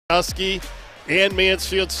Sandusky and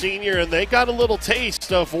Mansfield Senior, and they got a little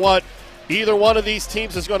taste of what either one of these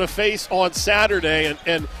teams is going to face on Saturday.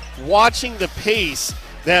 And watching the pace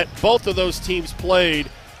that both of those teams played,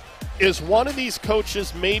 is one of these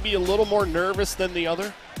coaches maybe a little more nervous than the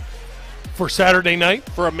other? For Saturday night?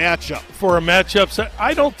 For a matchup. For a matchup?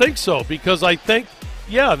 I don't think so, because I think,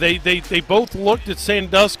 yeah, they both looked at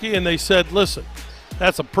Sandusky and they said, listen,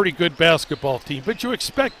 that's a pretty good basketball team. But you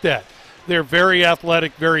expect that. They're very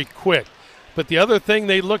athletic, very quick. But the other thing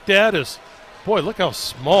they looked at is, boy, look how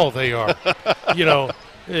small they are.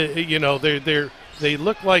 They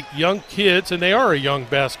look like young kids, and they are a young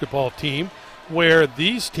basketball team, where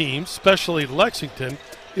these teams, especially Lexington,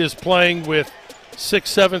 is playing with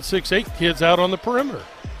 6'7", 6'8" kids out on the perimeter.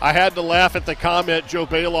 I had to laugh at the comment. Joe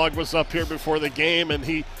Baylog was up here before the game, and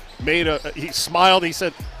he smiled. He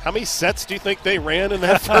said, how many sets do you think they ran in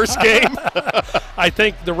that first game? I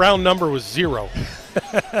think the round number was 0.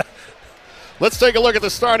 Let's take a look at the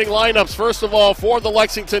starting lineups. First of all, for the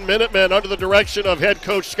Lexington Minutemen, under the direction of head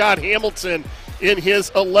coach Scott Hamilton, in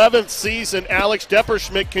his 11th season, Alex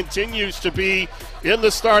Depperschmidt continues to be in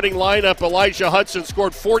the starting lineup. Elijah Hudson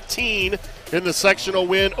scored 14 in the sectional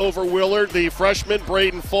win over Willard. The freshman,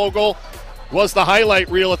 Braden Fogel, was the highlight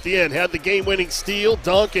reel at the end. Had the game-winning steal,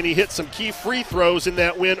 dunk, and he hit some key free throws in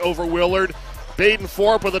that win over Willard. Baden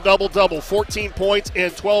Forup with a double-double, 14 points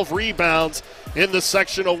and 12 rebounds in the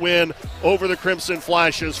sectional win over the Crimson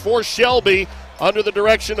Flashes. For Shelby, under the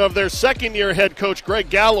direction of their second-year head coach, Gregg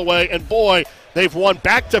Galloway, and boy, they've won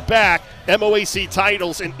back-to-back MOAC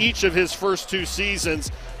titles in each of his first 2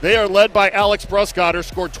 seasons. They are led by Alex Bruskotter,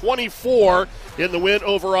 scored 24 in the win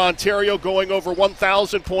over Ontario, going over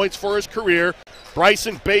 1,000 points for his career.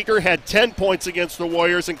 Bryson Baker had 10 points against the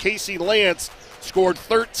Warriors, and Casey Lance scored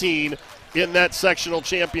 13 in that sectional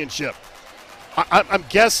championship. I'm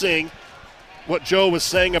guessing what Joe was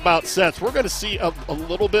saying about sets. We're going to see a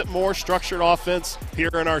little bit more structured offense here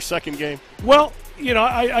in our second game. Well,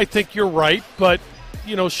 I think you're right, but,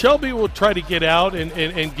 Shelby will try to get out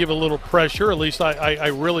and give a little pressure. At least I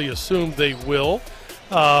really assume they will.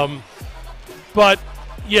 But,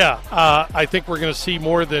 yeah, I think we're going to see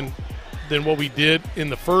more than what we did in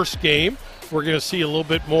the first game. We're going to see a little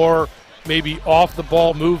bit more maybe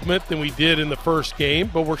off-the-ball movement than we did in the first game,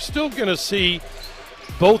 but we're still going to see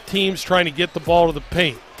both teams trying to get the ball to the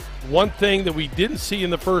paint. One thing that we didn't see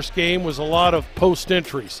in the first game was a lot of post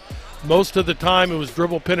entries. Most of the time it was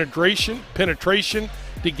dribble penetration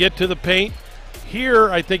to get to the paint.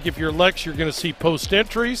 Here, I think if you're Lex, you're going to see post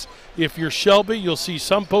entries. If you're Shelby, you'll see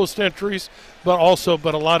some post entries, but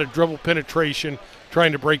a lot of dribble penetration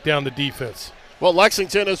trying to break down the defense. Well,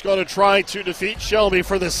 Lexington is going to try to defeat Shelby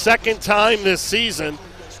for the second time this season.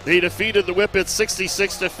 They defeated the Whippets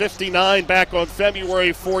 66-59 back on February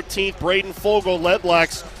 14th. Braden Fogel led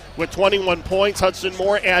Lex with 21 points. Hudson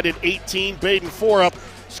Moore added 18. Baden Forup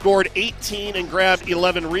scored 18 and grabbed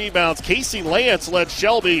 11 rebounds. Casey Lance led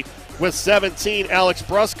Shelby with 17. Alex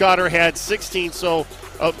Bruskotter had 16, so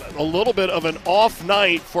a little bit of an off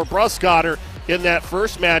night for Bruskotter in that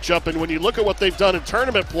first matchup. And when you look at what they've done in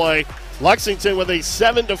tournament play, Lexington with a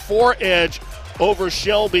 7-4 edge over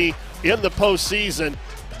Shelby in the postseason.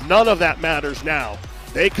 None of that matters now.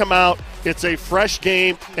 They come out, it's a fresh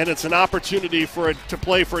game, and it's an opportunity to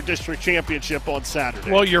play for a district championship on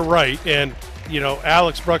Saturday. Well, you're right. And,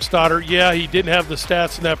 Alex Bruskotter, yeah, he didn't have the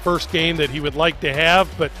stats in that first game that he would like to have,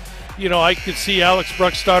 but, I could see Alex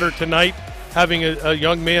Bruskotter tonight having a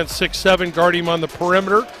young man 6'7", guard him on the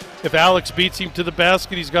perimeter. If Alex beats him to the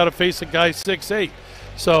basket, he's got to face a guy 6'8".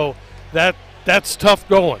 So that's tough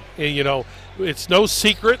going. And, it's no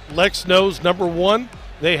secret. Lex knows, number one,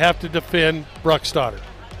 they have to defend Bruskotter.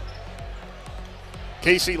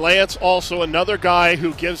 Casey Lance, also another guy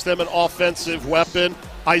who gives them an offensive weapon.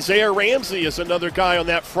 Isaiah Ramsey is another guy on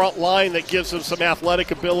that front line that gives them some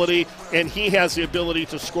athletic ability, and he has the ability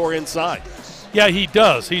to score inside. Yeah, he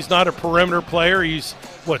does. He's not a perimeter player. He's,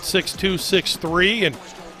 6'2", 6'3",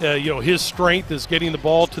 and, his strength is getting the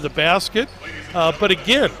ball to the basket. But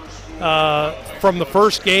again, from the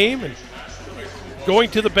first game, and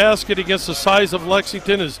going to the basket against the size of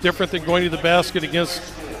Lexington is different than going to the basket against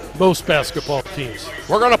most basketball teams.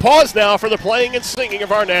 We're going to pause now for the playing and singing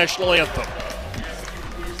of our national anthem.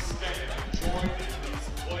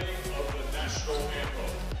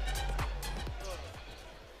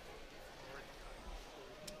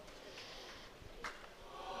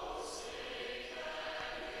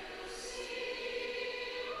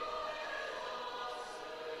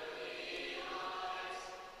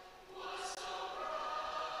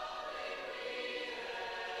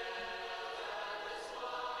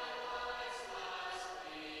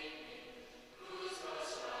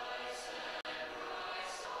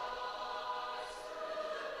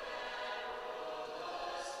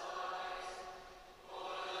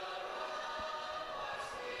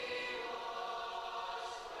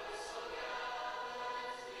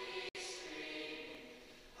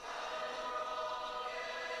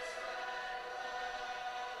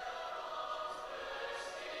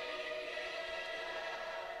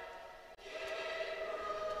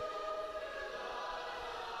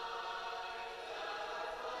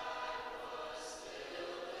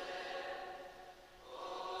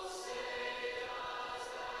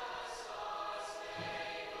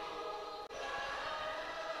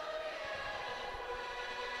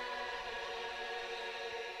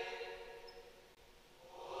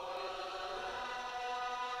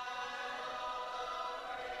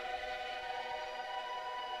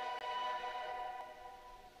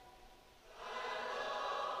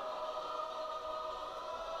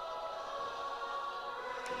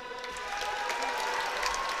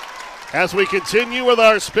 As we continue with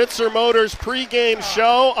our Spitzer Motors pregame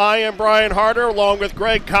show, I am Brian Harter along with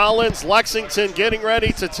Greg Collins. Lexington getting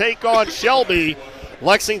ready to take on Shelby.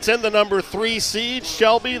 Lexington, the number 3 seed.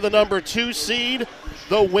 Shelby, the number 2 seed.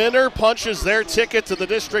 The winner punches their ticket to the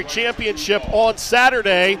district championship on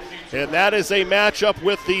Saturday, and that is a matchup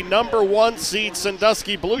with the number 1 seed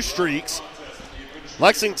Sandusky Blue Streaks.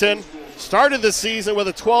 Lexington started the season with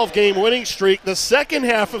a 12-game winning streak. The second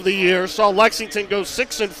half of the year saw Lexington go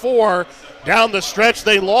 6-4 down the stretch.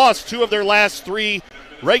 They lost 2 of their last 3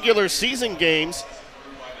 regular season games.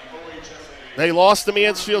 They lost to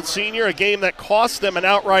Mansfield Senior, a game that cost them an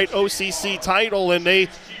outright OCC title, and they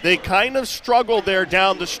kind of struggled there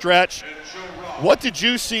down the stretch. What did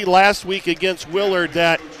you see last week against Willard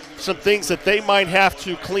that some things that they might have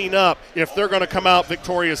to clean up if they're going to come out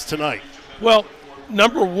victorious tonight? Well,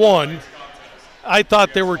 number one, I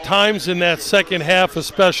thought there were times in that second half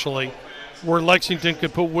especially where Lexington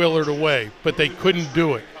could put Willard away, but they couldn't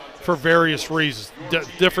do it for various reasons.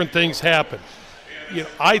 Different things happen. You know,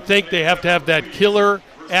 I think they have to have that killer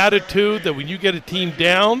attitude that when you get a team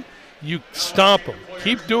down, you stomp them.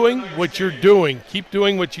 Keep doing what you're doing. Keep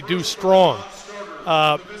doing what you do strong.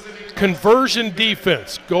 Conversion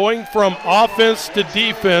defense, going from offense to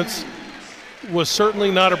defense, was certainly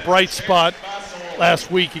not a bright spot last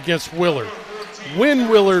week against Willard. When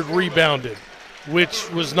Willard rebounded, which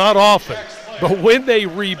was not often, but when they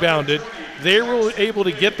rebounded, they were able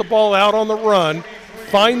to get the ball out on the run,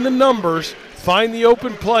 find the numbers, find the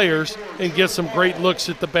open players, and get some great looks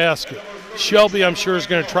at the basket. Shelby, I'm sure, is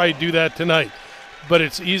going to try to do that tonight. But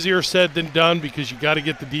it's easier said than done because you got to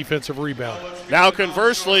get the defensive rebound. Now,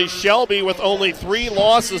 conversely, Shelby with only 3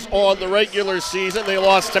 losses on the regular season. They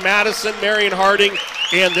lost to Madison, Marion Harding,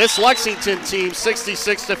 and this Lexington team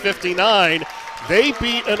 66-59. They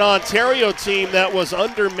beat an Ontario team that was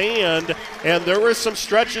undermanned, and there were some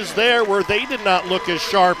stretches there where they did not look as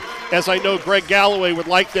sharp as I know Greg Galloway would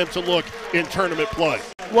like them to look in tournament play.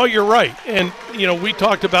 Well, you're right, and we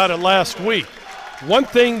talked about it last week. One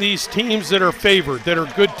thing, these teams that are favored, that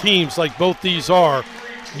are good teams like both these are,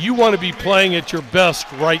 you want to be playing at your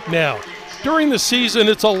best right now. During the season,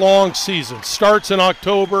 it's a long season. Starts in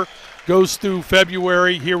October, goes through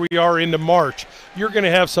February, here we are into March. You're going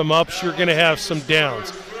to have some ups, you're going to have some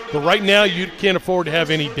downs. But right now, you can't afford to have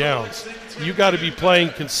any downs. You got to be playing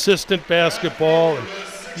consistent basketball,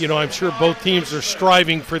 and I'm sure both teams are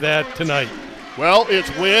striving for that tonight. Well, it's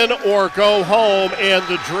win or go home, and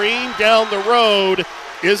the dream down the road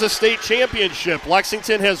is a state championship.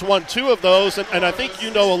 Lexington has won 2 of those, and I think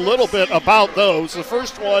you know a little bit about those. The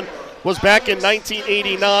first one was back in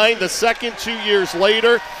 1989. The second 2 years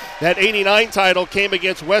later, that 89 title came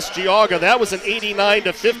against West Geauga. That was an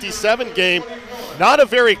 89-57 game. Not a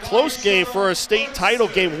very close game for a state title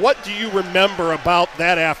game. What do you remember about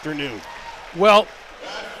that afternoon? Well,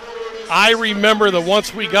 I remember that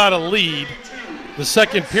once we got a lead, the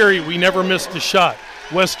second period, we never missed a shot.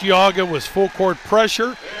 West Geauga was full court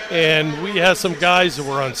pressure, and we had some guys that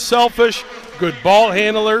were unselfish, good ball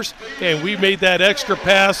handlers, and we made that extra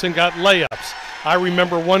pass and got layups. I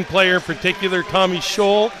remember one player in particular, Tommy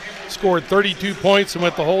Scholl, scored 32 points and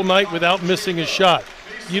went the whole night without missing a shot.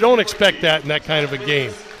 You don't expect that in that kind of a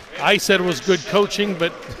game. I said it was good coaching,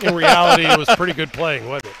 but in reality it was pretty good playing,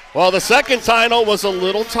 wasn't it? Well, the second title was a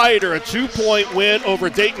little tighter, a 2-point win over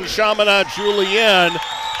Dayton Chaminade Julienne.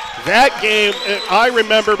 That game, I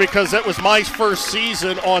remember because that was my first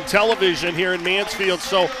season on television here in Mansfield,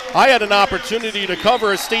 so I had an opportunity to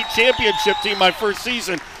cover a state championship team my first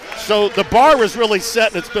season. So the bar was really set,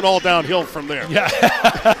 and it's been all downhill from there. Yeah,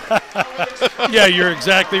 yeah, you're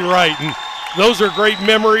exactly right. And those are great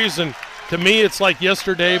memories, and to me it's like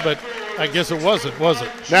yesterday, but I guess it wasn't, was it?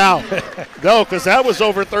 Now, no, because that was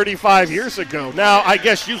over 35 years ago. Now, I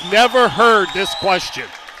guess you've never heard this question.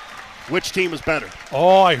 Which team is better?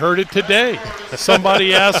 Oh, I heard it today.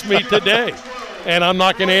 Somebody asked me today, and I'm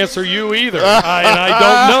not going to answer you either. And I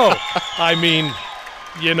don't know. I mean,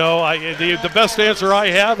 the best answer I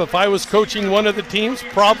have, if I was coaching one of the teams,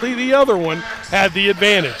 probably the other one had the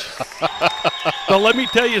advantage. But let me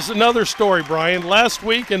tell you another story, Brian. Last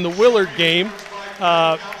week in the Willard game,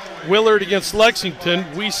 Willard against Lexington,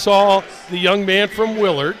 we saw the young man from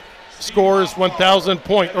Willard scores 1,000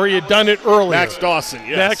 points, or he had done it earlier. Max Dawson,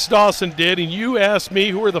 yes. Max Dawson did, and you asked me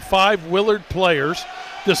who are the 5 Willard players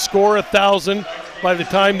to score 1,000 by the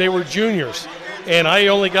time they were juniors, and I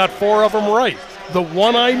only got 4 of them right. The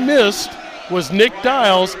one I missed was Nick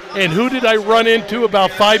Dials, and who did I run into about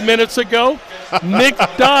 5 minutes ago? Nick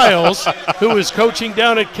Dials, who is coaching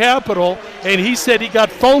down at Capitol, and he said he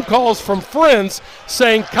got phone calls from friends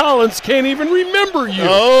saying Collins can't even remember you.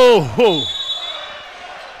 Oh.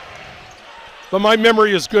 But my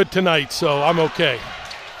memory is good tonight, so I'm okay.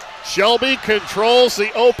 Shelby controls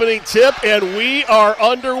the opening tip, and we are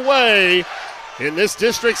underway in this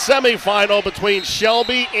district semifinal between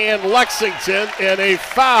Shelby and Lexington, and a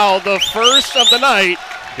foul, the first of the night,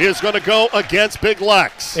 is going to go against Big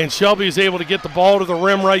Lex. And Shelby is able to get the ball to the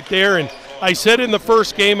rim right there, and I said in the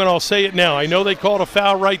first game, and I'll say it now, I know they called a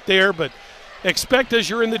foul right there, but expect as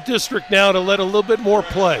you're in the district now to let a little bit more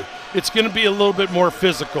play. It's going to be a little bit more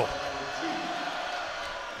physical.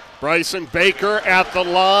 Bryson Baker at the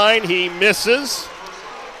line, he misses.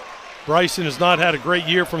 Bryson has not had a great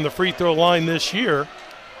year from the free throw line this year.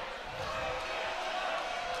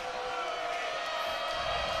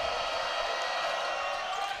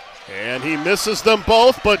 And he misses them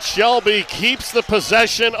both, but Shelby keeps the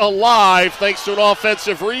possession alive thanks to an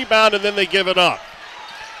offensive rebound, and then they give it up.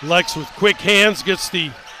 Lex with quick hands gets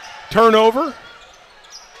the turnover.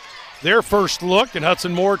 Their first look, and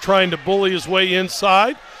Hudson Moore trying to bully his way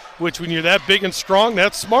inside, which when you're that big and strong,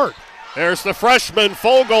 that's smart. There's the freshman,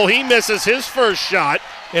 Fogel. He misses his first shot.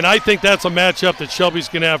 And I think that's a matchup that Shelby's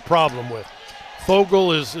going to have a problem with.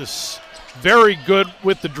 Fogel is very good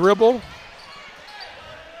with the dribble.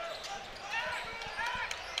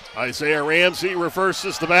 Isaiah Ramsey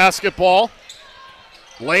reverses the basketball.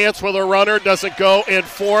 Lance with a runner, doesn't go, and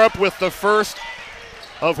Forup with the first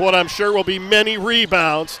of what I'm sure will be many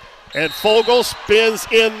rebounds. And Fogel spins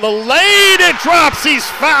in the lane and drops. He's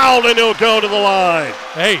fouled, and he'll go to the line.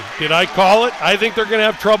 Hey, did I call it? I think they're going to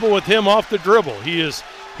have trouble with him off the dribble. He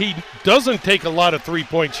doesn't take a lot of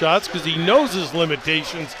three-point shots because he knows his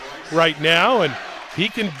limitations right now, and he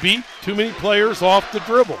can beat too many players off the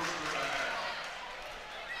dribble.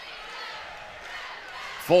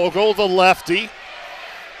 Fogel, the lefty,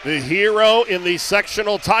 the hero in the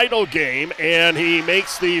sectional title game, and he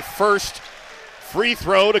makes the first free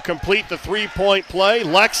throw to complete the three-point play.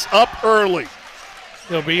 Lex up early.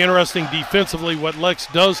 It'll be interesting defensively what Lex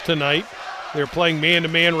does tonight. They're playing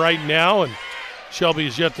man-to-man right now, and Shelby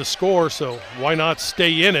is yet to score, so why not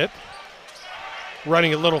stay in it?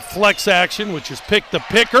 Running a little flex action, which is pick the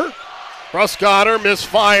picker. Bruskotter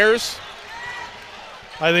misfires.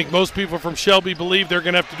 I think most people from Shelby believe they're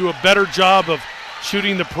going to have to do a better job of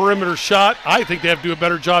shooting the perimeter shot. I think they have to do a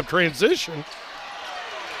better job transition.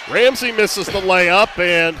 Ramsey misses the layup,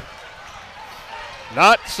 and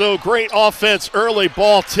not so great offense early.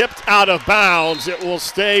 Ball tipped out of bounds. It will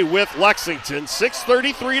stay with Lexington.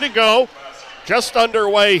 6:33 to go. Just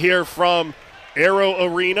underway here from Aero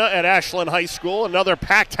Arena at Ashland High School. Another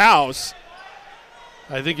packed house.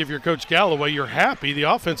 I think if you're Coach Galloway, you're happy. The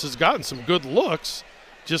offense has gotten some good looks,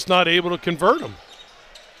 just not able to convert them.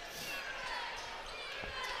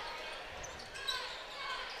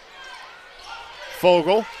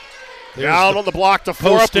 Fogel down on the block to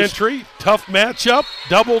Forup. Post entry, tough matchup,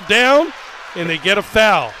 double down, and they get a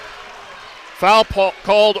foul. Foul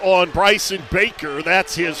called on Bryson Baker.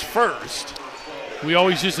 That's his first. We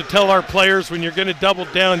always used to tell our players when you're going to double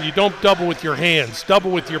down, you don't double with your hands,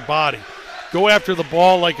 double with your body. Go after the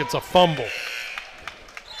ball like it's a fumble.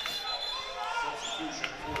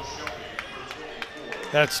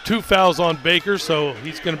 That's 2 fouls on Baker, so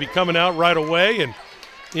he's going to be coming out right away, and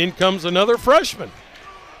in comes another freshman.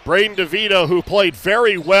 Braden DeVito, who played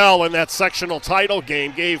very well in that sectional title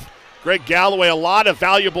game, gave Greg Galloway a lot of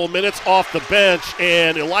valuable minutes off the bench,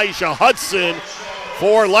 and Elijah Hudson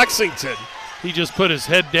for Lexington. He just put his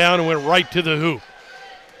head down and went right to the hoop.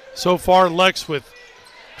 So far, Lex with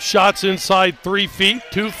shots inside 3 feet,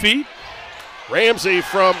 2 feet. Ramsey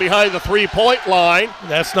from behind the three-point line.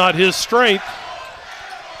 That's not his strength.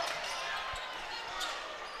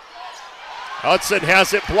 Hudson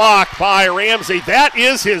has it blocked by Ramsey. That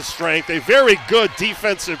is his strength, a very good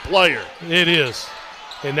defensive player. It is.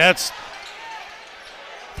 And that's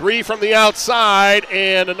 3 from the outside,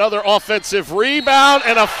 and another offensive rebound,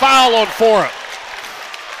 and a foul on Forup.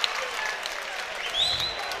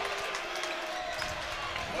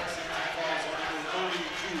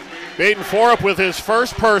 Baden Forup with his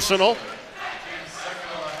first personal.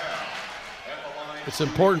 It's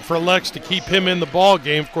important for Lex to keep him in the ball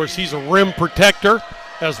game. Of course, he's a rim protector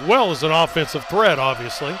as well as an offensive threat,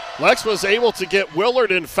 obviously. Lex was able to get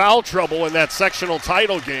Willard in foul trouble in that sectional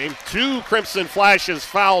title game. 2 Crimson Flashes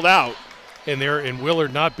fouled out. And they're in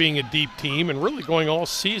Willard not being a deep team and really going all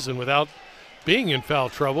season without being in foul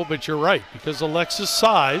trouble. But you're right, because of Lex's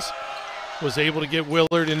size, was able to get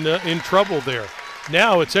Willard in trouble there.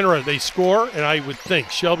 Now it's interesting. They score, and I would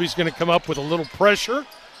think Shelby's going to come up with a little pressure,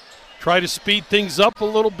 try to speed things up a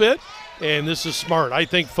little bit, and this is smart. I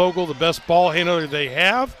think Fogel, the best ball handler they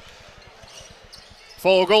have.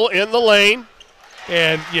 Fogel in the lane.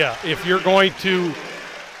 And, yeah, if you're going to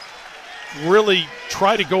really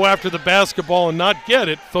try to go after the basketball and not get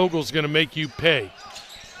it, Fogel's going to make you pay.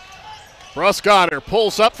 Bruskotter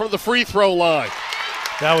pulls up from the free throw line.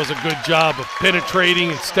 That was a good job of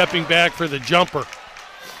penetrating and stepping back for the jumper.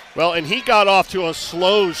 Well, and he got off to a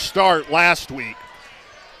slow start last week.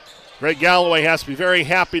 Gregg Galloway has to be very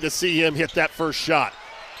happy to see him hit that first shot.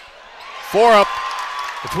 Forup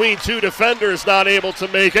between two defenders, not able to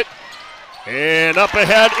make it. And up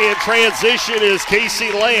ahead in transition is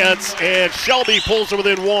Casey Lance, and Shelby pulls to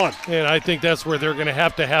within one. And I think that's where they're going to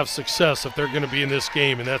have success if they're going to be in this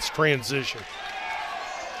game, and that's transition.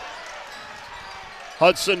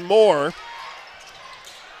 Hudson Moore.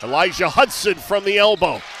 Elijah Hudson from the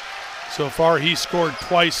elbow. So far he's scored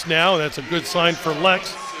twice now, and that's a good sign for Lex,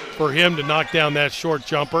 for him to knock down that short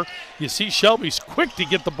jumper. You see Shelby's quick to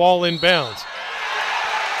get the ball inbounds.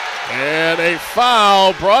 And a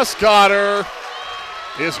foul. Bruskotter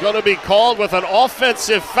is going to be called with an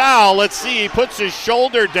offensive foul. Let's see, he puts his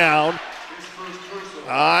shoulder down.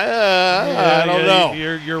 I don't know.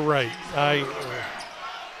 You're right.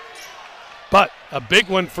 But a big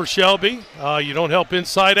one for Shelby. You don't help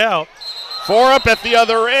inside out. Forup at the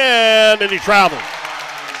other end, and he traveled.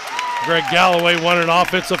 Gregg Galloway won an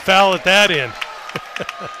offensive foul at that end.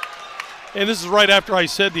 And this is right after I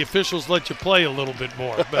said the officials let you play a little bit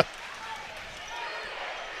more. But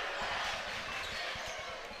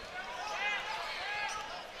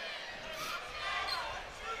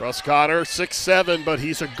Bruskotter, 6'7", but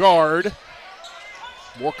he's a guard.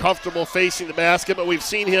 More comfortable facing the basket, but we've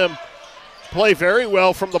seen him play very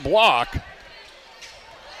well from the block.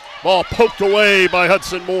 Ball poked away by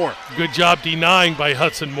Hudson Moore. Good job denying by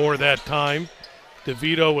Hudson Moore that time.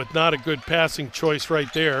 DeVito with not a good passing choice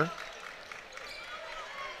right there.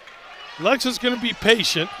 Lex is going to be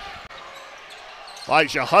patient.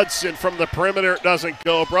 Elijah Hudson from the perimeter doesn't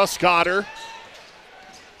go. Bruskotter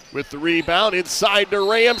with the rebound inside to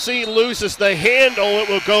Ramsey, loses the handle. It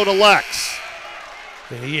will go to Lex.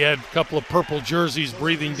 And he had a couple of purple jerseys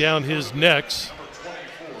breathing down his necks.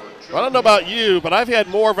 I don't know about you, but I've had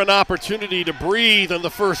more of an opportunity to breathe in the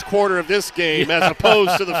first quarter of this game as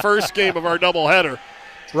opposed to the first game of our doubleheader.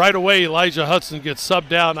 Right away, Elijah Hudson gets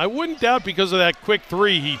subbed out, and I wouldn't doubt because of that quick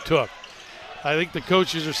three he took. I think the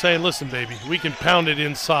coaches are saying, listen, baby, we can pound it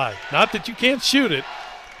inside. Not that you can't shoot it,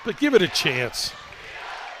 but give it a chance.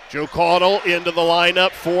 Joe Caudle into the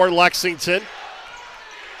lineup for Lexington.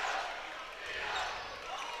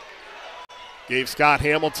 Gave Scott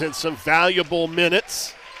Hamilton some valuable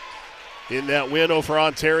minutes in that win over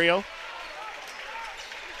Ontario.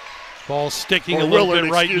 Ball sticking a little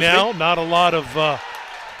bit right now. Not a lot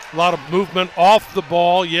of movement off the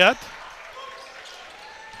ball yet.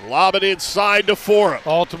 Lob it inside to Forup.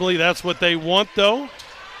 Ultimately, that's what they want, though.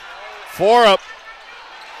 Forup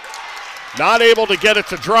not able to get it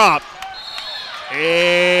to drop.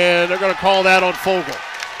 And they're going to call that on Fogel.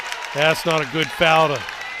 That's not a good foul to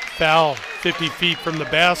foul 50 feet from the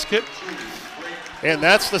basket. And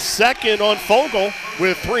that's the second on Fogel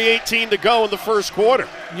with 3:18 to go in the first quarter.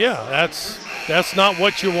 Yeah, that's not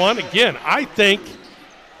what you want. Again, I think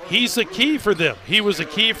he's the key for them. He was a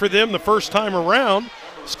key for them the first time around,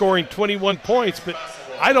 scoring 21 points. But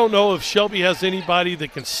I don't know if Shelby has anybody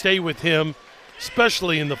that can stay with him,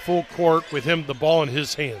 especially in the full court with him, the ball in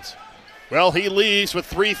his hands. Well, he leaves with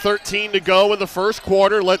 3:13 to go in the first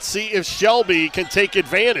quarter. Let's see if Shelby can take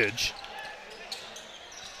advantage.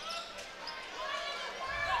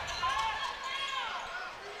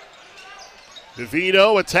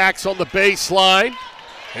 DeVito attacks on the baseline,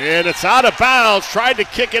 and it's out of bounds. Tried to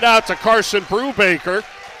kick it out to Carson Brubaker,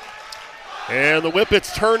 and the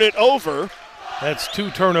Whippets turn it over. That's two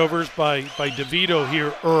turnovers by DeVito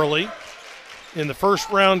here early. In the first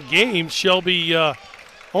round game, Shelby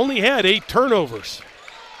only had 8 turnovers.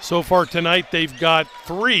 So far tonight, they've got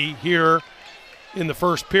 3 here in the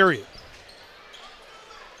first period.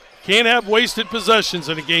 Can't have wasted possessions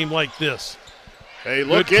in a game like this. Hey,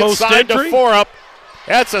 look inside to Forup.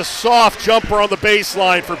 That's a soft jumper on the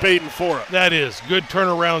baseline for Baden Forup. That is. Good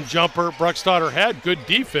turnaround jumper. Bruskotter had good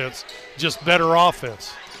defense, just better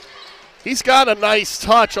offense. He's got a nice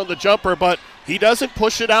touch on the jumper, but he doesn't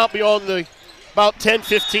push it out beyond the about 10,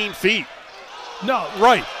 15 feet. No,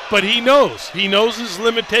 right. But he knows. He knows his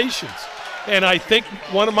limitations. And I think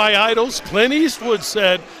one of my idols, Clint Eastwood,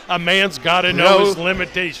 said a man's got to know his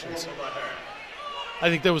limitations. I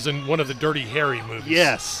think that was in one of the Dirty Harry movies.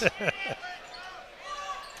 Yes.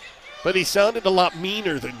 But he sounded a lot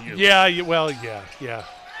meaner than you. Yeah.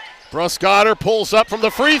 Bruskotter pulls up from the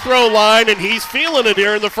free throw line, and he's feeling it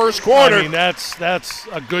here in the first quarter. I mean, that's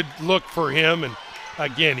a good look for him. And,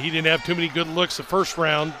 again, he didn't have too many good looks the first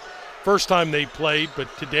round, first time they played.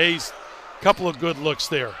 But today's Couple of good looks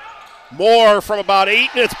there. Moore from about 8,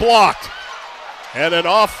 and it's blocked. And an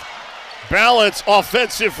off-balance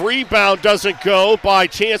offensive rebound doesn't go by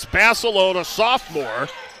Chance Basilone, a sophomore.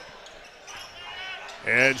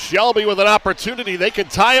 And Shelby with an opportunity. They can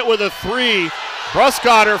tie it with a 3.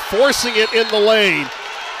 Bruskotter forcing it in the lane.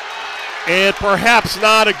 And perhaps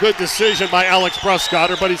not a good decision by Alex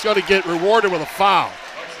Bruskotter, but he's going to get rewarded with a foul.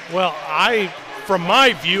 Well, from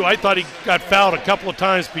my view, I thought he got fouled a couple of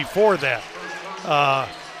times before that.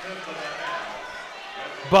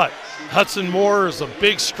 But Hudson Moore is a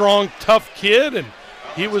big, strong, tough kid, and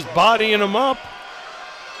he was bodying him up.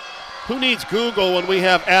 Who needs Google when we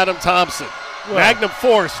have Adam Thompson? Well, Magnum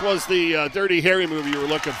Force was the Dirty Harry movie you were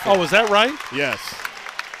looking for. Oh, was that right? Yes.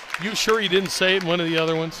 You sure he didn't say it in one of the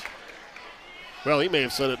other ones? Well, he may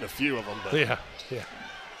have said it in a few of them. But. Yeah.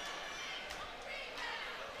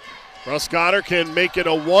 Bruskotter can make it a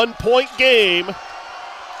 1-point game.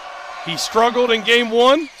 He struggled in game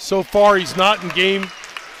 1. So far, he's not in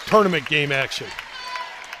tournament game action.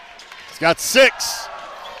 He's got 6.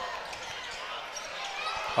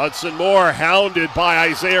 Hudson Moore hounded by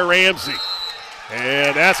Isaiah Ramsey.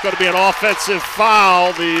 And that's going to be an offensive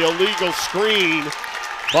foul, the illegal screen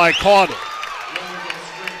by Caudle.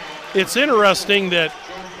 It's interesting that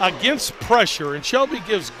against pressure, and Shelby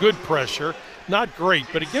gives good pressure, not great,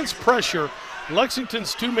 but against pressure,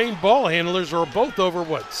 Lexington's 2 main ball handlers are both over,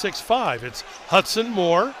 6'5". It's Hudson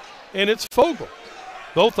Moore and it's Fogel.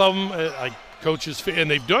 Both of them, coaches, and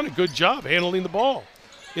they've done a good job handling the ball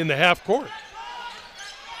in the half court.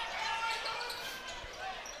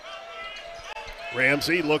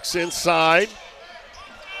 Ramsey looks inside.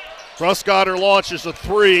 Bruskotter launches a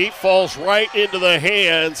 3, falls right into the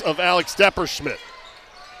hands of Alex Depperschmidt.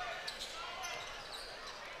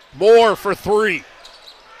 Moore for 3.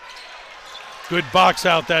 Good box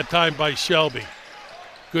out that time by Shelby.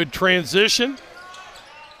 Good transition.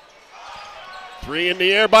 3 in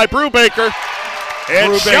the air by Brubaker.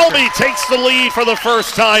 And Shelby takes the lead for the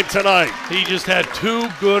first time tonight. He just had too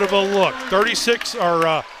good of a look.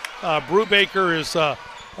 Brubaker is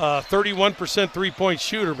 31% three-point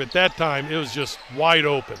shooter, but that time it was just wide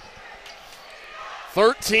open.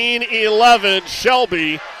 13-11,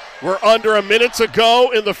 Shelby. We're under a minute to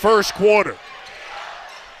go in the first quarter.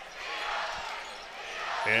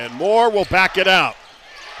 And Moore will back it out.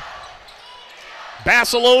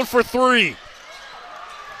 Basilone for 3.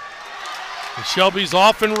 And Shelby's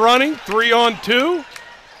off and running, 3-on-2.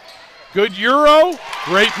 Good Euro,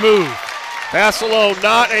 great move. Basilone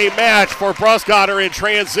not a match for Bruskotter in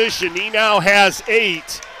transition. He now has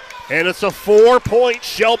 8, and it's a 4-point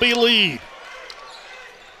Shelby lead.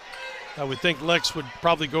 I would think Lex would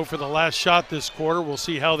probably go for the last shot this quarter. We'll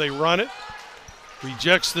see how they run it.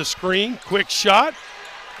 Rejects the screen, quick shot.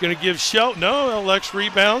 Going to give no, Lex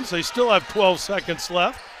rebounds. They still have 12 seconds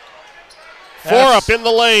left. Forup in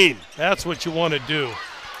the lane. That's what you want to do.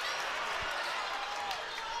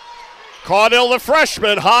 Caudle, the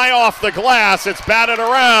freshman, high off the glass. It's batted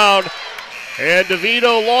around. And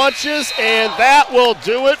DeVito launches, and that will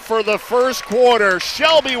do it for the first quarter.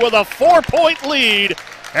 Shelby with a 4-point lead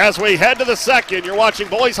as we head to the second. You're watching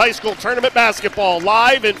Boys High School Tournament Basketball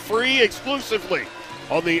live and free exclusively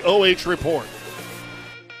on the OH Report.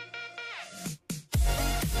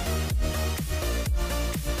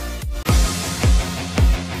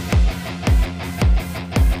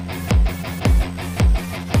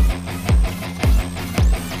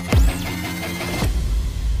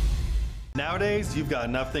 Nowadays, you've got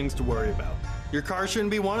enough things to worry about. Your car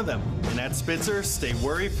shouldn't be one of them. And at Spitzer, stay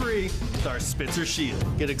worry-free with our Spitzer Shield.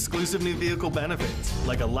 Get exclusive new vehicle benefits,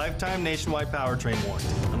 like a lifetime nationwide powertrain warranty,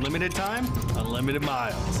 unlimited time, unlimited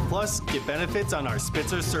miles. Plus, get benefits on our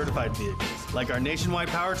Spitzer certified vehicles, like our nationwide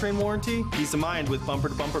powertrain warranty, peace of mind with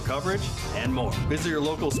bumper-to-bumper coverage, and more. Visit your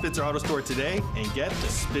local Spitzer Auto Store today and get the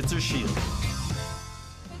Spitzer Shield.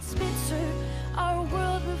 At Spitzer, our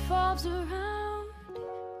world revolves around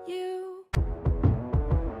you.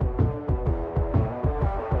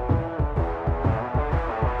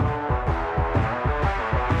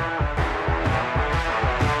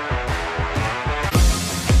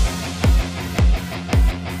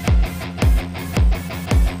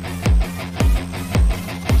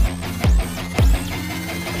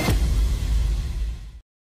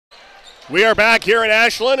 We are back here in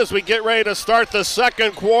Ashland as we get ready to start the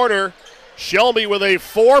second quarter. Shelby with a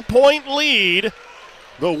 4-point lead.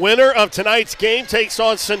 The winner of tonight's game takes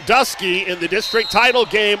on Sandusky in the district title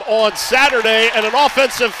game on Saturday, and an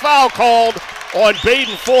offensive foul called on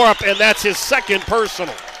Baden Forup, and that's his second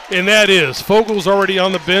personal. And that is. Fogel's already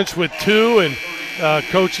on the bench with 2, and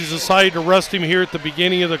coach has decided to rest him here at the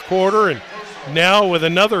beginning of the quarter, and Now with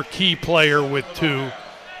another key player with 2,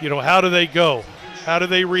 how do they go? How do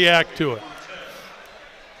they react to it?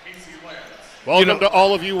 Welcome to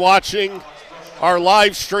all of you watching our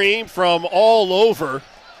live stream from all over.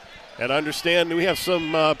 And I understand we have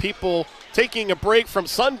some people taking a break from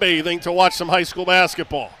sunbathing to watch some high school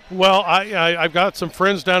basketball. Well, I've got some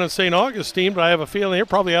friends down in St. Augustine, but I have a feeling they're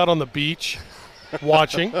probably out on the beach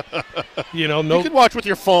watching. You can watch with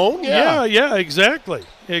your phone. Yeah, exactly.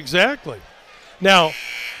 Now,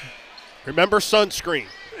 remember sunscreen.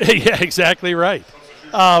 Yeah, exactly right.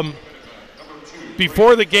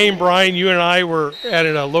 Before the game, Brian, you and I were at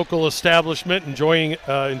a local establishment enjoying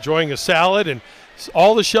a salad, and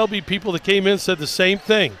all the Shelby people that came in said the same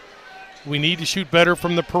thing. We need to shoot better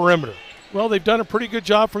from the perimeter. Well, they've done a pretty good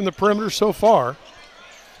job from the perimeter so far.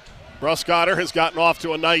 Bruskotter has gotten off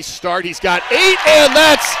to a nice start. He's got 8, and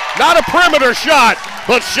that's not a perimeter shot,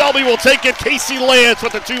 but Shelby will take it. Casey Lance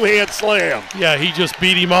with a 2-hand slam. Yeah, he just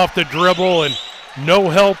beat him off the dribble, and no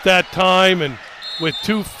help that time, and with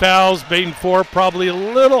 2 fouls, Baden Forup probably a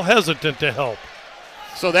little hesitant to help.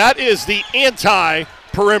 So that is the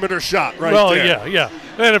anti-perimeter shot right there. Well, yeah.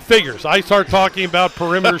 And it figures. I start talking about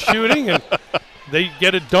perimeter shooting, and they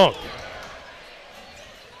get a dunk.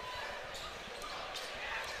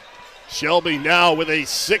 Shelby now with a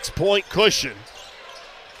 6-point cushion.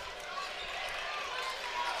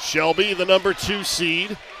 Shelby, the number 2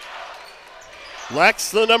 seed.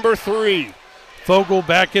 Lex, the number 3. Fogel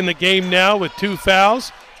back in the game now with 2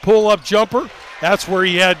 fouls. Pull-up jumper. That's where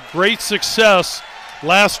he had great success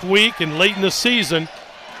last week and late in the season.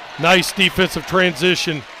 Nice defensive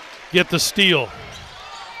transition. Get the steal.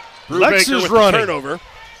 Lex is running. The turnover.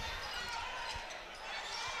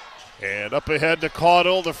 And up ahead to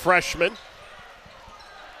Caudle, the freshman.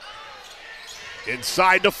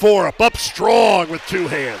 Inside to Forup, up strong with 2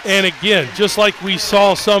 hands. And again, just like we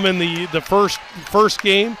saw some in the first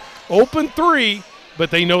game, open 3, but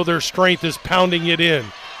they know their strength is pounding it in.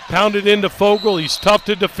 Pounded into Fogel, he's tough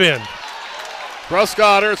to defend.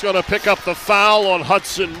 Bruskotter is going to pick up the foul on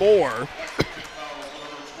Hudson Moore.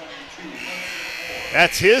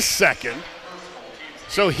 That's his second.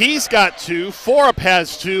 So he's got 2, Forup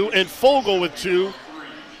has 2, and Fogel with 2.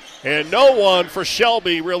 And no one for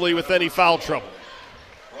Shelby really with any foul trouble.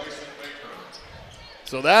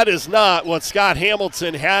 So that is not what Scott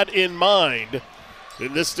Hamilton had in mind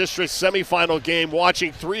in this district semifinal game,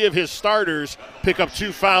 watching 3 of his starters pick up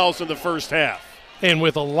 2 fouls in the first half. And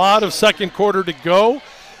with a lot of second quarter to go,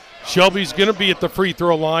 Shelby's going to be at the free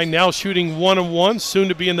throw line, now shooting 1-1, soon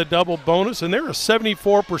to be in the double bonus, and they're a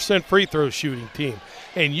 74% free throw shooting team.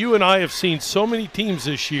 And you and I have seen so many teams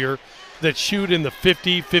this year that shoot in the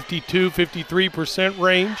 50, 52, 53%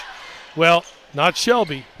 range. Well, not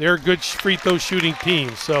Shelby. They're a good free throw shooting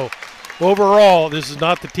team. So overall, this is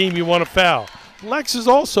not the team you want to foul. Lex is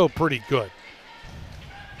also pretty good.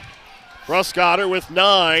 Bruskotter with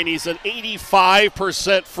 9. He's an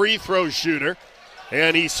 85% free throw shooter,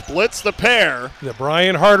 and he splits the pair. The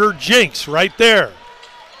Brian Harter jinx right there.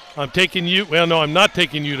 I'm taking you. Well, no, I'm not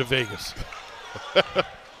taking you to Vegas.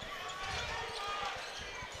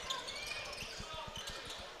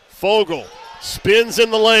 Fogel spins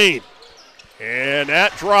in the lane, and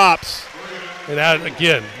that drops. And that,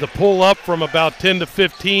 again, the pull up from about 10 to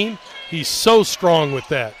 15, he's so strong with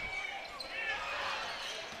that.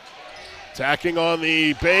 Attacking on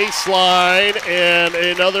the baseline, and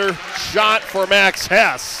another shot for Max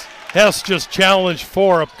Hess. Hess just challenged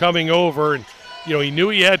Forup coming over, and he knew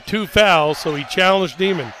he had 2 fouls, so he challenged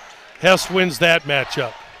him, and Hess wins that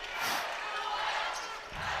matchup.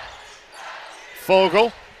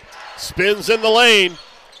 Fogel spins in the lane.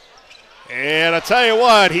 And I tell you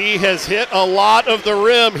what, he has hit a lot of the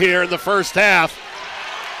rim here in the first half.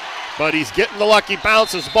 But he's getting the lucky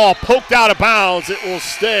bounces. Ball poked out of bounds. It will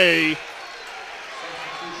stay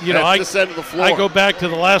at this end of the floor. I go back to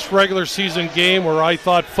the last regular season game where I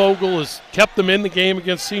thought Fogel has kept them in the game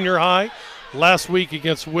against Senior High. Last week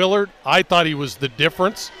against Willard, I thought he was the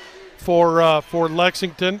difference for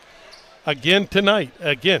Lexington. Again tonight,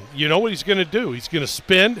 you know what he's going to do. He's going to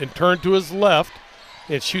spin and turn to his left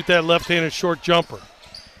and shoot that left-handed short jumper.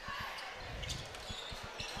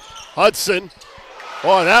 Hudson.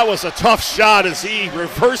 Oh, that was a tough shot as he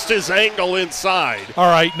reversed his angle inside. All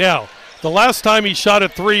right, now, the last time he shot a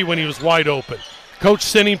 3 when he was wide open, coach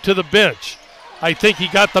sent him to the bench. I think he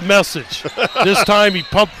got the message. This time he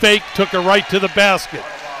pump fake, took it right to the basket.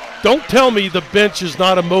 Don't tell me the bench is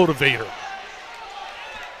not a motivator.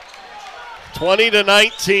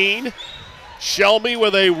 20-19. Shelby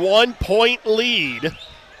with a 1-point lead.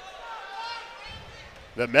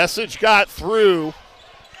 The message got through.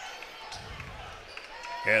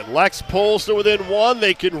 And Lex pulls to within one.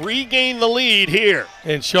 They can regain the lead here.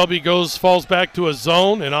 And Shelby falls back to a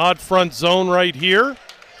zone, an odd front zone right here.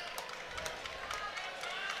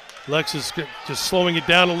 Lex is just slowing it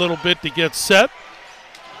down a little bit to get set.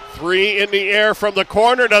 3 in the air from the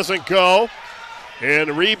corner, doesn't go.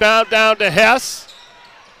 And rebound down to Hess.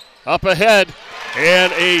 Up ahead.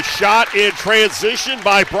 And a shot in transition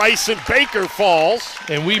by Bryson Baker falls.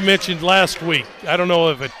 And we mentioned last week, I don't know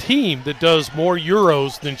of a team that does more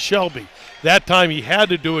Euros than Shelby. That time he had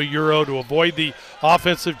to do a Euro to avoid the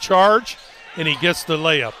offensive charge, and he gets the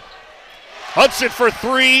layup. Hudson for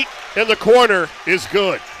 3 in the corner is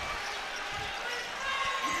good.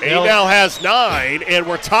 He now has 9, and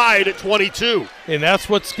we're tied at 22. And that's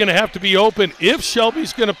what's going to have to be open if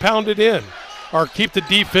Shelby's going to pound it in or keep the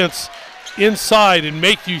defense inside and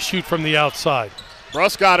make you shoot from the outside.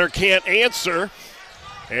 Bruskotter can't answer,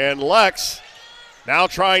 and Lex now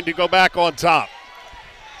trying to go back on top.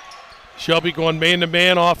 Shelby going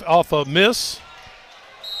man-to-man off a miss.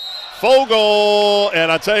 Fogle,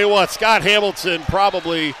 and I tell you what, Scott Hamilton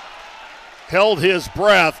probably held his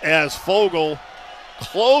breath as Fogle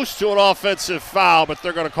close to an offensive foul, but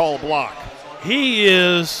they're going to call a block. He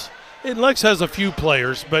is, and Lex has a few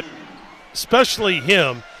players, but especially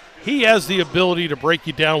him, he has the ability to break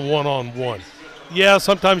you down one-on-one. Yeah,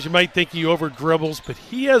 sometimes you might think he over-dribbles, but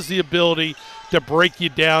he has the ability to break you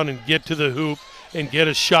down and get to the hoop and get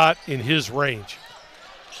a shot in his range.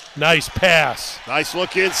 Nice pass. Nice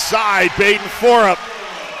look inside, Baden Forup.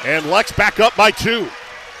 And Lex back up by 2.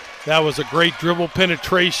 That was a great dribble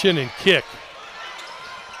penetration and kick.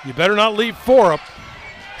 You better not leave Forup.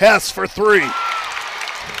 Hess for 3.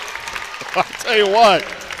 I'll tell you what,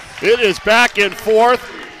 it is back and forth.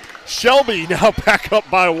 Shelby now back up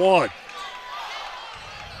by 1.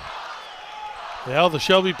 Well, the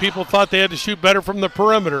Shelby people thought they had to shoot better from the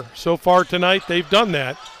perimeter. So far tonight, they've done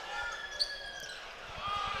that.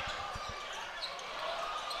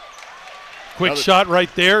 Quick shot right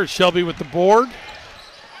there. Shelby with the board.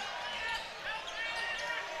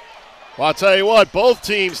 Well, I'll tell you what, both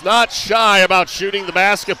teams not shy about shooting the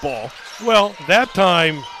basketball. Well, that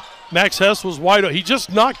time, Max Hess was wide open. He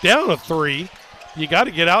just knocked down a 3. You got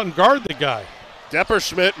to get out and guard the guy.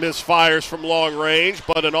 Depperschmidt misfires from long range,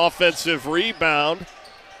 but an offensive rebound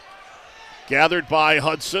gathered by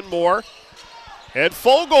Hudson Moore. And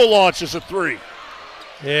Fogle launches a 3.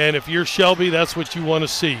 And if you're Shelby, that's what you want to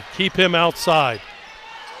see. Keep him outside.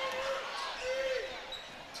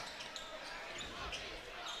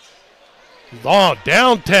 Oh,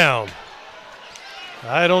 downtown.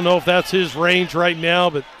 I don't know if that's his range right now,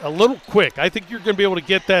 but a little quick. I think you're going to be able to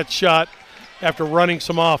get that shot after running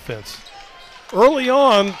some offense. Early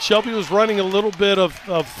on, Shelby was running a little bit of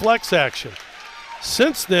flex action.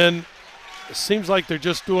 Since then, it seems like they're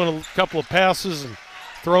just doing a couple of passes and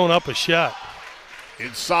throwing up a shot.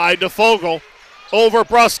 Inside to Fogle, over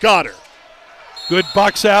Bruskotter. Good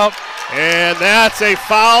box out. And that's a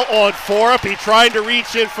foul on Forup. He tried to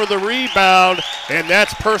reach in for the rebound, and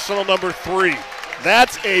that's personal number 3.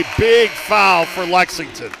 That's a big foul for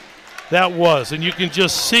Lexington. That was, and you can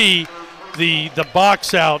just see the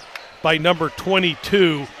box out by number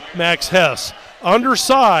 22, Max Hess.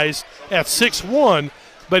 Undersized at 6'1",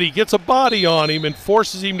 but he gets a body on him and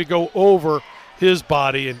forces him to go over his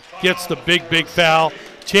body and gets the big foul.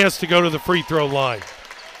 Chance to go to the free throw line.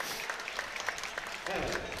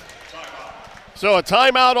 So a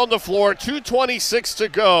timeout on the floor, 2:26 to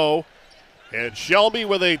go. And Shelby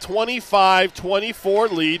with a 25-24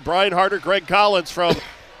 lead. Brian Harter, Gregg Collins from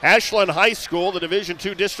Ashland High School, the Division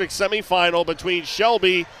II District Semifinal between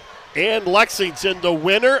Shelby and Lexington. The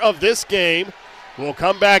winner of this game will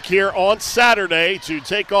come back here on Saturday to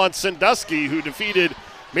take on Sandusky, who defeated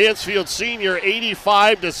Mansfield Senior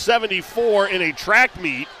 85-74 in a track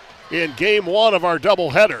meet in Game 1 of our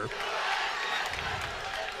doubleheader.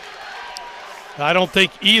 I don't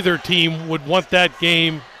think either team would want that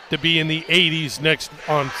game to be in the 80s next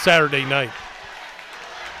on Saturday night.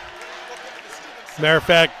 Matter of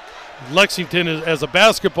fact, Lexington, as a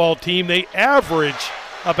basketball team, they average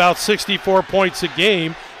about 64 points a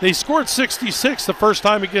game. They scored 66 the first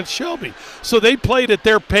time against Shelby. So they played at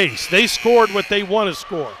their pace. They scored what they want to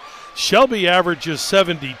score. Shelby averages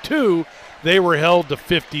 72. They were held to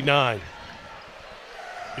 59.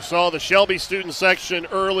 You saw the Shelby student section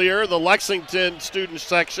earlier, the Lexington student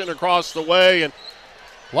section across the way, and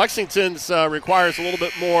Lexington's requires a little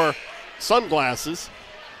bit more sunglasses.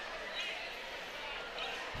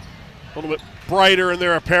 A little bit brighter in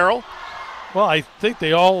their apparel. Well, I think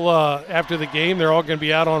they all, after the game, they're all going to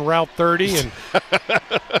be out on Route 30 and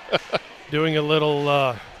doing a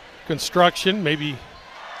little construction, maybe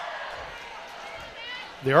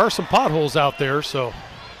there are some potholes out there, so.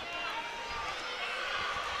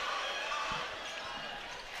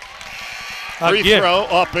 Free throw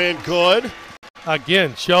up and good.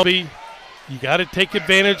 Again, Shelby, you got to take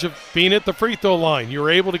advantage of being at the free throw line. You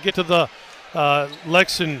were able to get to the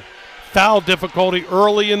Lexington foul difficulty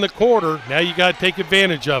early in the quarter. Now you got to take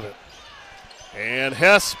advantage of it. And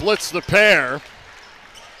Hess splits the pair.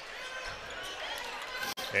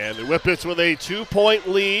 And the Whippets with a 2-point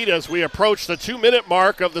lead as we approach the 2-minute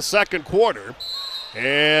mark of the second quarter.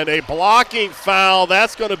 And a blocking foul,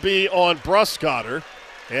 that's going to be on Bruskotter.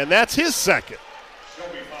 And that's his second.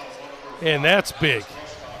 And that's big.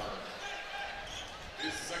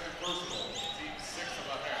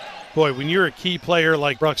 Boy, when you're a key player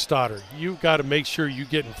like Bruskotter, you've got to make sure you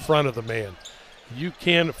get in front of the man. You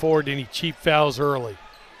can't afford any cheap fouls early.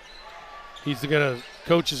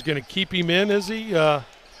 Coach is going to keep him in, is he?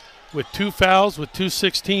 With 2 fouls, with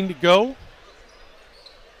 2:16 to go.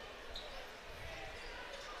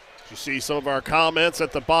 You see some of our comments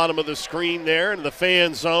at the bottom of the screen there in the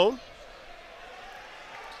fan zone.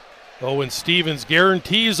 Owen Stevens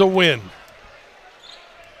guarantees a win.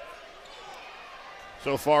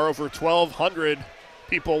 So far, over 1,200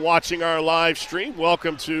 people watching our live stream.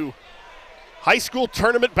 Welcome to high school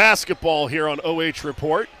tournament basketball here on OH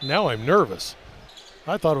Report. Now I'm nervous.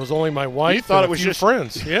 I thought it was only my wife you thought and it was a few just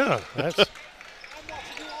friends. Yeah, that's.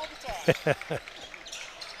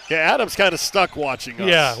 Yeah, Adam's kind of stuck watching us.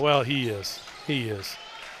 Yeah, well, he is. He is.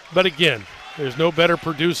 But again, there's no better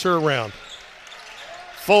producer around.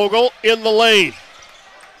 Fogel in the lane.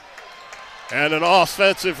 And an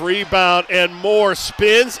offensive rebound, and Moore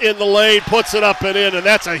spins in the lane, puts it up and in, and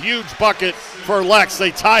that's a huge bucket for Lex.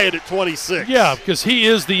 They tie it at 26. Yeah, because he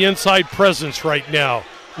is the inside presence right now.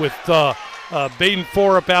 With Baden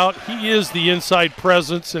Forup out, he is the inside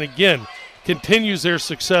presence, and again, continues their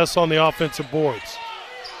success on the offensive boards.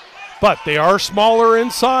 But they are smaller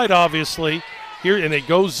inside, obviously, here, and they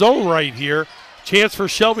go zone right here. Chance for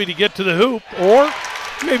Shelby to get to the hoop, or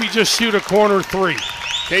maybe just shoot a corner 3.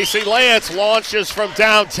 Casey Lance launches from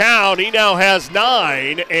downtown. He now has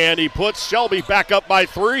 9, and he puts Shelby back up by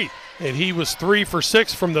 3. And he was 3 for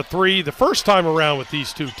 6 from the 3 the first time around with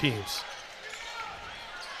these two teams.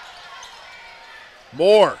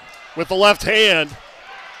 Moore with the left hand,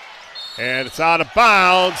 and it's out of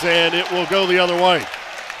bounds, and it will go the other way.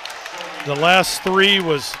 The last 3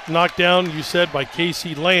 was knocked down, you said, by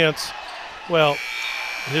Casey Lance. Well,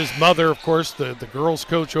 his mother, of course, the girls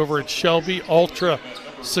coach over at Shelby, ultra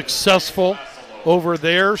successful over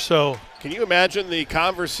there. So, can you imagine the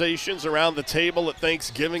conversations around the table at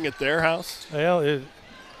Thanksgiving at their house? Well,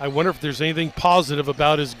 I wonder if there's anything positive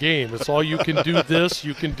about his game. It's all you can do this,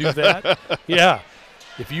 you can do that. Yeah,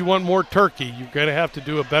 if you want more turkey, you're going to have to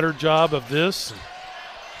do a better job of this.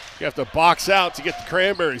 You have to box out to get the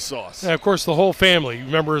cranberry sauce. And, of course, the whole family. You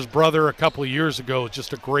remember his brother a couple of years ago,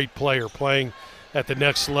 just a great player playing at the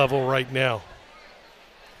next level right now.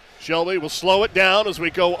 Shelby will slow it down as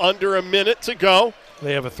we go under a minute to go.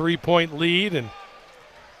 They have a 3-point lead, and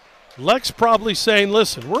Lex probably saying,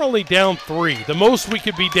 listen, we're only down 3. The most we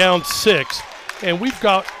could be down 6, and we've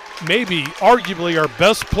got maybe arguably our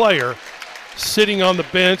best player sitting on the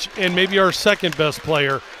bench and maybe our second best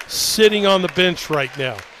player sitting on the bench right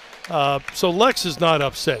now. So Lex is not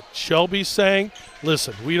upset. Shelby's saying,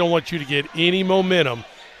 listen, we don't want you to get any momentum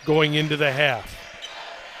going into the half.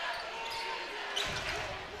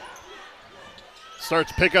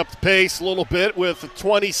 Starts to pick up the pace a little bit with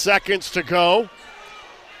 20 seconds to go.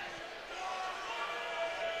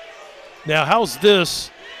 Now, how's this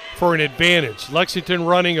for an advantage? Lexington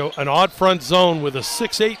running an odd front zone with a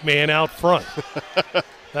 6'8" man out front.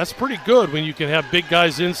 That's pretty good when you can have big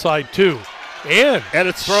guys inside, too. And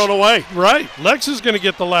it's thrown away. Right. Lex is going to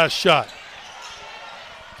get the last shot.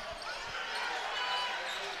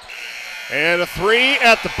 And a 3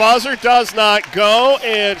 at the buzzer does not go.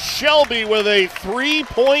 And Shelby with a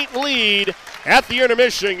 3-point lead at the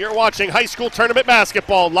intermission. You're watching high school tournament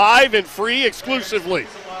basketball live and free exclusively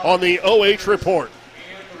on the OH Report.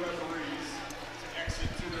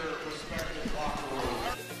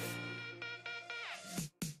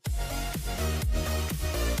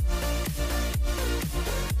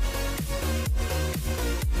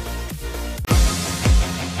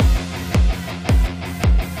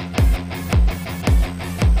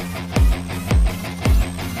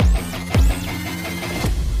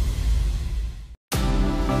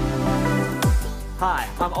 Hi,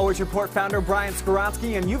 I'm OH Report founder Brian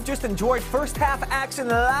Skoronsky, and you've just enjoyed first half action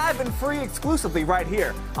live and free exclusively right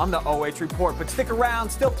here on the OH Report. But stick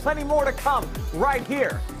around, still plenty more to come right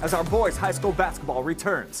here as our boys high school basketball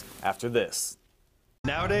returns after this.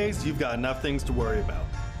 Nowadays, you've got enough things to worry about.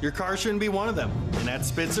 Your car shouldn't be one of them. And at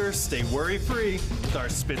Spitzer, stay worry-free with our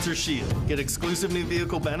Spitzer Shield. Get exclusive new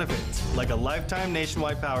vehicle benefits, like a lifetime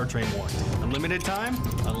nationwide powertrain warranty. Unlimited time,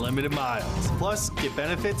 unlimited miles. Plus, get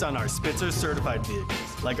benefits on our Spitzer certified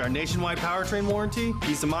vehicles, like our nationwide powertrain warranty,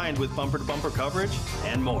 peace of mind with bumper-to-bumper coverage,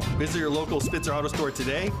 and more. Visit your local Spitzer Auto Store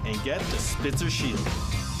today and get the Spitzer Shield.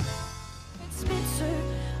 At Spitzer,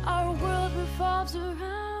 our world revolves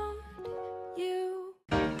around you.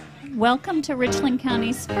 Welcome to Richland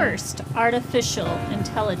County's first artificial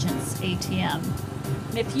intelligence ATM.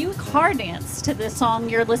 If you car dance to the song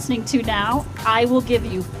you're listening to now, I will give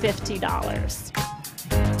you $50.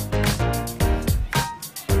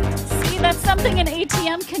 See, that's something an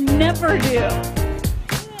ATM can never do.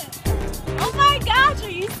 Oh my gosh, are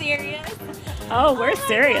you serious? Oh, we're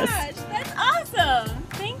serious. Gosh, that's awesome.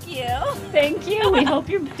 Thank you. Thank you. We hope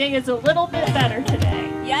your day is a little bit better today.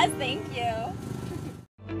 Yes, thank you.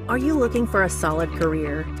 Are you looking for a solid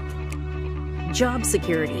career, job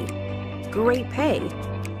security, great pay,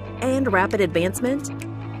 and rapid advancement?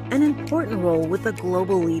 An important role with a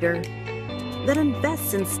global leader that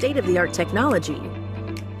invests in state-of-the-art technology,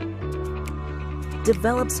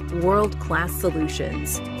 develops world-class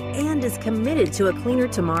solutions, and is committed to a cleaner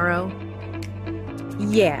tomorrow?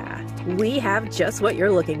 Yeah, we have just what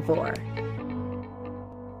you're looking for.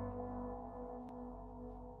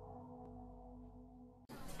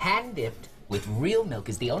 Hand-dipped with real milk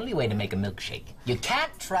is the only way to make a milkshake. You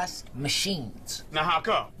can't trust machines. Now how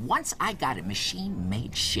come? Once I got a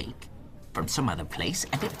machine-made shake from some other place,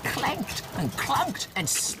 and it clanked and clunked and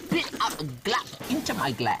spit out a glass into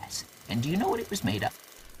my glass. And do you know what it was made of?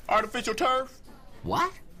 Artificial turf?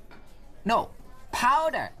 What? No,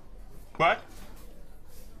 powder. What?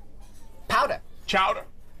 Powder. Chowder?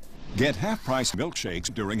 Get half-price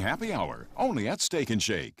milkshakes during happy hour, only at Steak and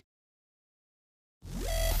Shake.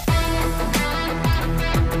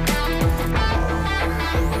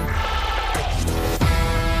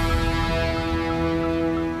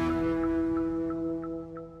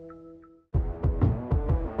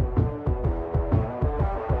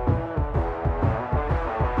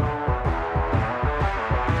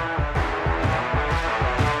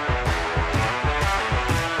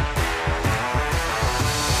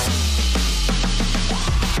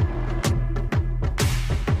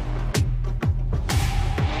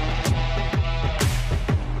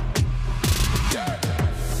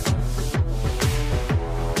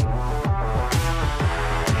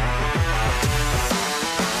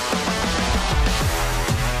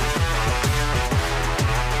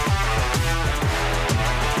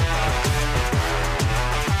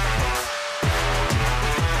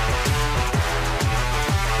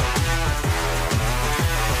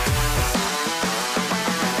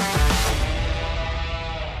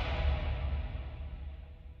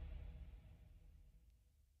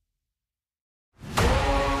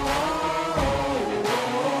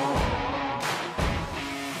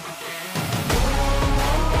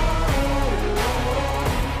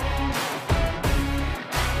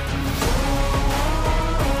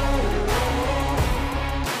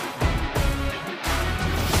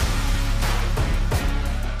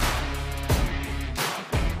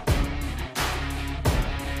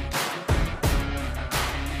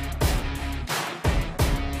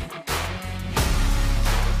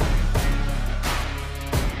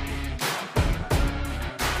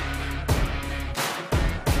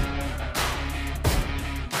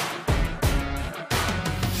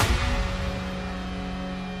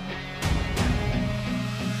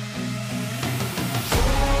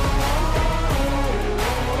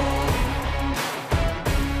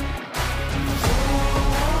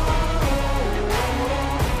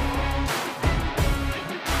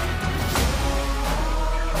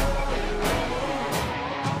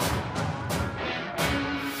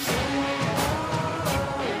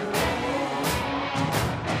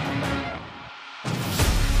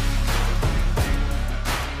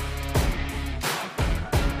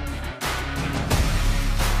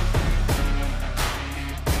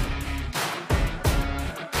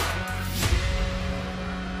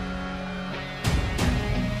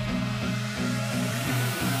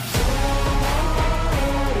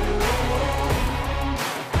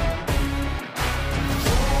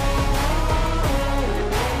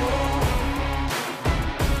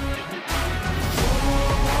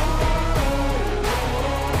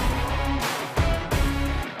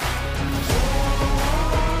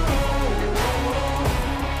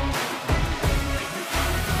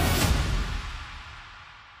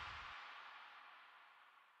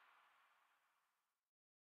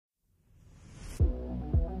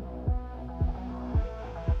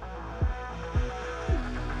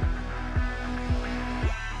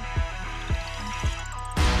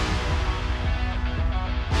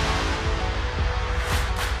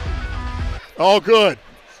 All good.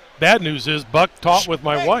 Bad news is Buck taught with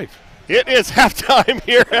my wife. It is halftime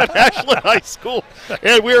here at Ashland High School,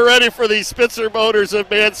 and we're ready for the Spitzer Motors of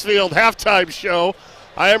Mansfield halftime show.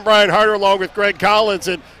 I am Brian Harter along with Gregg Collins,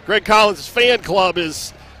 and Gregg Collins' fan club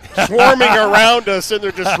is swarming around us, and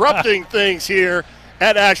they're disrupting things here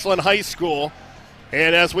at Ashland High School.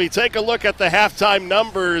 And as we take a look at the halftime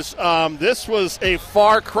numbers, this was a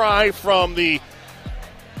far cry from the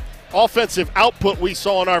offensive output we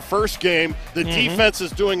saw in our first game. The defense is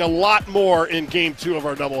doing a lot more in game 2 of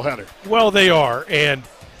our doubleheader. Well, they are, and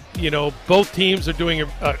both teams are doing an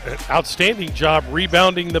outstanding job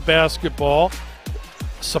rebounding the basketball.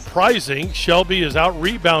 Surprising, Shelby is out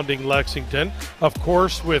rebounding Lexington, of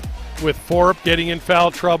course, with Forup getting in foul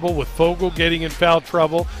trouble, with Fogel getting in foul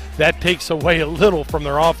trouble. That takes away a little from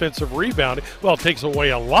their offensive rebounding. Well, it takes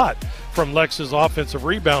away a lot from Lex's offensive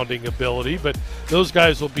rebounding ability, but those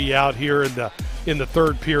guys will be out here in the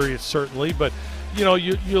third period certainly. But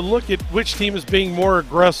you look at which team is being more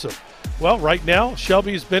aggressive. Well, right now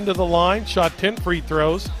Shelby's been to the line, shot 10 free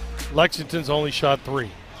throws. Lexington's only shot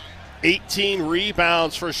 3. 18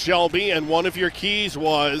 rebounds for Shelby, and one of your keys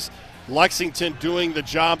was Lexington doing the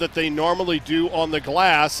job that they normally do on the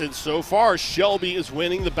glass, and so far Shelby is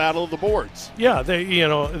winning the battle of the boards. Yeah,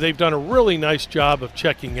 they've done a really nice job of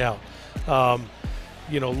checking out.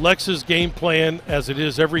 Lex's game plan, as it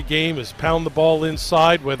is every game, is pound the ball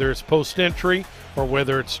inside, whether it's post entry or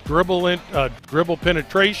whether it's dribble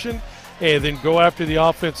penetration, and then go after the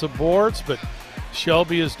offensive boards. But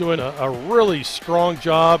Shelby is doing a really strong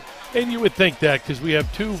job, and you would think that because we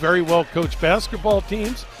have two very well coached basketball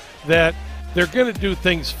teams that they're going to do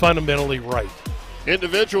things fundamentally right.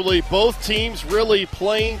 Individually, both teams really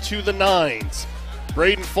playing to the nines.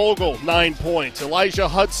 Braden Fogel, 9 points. Elijah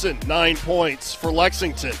Hudson, 9 points for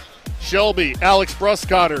Lexington. Shelby, Alex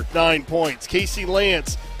Bruskotter, 9 points. Casey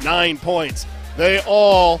Lance, 9 points. They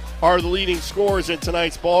all are the leading scorers in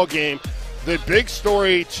tonight's ball game. The big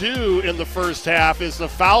story, too, in the first half is the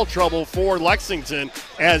foul trouble for Lexington,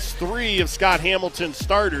 as 3 of Scott Hamilton's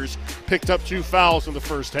starters picked up 2 fouls in the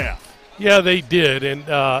first half. Yeah, they did, and,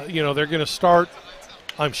 they're going to start.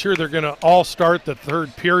 I'm sure they're going to all start the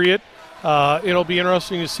third period. It'll be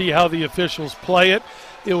interesting to see how the officials play it.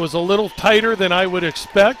 It was a little tighter than I would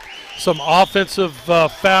expect. Some offensive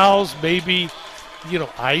fouls, maybe,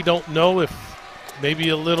 I don't know if maybe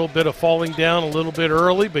a little bit of falling down a little bit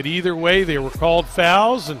early, but either way, they were called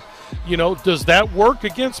fouls. And, does that work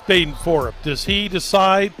against Baden Forup? Does he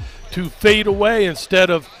decide to fade away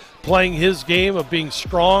instead of playing his game of being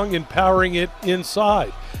strong and powering it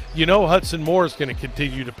inside? Hudson Moore is going to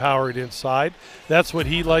continue to power it inside. That's what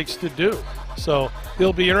he likes to do. So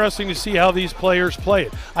it'll be interesting to see how these players play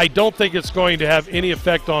it. I don't think it's going to have any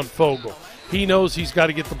effect on Fogel. He knows he's got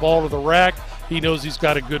to get the ball to the rack. He knows he's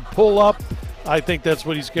got a good pull-up. I think that's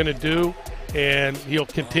what he's going to do, and he'll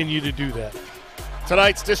continue to do that.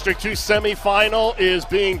 Tonight's District II semifinal is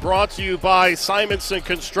being brought to you by Simonson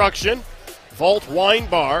Construction, Vault Wine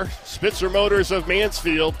Bar, Spitzer Motors of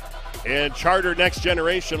Mansfield, and Charter Next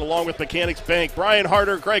Generation, along with Mechanics Bank. Brian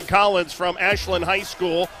Harter, Gregg Collins from Ashland High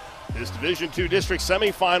School. This Division II District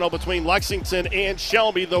Semifinal between Lexington and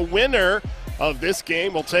Shelby. The winner of this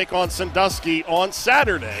game will take on Sandusky on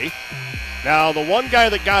Saturday. Now, the one guy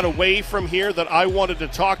that got away from here that I wanted to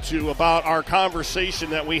talk to about our conversation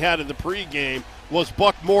that we had in the pregame was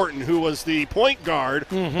Buck Morton, who was the point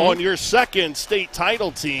guard on your second state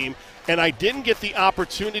title team. And I didn't get the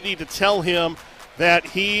opportunity to tell him that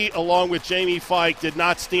he, along with Jamie Fike, did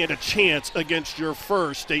not stand a chance against your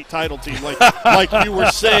first state title team, like you were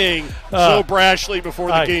saying so brashly before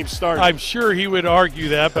the game started. I'm sure he would argue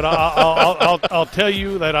that, but I'll tell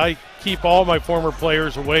you that I keep all my former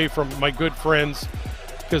players away from my good friends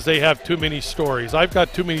because they have too many stories. I've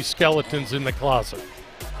got too many skeletons in the closet.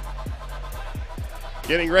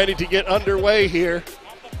 Getting ready to get underway here.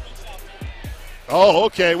 Oh,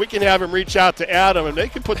 okay. We can have him reach out to Adam, and they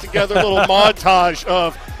can put together a little montage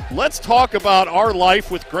of let's talk about our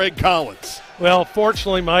life with Gregg Collins. Well,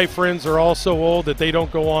 fortunately, my friends are all so old that they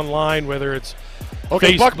don't go online, whether it's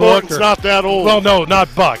Facebook. Buck Morton's not that old. Well, no,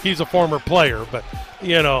 not Buck. He's a former player, but,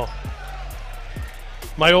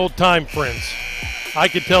 my old-time friends. I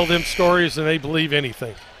could tell them stories, and they believe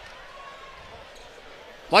anything.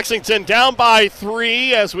 Lexington down by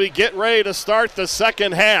 3 as we get ready to start the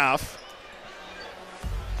second half.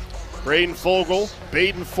 Braden Fogel,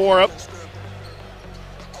 Baden Forup,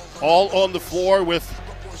 all on the floor with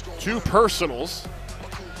 2 personals.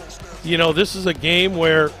 This is a game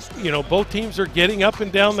where, both teams are getting up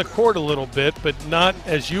and down the court a little bit, but not,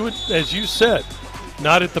 as you said,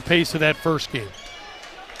 not at the pace of that first game.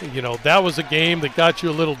 That was a game that got you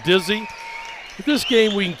a little dizzy. this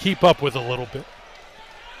game we can keep up with a little bit.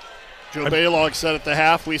 Joe Baylog said at the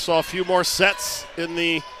half, we saw a few more sets in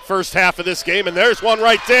the first half of this game, and there's one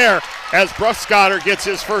right there as Bruskotter gets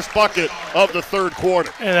his first bucket of the third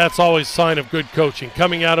quarter. And that's always a sign of good coaching.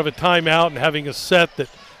 Coming out of a timeout and having a set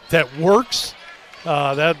that works,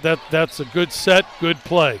 that's a good set, good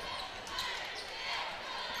play.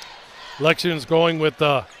 Lexington's going with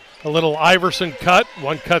a little Iverson cut.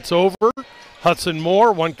 One cuts over. Hudson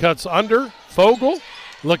Moore, one cuts under. Fogle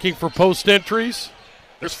looking for post entries.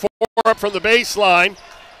 There's 4 up from the baseline.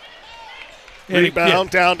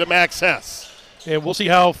 Rebound down to Max Hess. And we'll see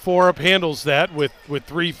how Forup handles that with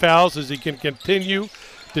 3 fouls. As he can continue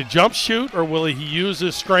to jump shoot, or will he use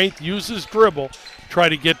his strength, use his dribble, try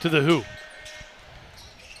to get to the hoop?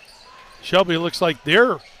 Shelby looks like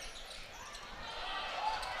they're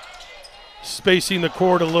spacing the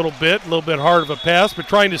court a little bit hard of a pass, but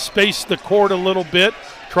trying to space the court a little bit,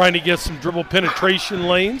 trying to get some dribble penetration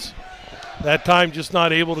lanes. That time just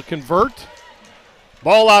not able to convert.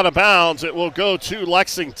 Ball out of bounds. It will go to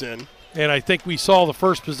Lexington. And I think we saw the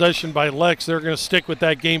first possession by Lex. They're going to stick with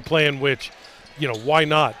that game plan, which, why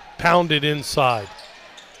not? Pound it inside.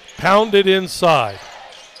 Pound it inside.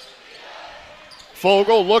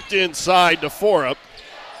 Fogle looked inside to Forup.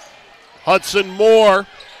 Hudson Moore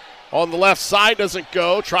on the left side doesn't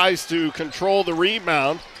go. Tries to control the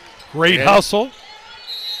rebound. Great hustle.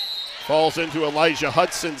 Falls into Elijah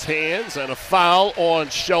Hudson's hands, and a foul on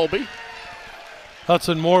Shelby.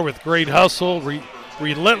 Hudson Moore with great hustle,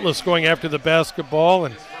 relentless going after the basketball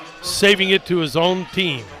and saving it to his own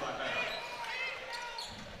team.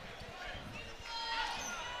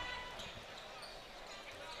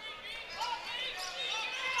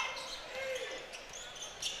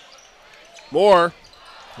 Moore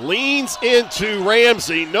leans into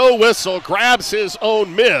Ramsey, no whistle, grabs his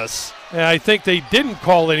own miss. And I think they didn't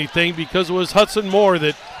call anything because it was Hudson Moore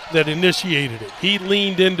that initiated it. He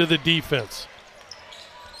leaned into the defense.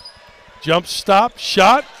 Jump stop,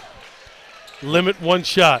 shot, limit one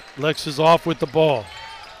shot. Lex is off with the ball.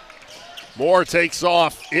 Moore takes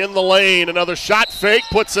off in the lane. Another shot fake,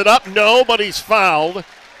 puts it up. No, but he's fouled.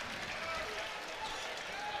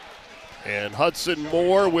 And Hudson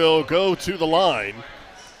Moore will go to the line.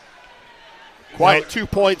 Quiet 2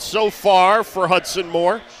 points so far for Hudson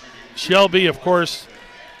Moore. Shelby, of course,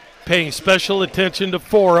 paying special attention to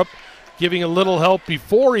Forup, giving a little help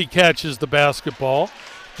before he catches the basketball,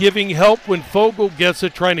 giving help when Fogle gets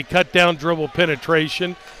it, trying to cut down dribble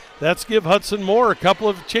penetration. That's give Hudson Moore a couple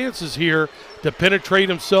of chances here to penetrate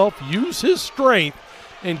himself, use his strength,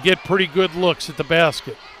 and get pretty good looks at the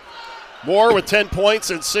basket. Moore with 10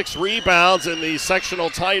 points and 6 rebounds in the sectional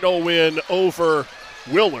title win over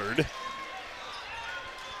Willard.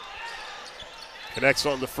 Connects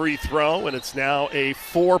on the free throw, and it's now a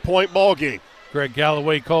 4-point ball game. Greg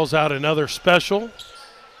Galloway calls out another special.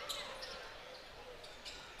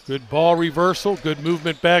 Good ball reversal, good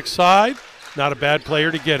movement backside. Not a bad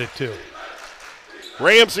player to get it to.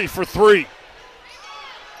 Ramsey for 3.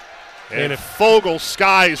 And if Fogle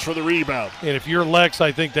skies for the rebound. And if you're Lex,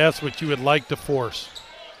 I think that's what you would like to force.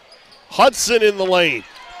 Hudson in the lane.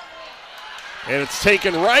 And it's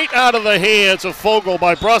taken right out of the hands of Fogle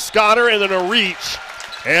by Bruskotter, and then a reach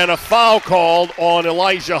and a foul called on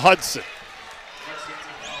Elijah Hudson.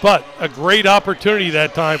 But a great opportunity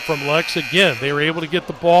that time from Lex. Again, they were able to get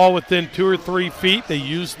the ball within 2 or 3 feet. They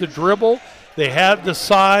used the dribble. They had the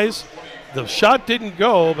size. The shot didn't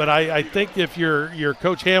go, but I think if you're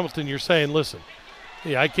Coach Hamilton, you're saying, listen,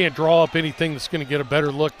 I can't draw up anything that's going to get a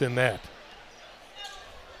better look than that.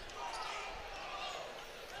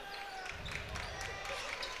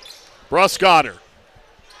 Bruskotter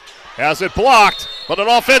has it blocked, but an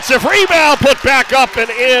offensive rebound put back up and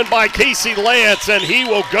in by Casey Lance, and he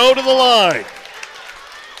will go to the line.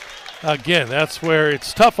 Again, that's where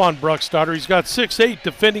it's tough on Bruskotter. He's got 6'8",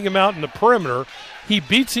 defending him out in the perimeter. He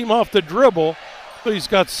beats him off the dribble, but he's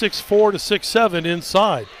got 6'4" to 6'7"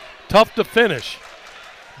 inside. Tough to finish.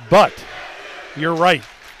 But you're right.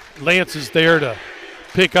 Lance is there to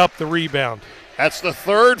pick up the rebound. That's the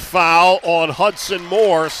third foul on Hudson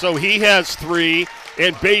Moore, so he has 3,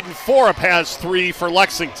 and Baden Forup has 3 for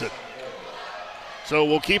Lexington. So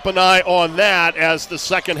we'll keep an eye on that as the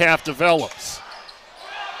second half develops.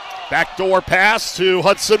 Backdoor pass to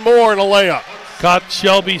Hudson Moore and a layup. Caught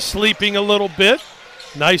Shelby sleeping a little bit.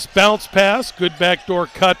 Nice bounce pass. Good backdoor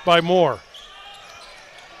cut by Moore.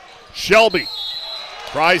 Shelby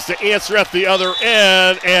tries to answer at the other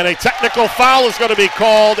end, and a technical foul is going to be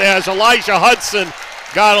called as Elijah Hudson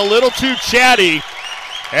got a little too chatty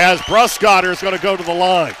as Bruskotter is going to go to the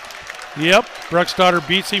line. Yep, Bruskotter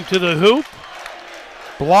beats him to the hoop.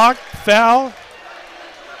 Block, foul,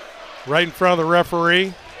 right in front of the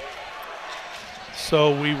referee.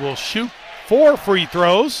 So we will shoot 4 free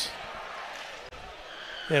throws.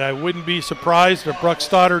 And I wouldn't be surprised if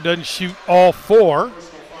Bruskotter doesn't shoot all 4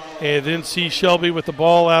 and then see Shelby with the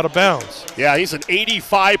ball out of bounds. Yeah, he's an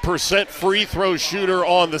 85% free throw shooter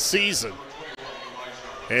on the season.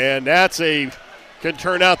 And can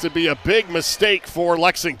turn out to be a big mistake for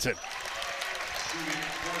Lexington.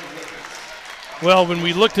 Well, when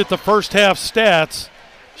we looked at the first half stats,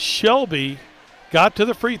 Shelby got to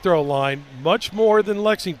the free throw line much more than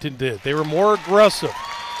Lexington did. They were more aggressive.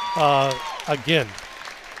 Again,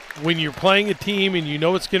 when you're playing a team and you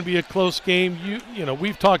know it's going to be a close game, you know,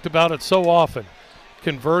 we've talked about it so often.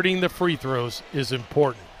 Converting the free throws is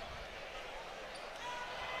important.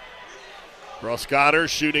 Bruskotter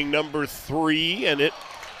shooting number 3, and it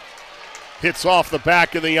hits off the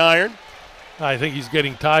back of the iron. I think he's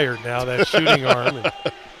getting tired now, that shooting arm.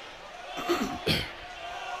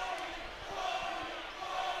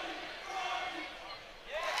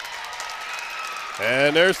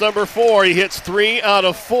 And there's number 4. He hits 3 out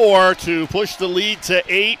of 4 to push the lead to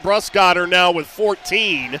 8. Bruskotter now with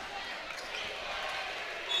 14.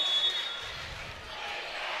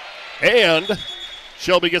 And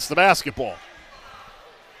Shelby gets the basketball.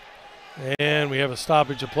 And we have a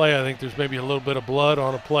stoppage of play. I think there's maybe a little bit of blood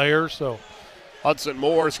on a player. So Hudson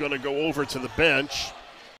Moore is going to go over to the bench.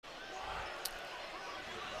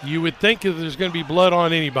 You would think if there's going to be blood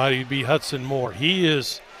on anybody, it'd be Hudson Moore. He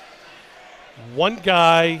is one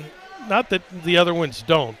guy, not that the other ones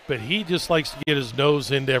don't, but he just likes to get his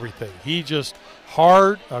nose into everything. He just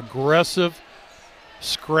hard, aggressive,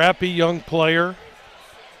 scrappy young player.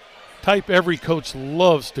 Type every coach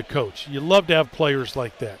loves to coach. You love to have players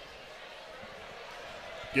like that.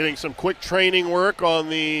 Getting some quick training work on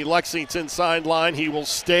the Lexington sideline. He will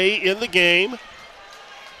stay in the game.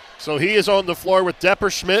 So he is on the floor with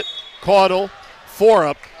Depperschmidt, Caudle,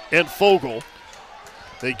 Forup, and Fogel.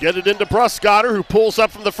 They get it into Bruskotter, who pulls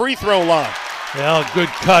up from the free throw line. Well, good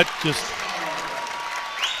cut. Just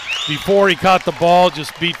before he caught the ball,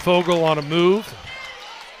 just beat Fogel on a move.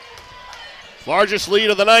 Largest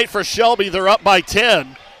lead of the night for Shelby. They're up by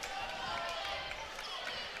 10.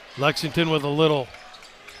 Lexington with a little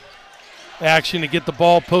action to get the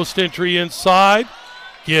ball post entry inside.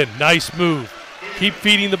 Again, nice move. Keep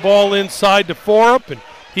feeding the ball inside to Forup, and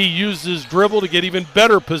he uses his dribble to get even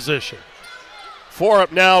better position.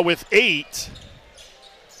 Forup now with 8.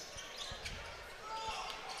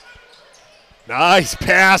 Nice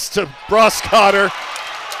pass to Bruskotter.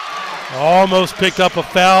 Almost picked up a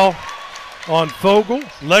foul on Fogel.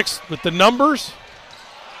 Lex with the numbers.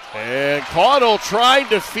 And Caudle trying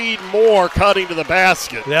to feed Moore, cutting to the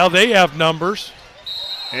basket. Now they have numbers.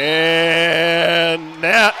 And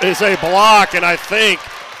that is a block, and I think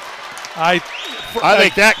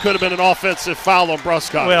that could have been an offensive foul on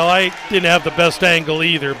Bruskotter. Well, I didn't have the best angle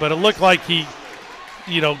either, but it looked like he,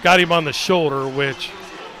 got him on the shoulder, which.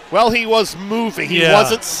 Well, he was moving. He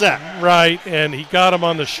wasn't set. Right, and he got him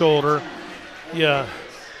on the shoulder. Yeah,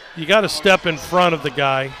 you got to step in front of the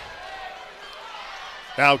guy.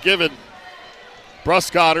 Now, given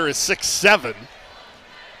Bruskotter is 6'7".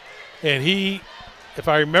 And he, if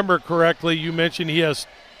I remember correctly, you mentioned he has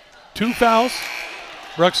 2 fouls,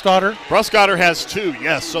 Bruskotter? Bruskotter has 2,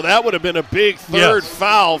 yes. So that would have been a big third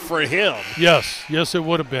foul for him. Yes, it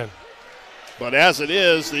would have been. But as it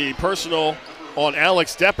is, the personal on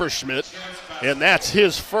Alex Depperschmidt, and that's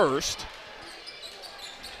his first.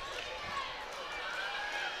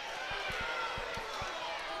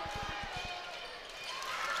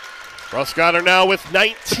 Bruskotter now with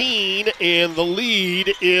 19, and the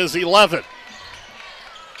lead is 11.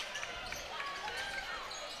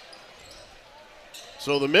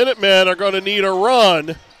 So the Minutemen are going to need a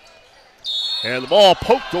run, and the ball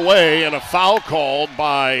poked away, and a foul called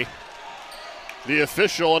by the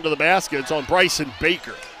official under the basket. It's on Bryson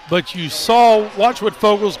Baker. But you watch what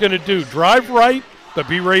Fogel's going to do. Drive right, but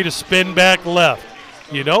be ready to spin back left.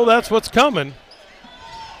 You know that's what's coming.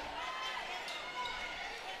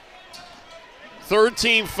 Third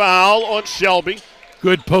team foul on Shelby.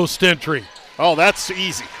 Good post entry. Oh, that's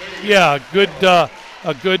easy. Yeah, we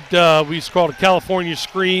used to call it a California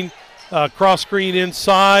screen, cross screen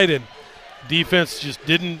inside, and defense just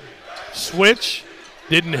didn't switch,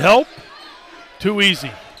 didn't help. Too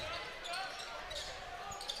easy.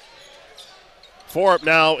 Forup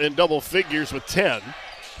now in double figures with 10.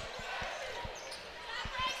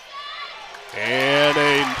 And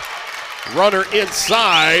a runner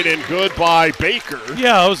inside, and good by Baker.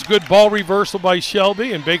 Yeah, it was a good ball reversal by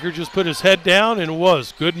Shelby, and Baker just put his head down, and it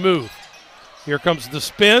was good move. Here comes the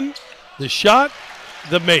spin, the shot,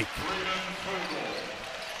 the make.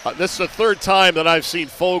 This is the third time that I've seen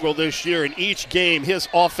Fogel this year. In each game, his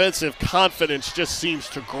offensive confidence just seems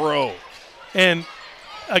to grow. And,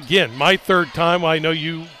 again, my third time, I know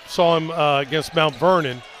you saw him against Mount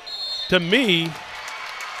Vernon. To me,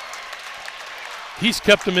 he's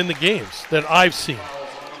kept them in the games that I've seen.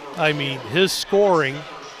 I mean, his scoring,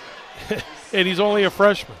 and he's only a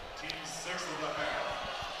freshman.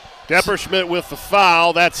 Depperschmidt with the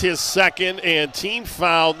foul. That's his second, and team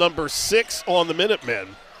foul number 6 on the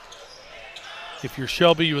Minutemen. If you're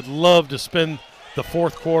Shelby, you would love to spend the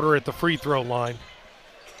fourth quarter at the free throw line.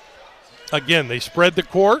 Again, they spread the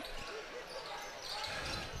court.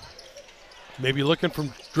 Maybe looking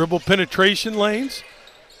from dribble penetration lanes.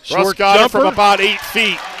 Bruskotter from about 8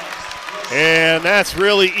 feet. And that's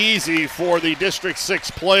really easy for the District 6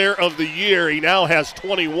 Player of the Year. He now has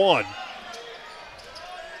 21.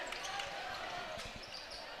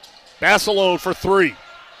 Bassalone for 3.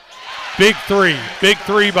 Big three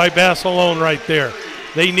by Bassalone right there.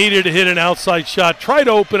 They needed to hit an outside shot, try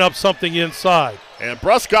to open up something inside. And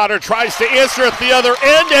Bruskotter tries to answer at the other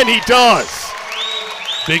end, and he does.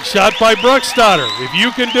 Big shot by Bruskotter. If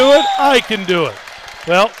you can do it, I can do it.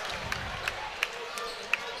 Well,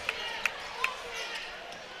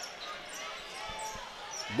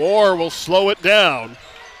 Moore will slow it down.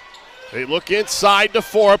 They look inside to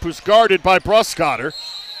Forup, who's guarded by Bruskotter.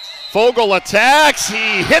 Fogel attacks,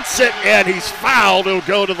 he hits it, and he's fouled. He'll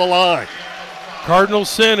go to the line. Cardinal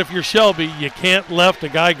sin if you're Shelby. You can't let a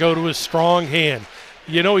guy go to his strong hand.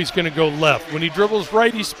 You know he's going to go left. When he dribbles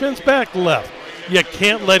right, he spins back left. You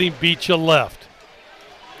can't let him beat you left.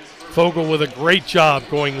 Fogel with a great job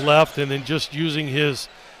going left and then just using his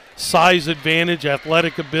size advantage,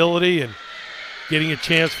 athletic ability, and getting a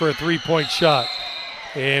chance for a three-point shot.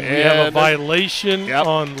 And we have a violation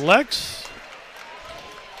on Lex.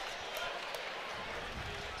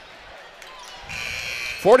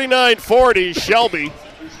 49-40, Shelby.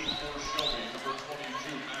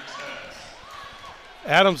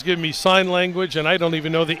 Adam's giving me sign language, and I don't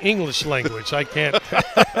even know the English language. I can't.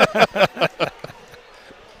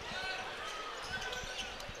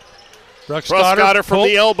 Bruskotter from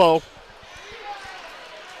the elbow.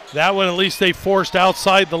 That one, at least they forced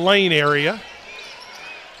outside the lane area.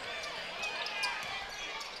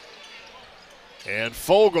 And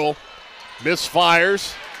Fogel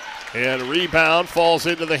misfires, and a rebound falls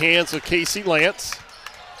into the hands of Casey Lance.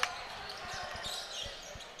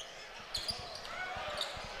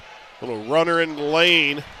 Little runner in the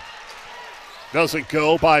lane. Doesn't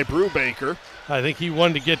go by Brubaker. I think he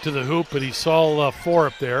wanted to get to the hoop, but he saw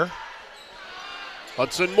Forup there.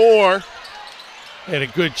 Hudson Moore. And a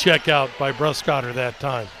good check out by Bruskotter that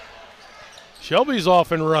time. Shelby's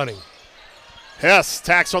off and running. Hess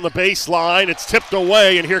tacks on the baseline. It's tipped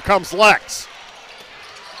away, and here comes Lex.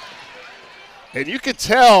 And you could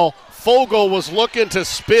tell Fogel was looking to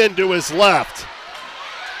spin to his left.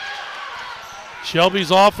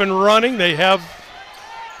 Shelby's off and running. They have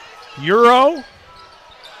Euro.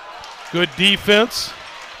 Good defense.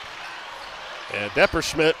 And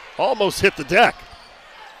Depperschmidt almost hit the deck.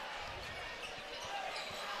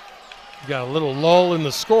 Got a little lull in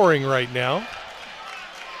the scoring right now.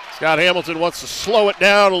 Scott Hamilton wants to slow it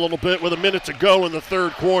down a little bit with a minute to go in the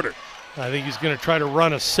third quarter. I think he's going to try to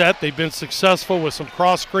run a set. They've been successful with some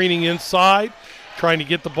cross-screening inside, trying to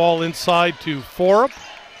get the ball inside to Forup.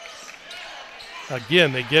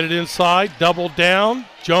 Again, they get it inside, double down,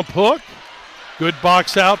 jump hook. Good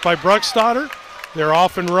box out by Bruskotter. They're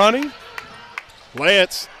off and running.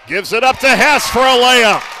 Lance gives it up to Hess for a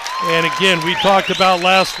layup. And again, we talked about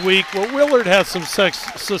last week where Willard has some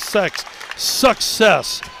success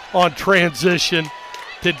on transition.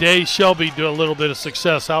 Today, Shelby do a little bit of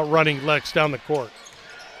success outrunning Lex down the court.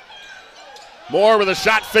 Moore with a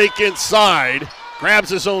shot fake inside, grabs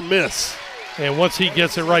his own miss. And once he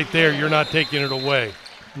gets it right there, you're not taking it away.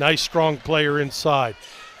 Nice, strong player inside.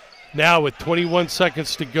 Now with 21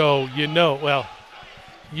 seconds to go, you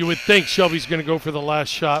would think Shelby's going to go for the last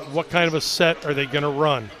shot. What kind of a set are they going to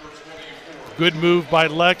run? Good move by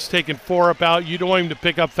Lex, taking Forup out. You don't want him to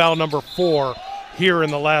pick up foul number 4 here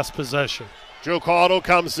in the last possession. Joe Caudill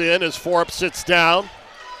comes in as Forup sits down.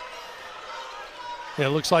 And it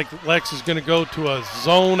looks like Lex is going to go to a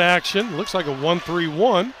zone action. Looks like a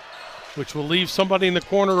 1-3-1, which will leave somebody in the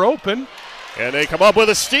corner open. And they come up with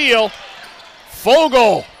a steal.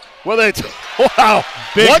 Fogel with it. Wow.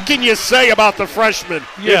 Big, what can you say about the freshman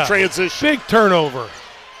in transition? Big turnover.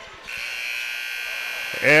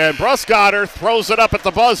 And Bruskotter throws it up at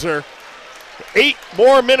the buzzer. 8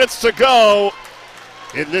 more minutes to go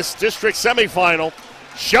in this district semifinal.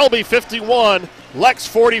 Shelby 51, Lex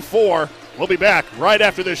 44. We'll be back right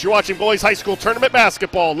after this. You're watching Boys High School Tournament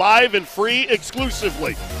Basketball live and free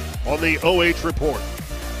exclusively on the OH Report.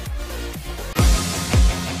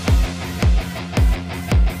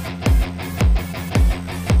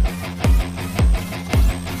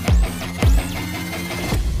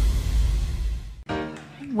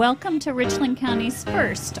 Welcome to Richland County's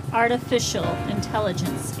first artificial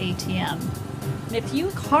intelligence ATM. If you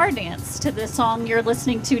car dance to the song you're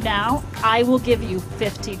listening to now, I will give you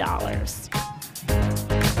 $50.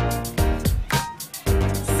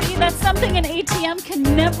 See, that's something an ATM can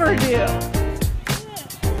never do.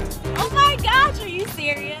 Oh my gosh, are you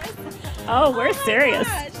serious? Oh, we're serious.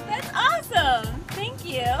 Gosh, that's awesome. Thank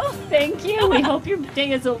you. Thank you. We hope your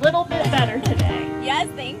day is a little bit better today. Yes,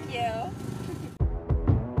 thank you.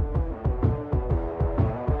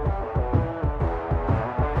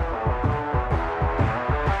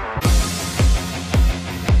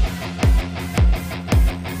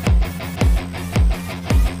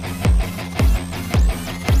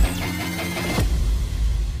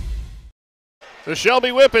 The Shelby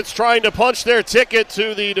Whippets trying to punch their ticket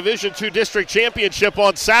to the Division II District Championship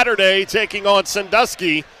on Saturday, taking on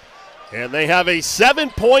Sandusky. And they have a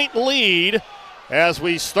 7-point lead as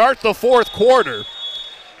we start the fourth quarter.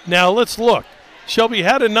 Now let's look. Shelby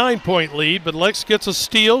had a 9-point lead, but Lex gets a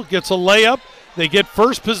steal, gets a layup. They get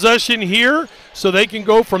first possession here, so they can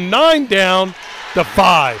go from 9 down to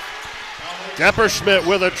 5. Depperschmidt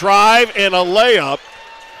with a drive and a layup.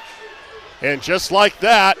 And just like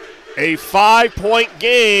that, a 5-point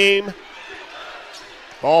game.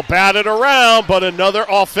 Ball batted around, but another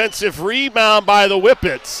offensive rebound by the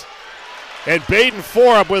Whippets. And Baden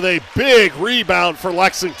Forup with a big rebound for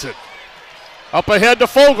Lexington. Up ahead to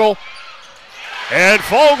Fogel. And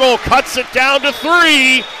Fogel cuts it down to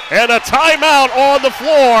 3. And a timeout on the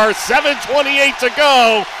floor. 7:28 to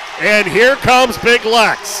go. And here comes Big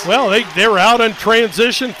Lex. Well, they're out in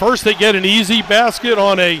transition. First they get an easy basket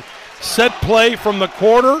on a set play from the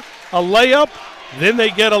corner. A layup, then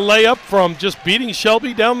they get a layup from just beating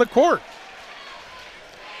Shelby down the court.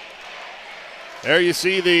 There you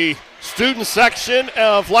see the student section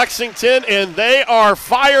of Lexington, and they are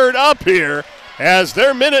fired up here as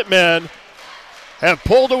their Minutemen have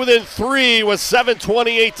pulled it within 3 with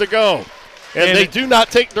 7:28 to go. And they do not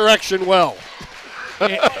take direction well.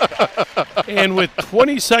 And with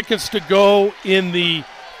 20 seconds to go in the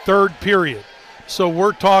third period. So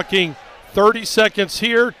we're talking 30 seconds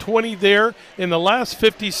here, 20 there. In the last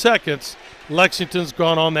 50 seconds, Lexington's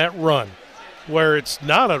gone on that run where it's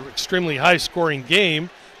not an extremely high-scoring game.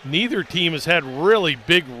 Neither team has had really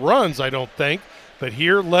big runs, I don't think. But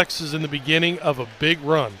here, Lex is in the beginning of a big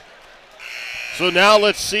run. So now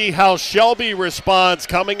let's see how Shelby responds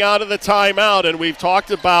coming out of the timeout. And we've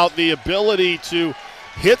talked about the ability to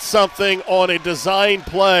hit something on a design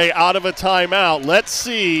play out of a timeout. Let's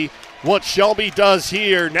see what Shelby does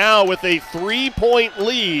here now with a 3-point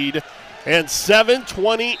lead and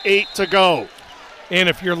 7:28 to go. And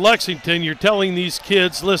if you're Lexington, you're telling these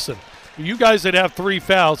kids, listen, you guys that have 3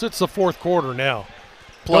 fouls, it's the fourth quarter now.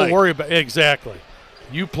 Play. Don't worry about it. Exactly.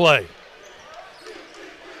 You play.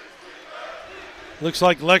 Looks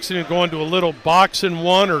like Lexington going to a little box in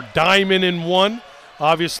one or diamond in one.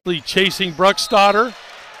 Obviously chasing Bruskotter.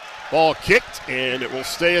 Ball kicked, and it will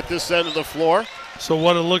stay at this end of the floor. So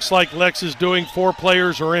what it looks like Lex is doing, 4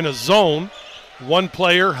 players are in a zone. 1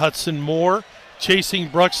 player, Hudson Moore, chasing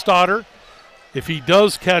Bruskotter. If he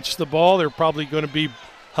does catch the ball, they're probably going to be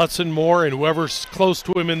Hudson Moore and whoever's close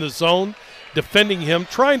to him in the zone, defending him,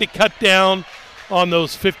 trying to cut down on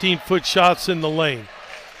those 15-foot shots in the lane.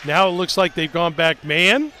 Now it looks like they've gone back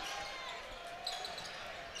man.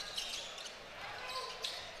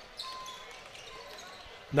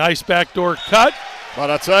 Nice backdoor cut. But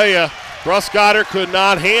I'll tell you, Bruskotter could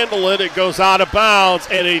not handle it. It goes out of bounds,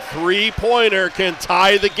 and a 3-pointer can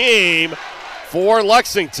tie the game for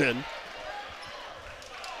Lexington.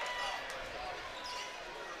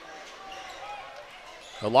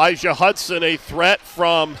 Elijah Hudson, a threat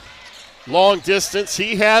from long distance.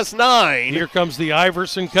 He has 9. Here comes the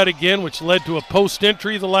Iverson cut again, which led to a post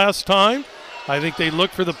entry the last time. I think they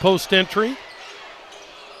look for the post entry.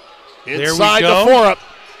 Inside to Forup.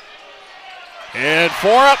 And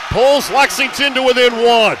Forup pulls Lexington to within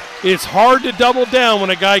 1. It's hard to double down when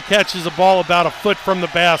a guy catches a ball about a foot from the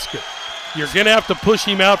basket. You're going to have to push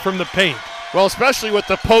him out from the paint. Well, especially with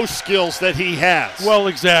the post skills that he has. Well,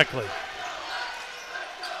 exactly.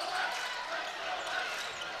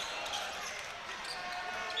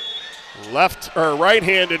 Left or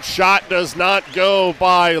right-handed shot does not go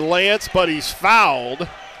by Lance, but he's fouled.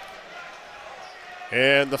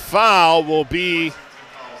 And the foul will be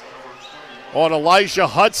on Elijah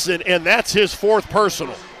Hudson, and that's his 4th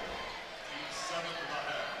personal.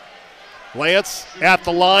 Lance at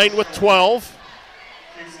the line with 12.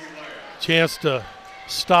 Chance to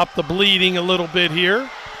stop the bleeding a little bit here.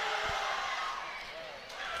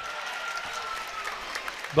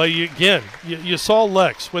 But you saw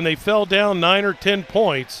Lex. When they fell down 9 or 10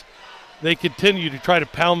 points, they continue to try to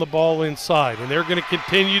pound the ball inside, and they're going to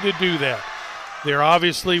continue to do that. They're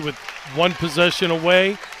obviously with 1 possession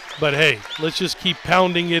away, but hey, let's just keep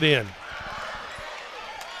pounding it in.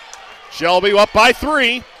 Shelby up by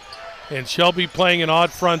 3. And Shelby playing an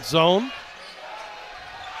odd front zone.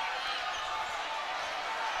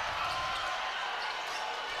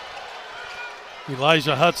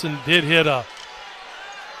 Elijah Hudson did hit a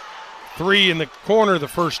 3 in the corner the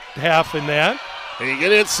first half in that. And you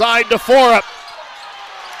get inside to Forup.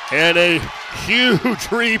 And a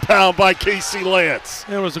huge rebound by Casey Lance.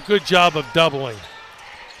 It was a good job of doubling.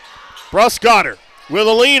 Bruskotter with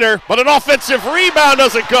a leaner, but an offensive rebound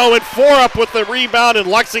doesn't go, and Forup with the rebound, and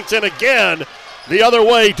Lexington again the other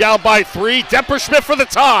way, down by 3. Depperschmidt for the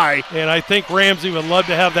tie. And I think Ramsey would love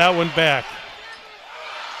to have that one back.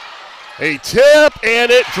 A tip,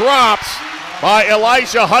 and it drops by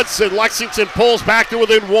Elijah Hudson. Lexington pulls back to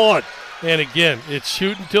within 1. And again, it's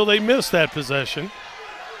shoot until they miss that possession.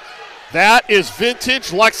 That is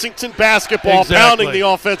vintage Lexington basketball, pounding the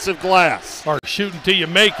offensive glass. Or shoot until you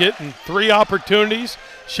make it, and 3 opportunities.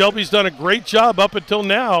 Shelby's done a great job up until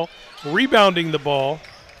now rebounding the ball.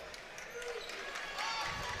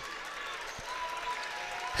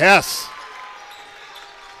 Hess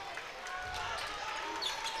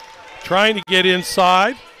trying to get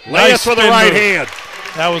inside. Lance with the right hand.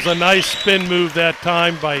 That was a nice spin move that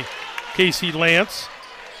time by Casey Lance.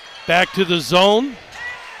 Back to the zone.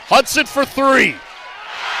 Hudson for 3.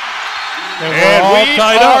 And we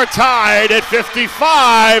are tied at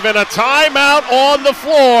 55, and a timeout on the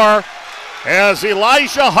floor as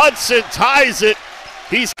Elijah Hudson ties it.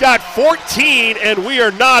 He's got 14, and we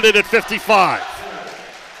are knotted at 55.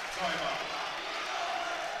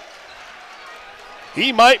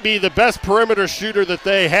 He might be the best perimeter shooter that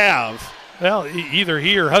they have. Well, either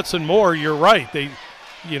he or Hudson Moore, you're right. He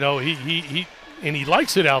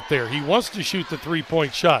likes it out there. He wants to shoot the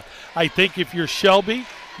 3-point shot. I think if you're Shelby,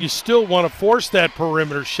 you still want to force that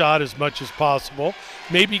perimeter shot as much as possible.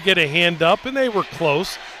 Maybe get a hand up, and they were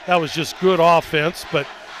close. That was just good offense. But,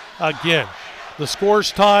 again, the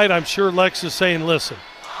score's tied. I'm sure Lex is saying, listen,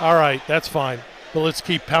 all right, that's fine, but let's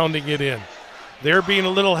keep pounding it in. They're being a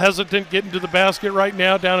little hesitant getting to the basket right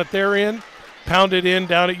now down at their end. Pound it in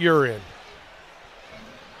down at your end.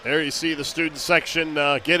 There you see the student section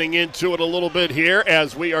getting into it a little bit here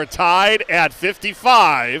as we are tied at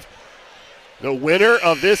 55. The winner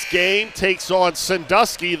of this game takes on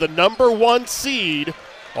Sandusky, the #1 seed,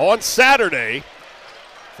 on Saturday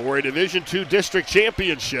for a Division II District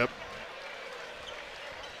Championship.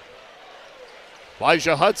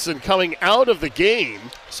 Elijah Hudson coming out of the game.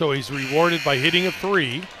 So he's rewarded by hitting a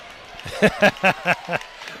 3.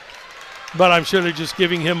 But I'm sure they're just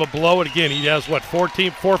giving him a blow. And again, he has, 4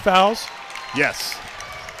 fouls? Yes.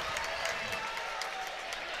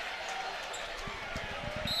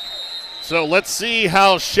 So let's see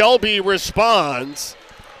how Shelby responds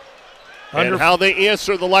and how they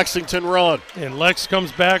answer the Lexington run. And Lex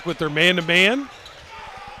comes back with their man-to-man.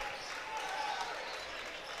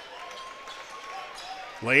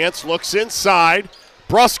 Lance looks inside.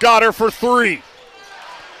 Bruskotter for 3.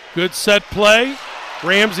 Good set play.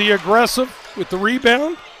 Ramsey aggressive with the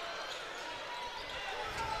rebound.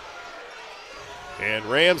 And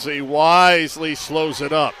Ramsey wisely slows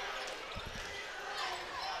it up.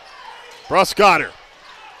 Bruskotter.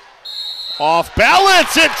 Off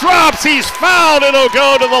balance, it drops. He's fouled, and he'll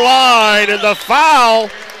go to the line. And the foul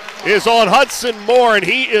is on Hudson Moore, and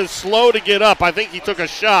he is slow to get up. I think he took a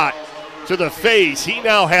shot to the face. He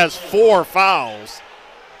now has 4 fouls.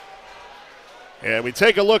 And we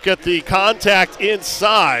take a look at the contact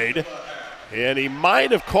inside, and he might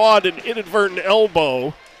have caught an inadvertent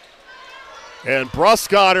elbow. And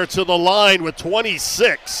Bruskotter to the line with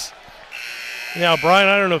 26. Now, Brian,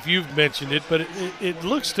 I don't know if you've mentioned it, but it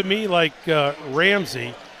looks to me like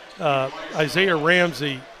Ramsey, Isaiah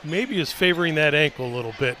Ramsey, maybe is favoring that ankle a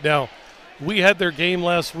little bit. Now, we had their game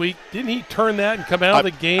last week. Didn't he turn that and come out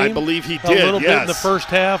of the game? I believe he did, a little bit in the first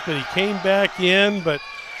half, but he came back in, but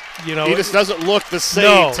he just doesn't look the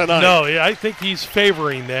same tonight. No, I think he's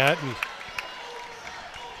favoring that. And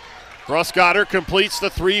Bruskotter completes the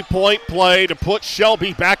 3-point play to put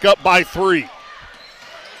Shelby back up by 3.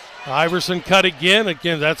 Iverson cut again.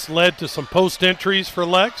 Again, that's led to some post entries for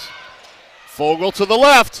Lex. Fogle to the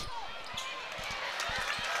left.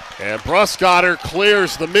 And Bruskotter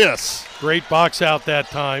clears the miss. Great box out that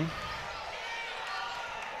time.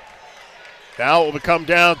 Now it will come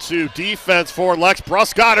down to defense for Lex.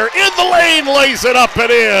 Bruskotter in the lane, lays it up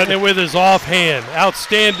and in. And with his offhand,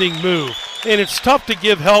 outstanding move. And it's tough to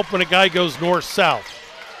give help when a guy goes north-south.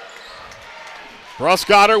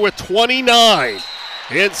 Bruskotter with 29.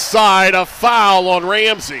 Inside, a foul on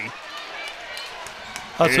Ramsey.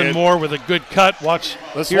 Hudson Moore with a good cut. Let's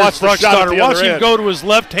watch the shot at the Watch other him end. go to his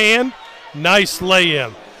left hand. Nice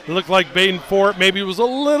lay-in. It looked like Baden Forup maybe was a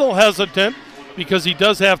little hesitant because he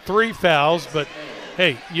does have 3 fouls, but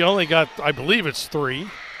hey, you only got, I believe it's 3.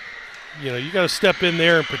 You know, you got to step in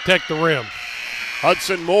there and protect the rim.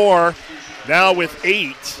 Hudson Moore now with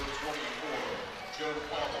 8.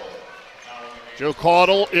 Joe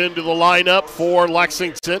Caudle into the lineup for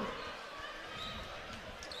Lexington.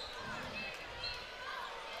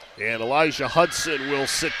 And Elijah Hudson will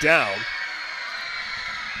sit down.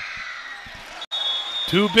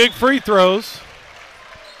 2 big free throws.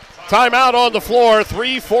 Timeout on the floor,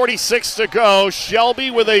 3:46 to go. Shelby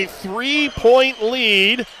with a 3-point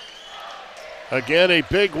lead. Again, a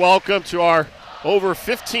big welcome to our over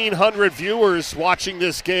 1,500 viewers watching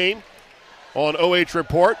this game on OH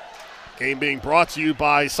Report. Game being brought to you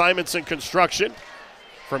by Simonson Construction.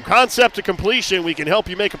 From concept to completion, we can help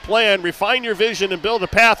you make a plan, refine your vision, and build a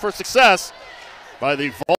path for success. By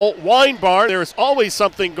the Vault Wine Bar, there is always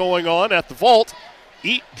something going on at the Vault.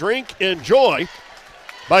 Eat, drink, enjoy.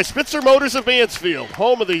 By Spitzer Motors of Mansfield,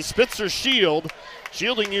 home of the Spitzer Shield,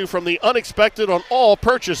 shielding you from the unexpected on all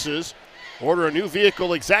purchases. Order a new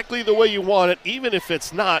vehicle exactly the way you want it, even if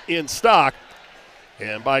it's not in stock.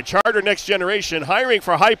 And by Charter Next Generation, hiring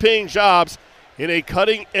for high-paying jobs in a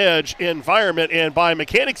cutting-edge environment. And by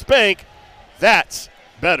Mechanics Bank, that's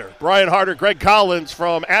better. Brian Harter, Gregg Collins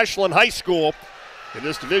from Ashland High School in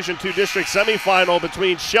this Division II District Semifinal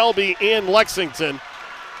between Shelby and Lexington.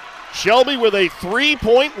 Shelby with a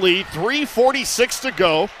 3-point lead, 3:46 to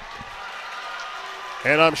go.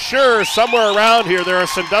 And I'm sure somewhere around here there are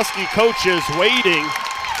Sandusky coaches waiting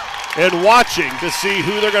and watching to see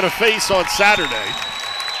who they're going to face on Saturday.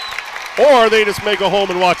 Or they just may go home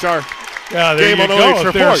and watch our game on OH Report.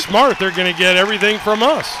 If they're smart, they're going to get everything from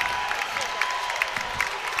us.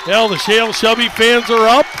 Well, the Shelby fans are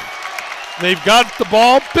up. They've got the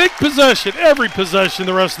ball. Big possession. Every possession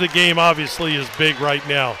the rest of the game obviously is big right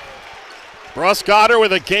now. Bruskotter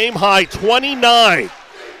with a game-high 29.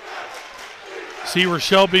 See where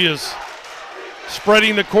Shelby is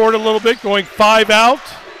spreading the court a little bit, going 5 out.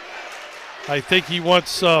 I think he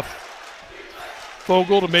wants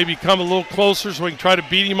Fogel to maybe come a little closer so we can try to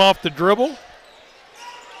beat him off the dribble.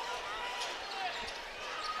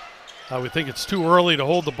 I would think it's too early to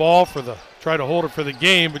hold the ball try to hold it for the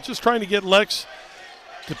game, but just trying to get Lex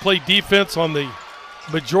to play defense on the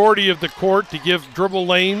majority of the court to give dribble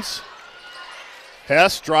lanes.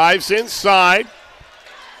 Hess drives inside,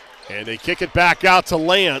 and they kick it back out to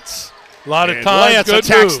Lance. A lot of time. Lance good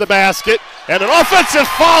attacks move. the basket, and an offensive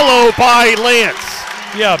follow by Lance.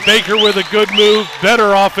 Yeah, Baker with a good move.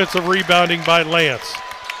 Better offensive rebounding by Lance.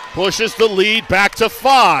 Pushes the lead back to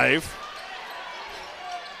 5.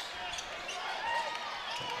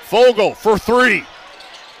 Fogel for 3.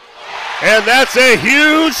 And that's a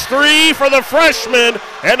huge 3 for the freshman,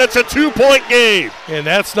 and it's a 2-point game. And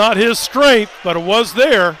that's not his strength, but it was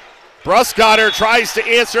there. Bruskotter tries to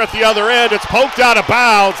answer at the other end. It's poked out of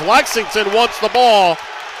bounds. Lexington wants the ball,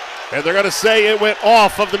 and they're going to say it went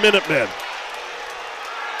off of the Minutemen.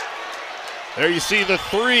 There you see the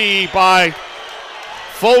 3 by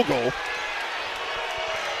Fogel.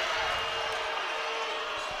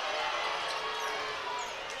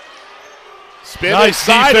 Spin nice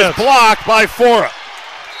inside defense. is blocked by Forup.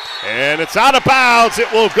 And it's out of bounds. It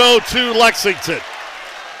will go to Lexington.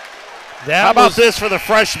 How about this for the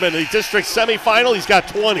freshman? The district semifinal, he's got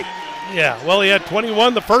 20. Yeah, well, he had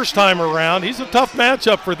 21 the first time around. He's a tough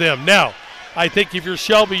matchup for them. Now, I think if you're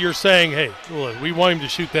Shelby, you're saying, hey, look, we want him to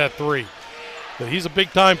shoot that 3. But he's a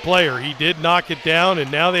big-time player. He did knock it down, and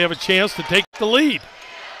now they have a chance to take the lead.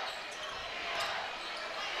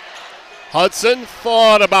 Hudson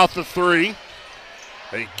thought about the 3.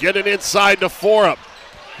 They get it inside to Forup.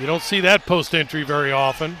 You don't see that post entry very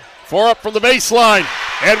often. Forup from the baseline,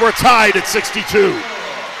 and we're tied at 62.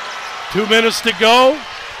 2 minutes to go.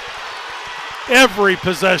 Every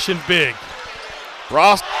possession big.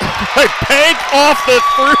 Bank off the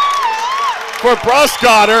 3 for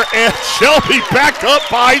Bruskotter, and Shelby back up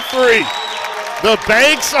by 3. The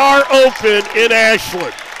banks are open in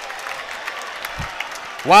Ashland.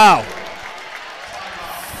 Wow.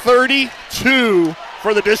 32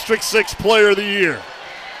 for the District 6 Player of the Year.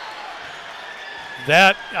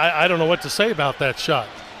 that, I don't know what to say about that shot.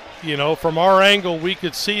 You know, from our angle, we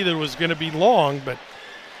could see that it was going to be long, but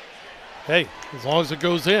hey, as long as it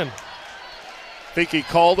goes in. Think he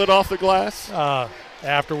called it off the glass?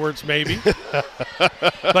 Afterwards, maybe.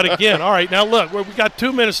 But again, all right, now look, we got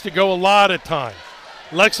 2 minutes to go, a lot of time.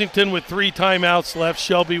 Lexington with 3 timeouts left,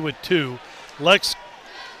 Shelby with 2. Lex,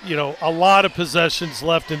 you know, a lot of possessions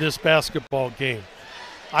left in this basketball game.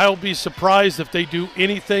 I'll be surprised if they do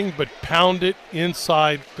anything but pound it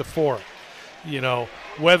inside the Forup. You know,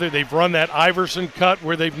 whether they've run that Iverson cut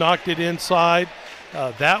where they've knocked it inside,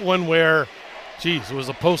 that one where, geez, it was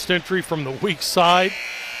a post entry from the weak side.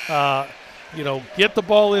 You know, get the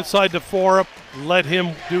ball inside the Forup, let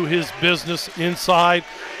him do his business inside.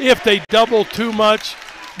 If they double too much,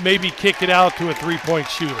 maybe kick it out to a three-point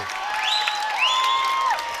shooter.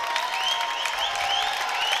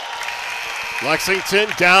 Lexington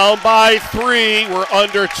down by 3. We're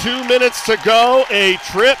under 2 minutes to go. A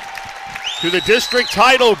trip to the district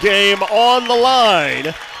title game on the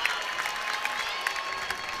line.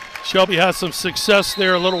 Shelby has some success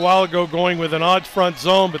there a little while ago going with an odd front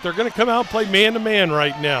zone, but they're going to come out and play man-to-man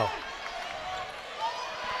right now.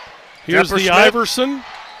 Here's the Iverson.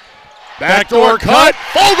 Backdoor cut.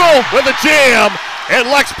 Vogel with a jam, and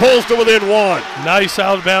Lex pulls to within 1. Nice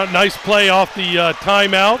out of bounds, nice play off the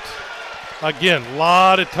timeout. Again, a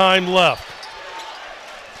lot of time left.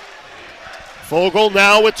 Vogel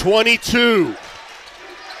now with 22.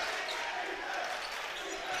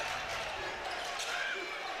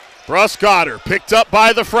 Bruskotter picked up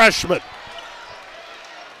by the freshman.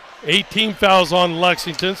 18 fouls on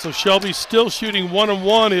Lexington, so Shelby's still shooting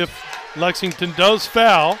 1-on-1 if Lexington does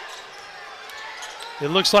foul. It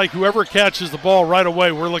looks like whoever catches the ball right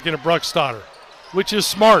away, we're looking at Bruskotter, which is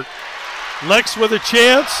smart. Lex with a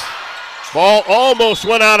chance. Ball almost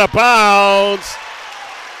went out of bounds.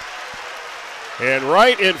 And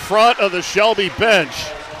right in front of the Shelby bench.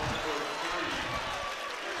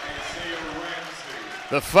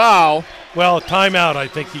 The foul. Well, a timeout I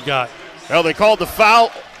think he got. Well, they called the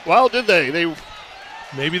foul. Well, did they?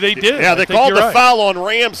 Maybe they did. Yeah, they called the foul on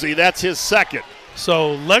Ramsey. That's his second.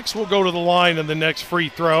 So Lex will go to the line in the next free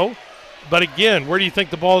throw. But again, where do you think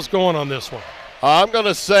the ball's going on this one? I'm going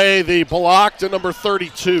to say the block to number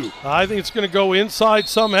 32. I think it's going to go inside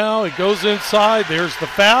somehow. It goes inside. There's the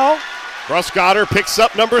foul. Bruskotter picks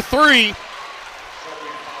up number 3.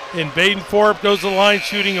 And Baden Forup goes to the line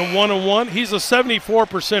shooting a 1-on-1. He's a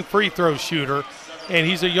 74% free throw shooter, and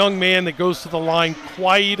he's a young man that goes to the line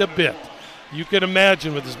quite a bit. You can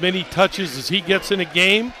imagine with as many touches as he gets in a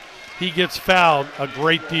game, he gets fouled a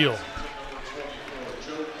great deal.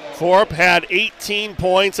 Forup had 18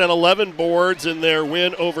 points and 11 boards in their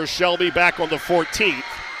win over Shelby back on the 14th.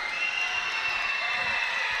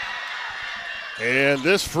 And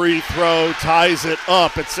this free throw ties it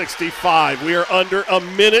up at 65. We are under a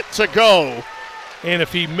minute to go. And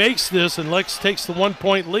if he makes this and Lex takes the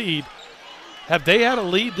 1-point lead, have they had a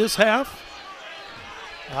lead this half?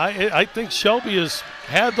 I think Shelby has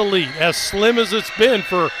had the lead. As slim as it's been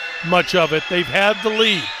for much of it, they've had the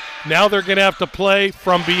lead. Now they're going to have to play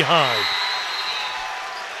from behind.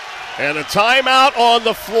 And a timeout on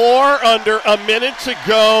the floor, under a minute to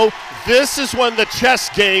go. This is when the chess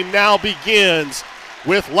game now begins,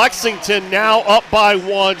 with Lexington now up by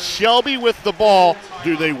 1. Shelby with the ball.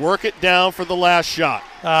 Do they work it down for the last shot?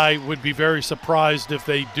 I would be very surprised if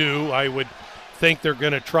they do. I would think they're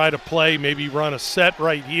going to try to play, maybe run a set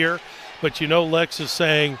right here. But you know Lex is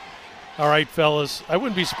saying, all right, fellas, I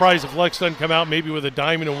wouldn't be surprised if Lex doesn't come out maybe with a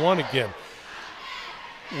diamond and 1 again.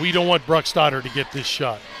 We don't want Bruskotter to get this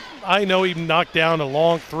shot. I know he knocked down a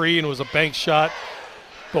long 3 and it was a bank shot,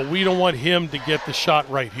 but we don't want him to get the shot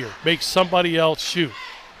right here. Make somebody else shoot.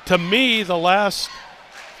 To me, the last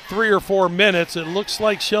 3 or 4 minutes, it looks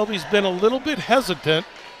like Shelby's been a little bit hesitant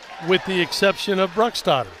with the exception of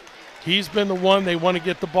Bruskotter. He's been the one they want to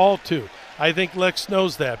get the ball to. I think Lex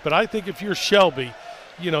knows that. But I think if you're Shelby,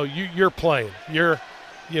 you know, you're playing.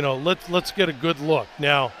 Let's get a good look.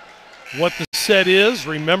 Now, what the set is,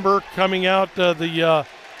 remember coming out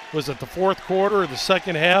was it the fourth quarter or the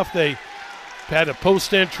second half, they had a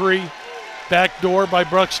post-entry backdoor by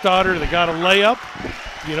Bruskotter. They got a layup.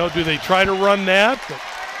 You know, do they try to run that? But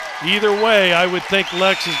either way, I would think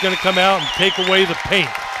Lex is going to come out and take away the paint.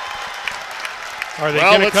 Are they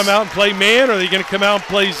going to come out and play man, or are they going to come out and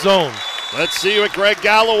play zone? Let's see what Gregg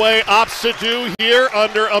Galloway opts to do here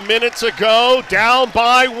under a minute to go, down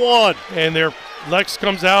by 1. And Lex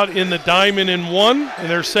comes out in the diamond in 1, and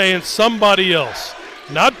they're saying somebody else.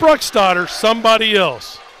 Not Bruskotter, somebody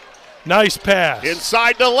else. Nice pass.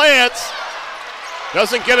 Inside to Lance.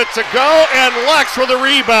 Doesn't get it to go, and Lex with a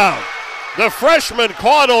rebound. The freshman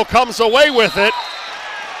Caudle comes away with it.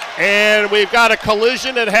 And we've got a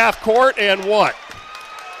collision at half court, and what?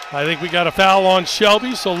 I think we got a foul on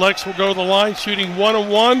Shelby, so Lex will go to the line shooting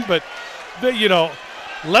 1-on-1. But, you know,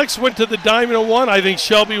 Lex went to the diamond and one. I think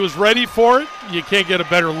Shelby was ready for it. You can't get a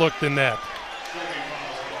better look than that.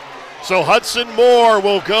 So Hudson Moore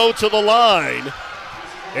will go to the line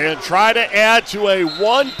and try to add to a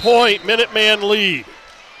 1-point Minuteman lead.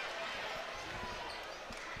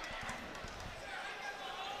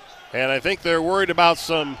 And I think they're worried about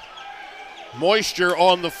some moisture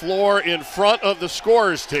on the floor in front of the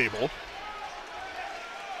scorer's table.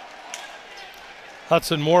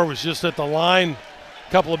 Hudson Moore was just at the line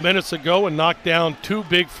a couple of minutes ago and knocked down 2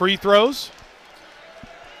 big free throws.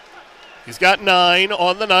 He's got 9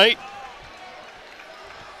 on the night.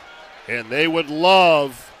 And they would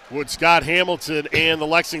Scott Hamilton and the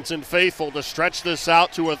Lexington faithful to stretch this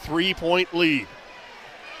out to a 3-point lead.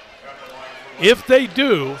 If they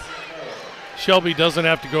do, Shelby doesn't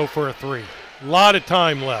have to go for a 3. A lot of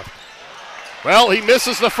time left. Well, he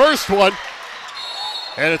misses the first one,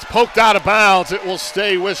 and it's poked out of bounds. It will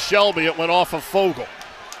stay with Shelby. It went off of Fogle.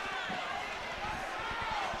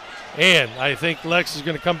 And I think Lex is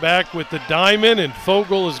going to come back with the diamond, and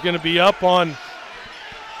Fogle is going to be up on.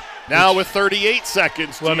 Now with 38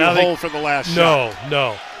 seconds, do you hold for the last shot?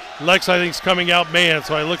 No. Lex, I think, is coming out man,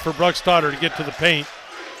 so I look for Bruskotter to get to the paint.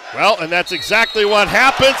 Well, and that's exactly what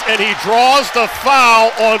happens, and he draws the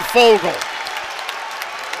foul on Fogle.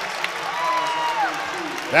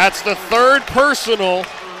 That's the 3rd personal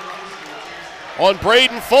on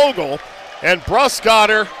Baden Forup, and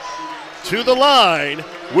Bruskotter to the line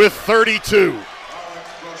with 32.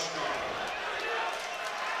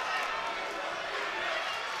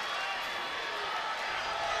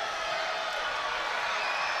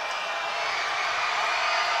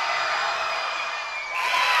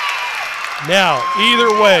 Now,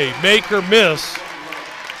 either way, make or miss,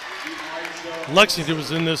 Lexington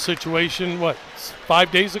was in this situation,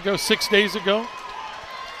 6 days ago?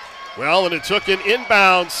 Well, and it took an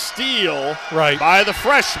inbound steal by the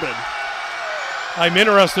freshman. I'm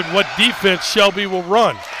interested what defense Shelby will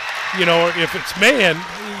run. You know, if it's man,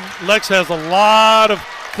 Lex has a lot of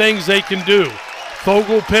things they can do.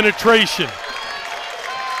 Fogle penetration.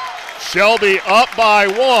 Shelby up by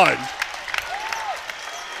 1.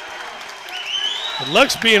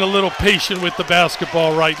 Lex being a little patient with the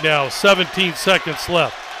basketball right now. 17 seconds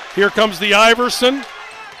left. Here comes the Iverson.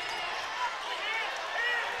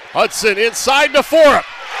 Hudson inside to Forup.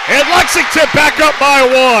 And Lexington back up by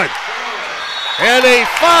 1. And a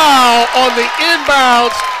foul on the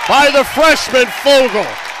inbounds by the freshman Fogle.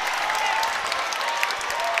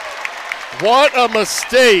 What a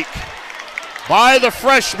mistake by the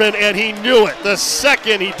freshman, and he knew it the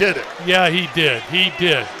second he did it. Yeah, he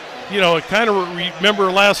did. You know, I kind of remember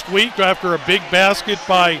last week after a big basket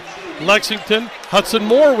by Lexington, Hudson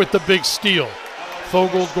Moore with the big steal.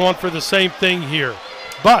 Fogle going for the same thing here.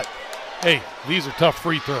 But, hey, these are tough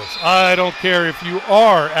free throws. I don't care if you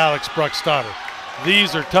are Alex Bruskotter.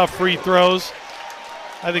 These are tough free throws.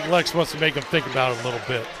 I think Lex wants to make him think about it a little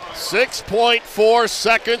bit. 6.4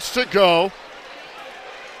 seconds to go.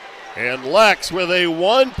 And Lex with a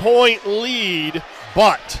 1-point lead,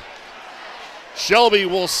 but Shelby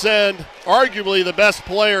will send arguably the best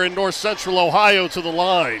player in North Central Ohio to the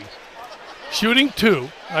line. Shooting 2.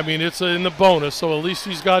 I mean, it's in the bonus, so at least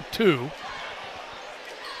he's got 2.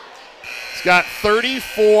 He's got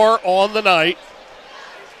 34 on the night.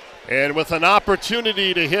 And with an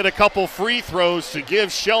opportunity to hit a couple free throws to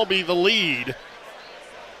give Shelby the lead.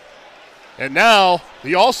 And now,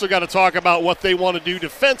 we also got to talk about what they want to do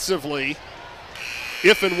defensively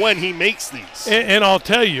if and when he makes these. And I'll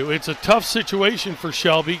tell you, it's a tough situation for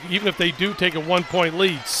Shelby, even if they do take a 1-point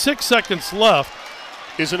lead. 6 seconds left.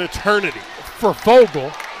 Is an eternity. For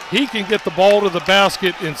Fogle, he can get the ball to the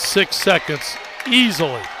basket in 6 seconds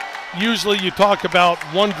easily. Usually you talk about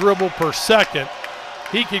 1 dribble per second.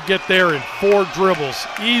 He could get there in 4 dribbles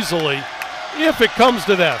easily if it comes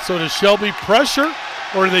to that. So does Shelby pressure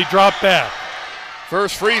or do they drop back?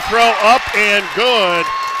 First free throw up and good.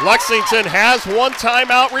 Lexington has 1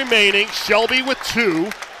 timeout remaining. Shelby with 2.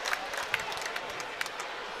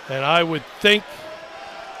 And I would think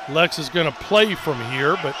Lex is going to play from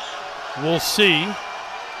here, but we'll see.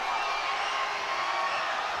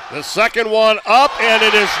 The second one up, and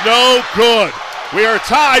it is no good. We are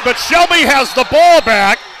tied, but Shelby has the ball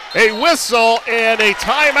back. A whistle and a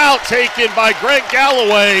timeout taken by Gregg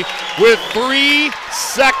Galloway with 3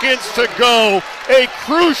 seconds to go. A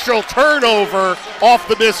crucial turnover off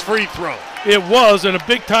the missed free throw. It was, and a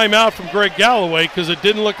big timeout from Gregg Galloway because it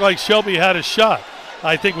didn't look like Shelby had a shot.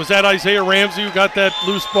 I think, was that Isaiah Ramsey who got that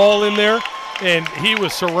loose ball in there? And he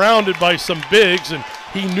was surrounded by some bigs, and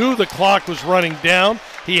he knew the clock was running down.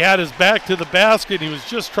 He had his back to the basket. He was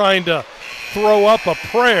just trying to throw up a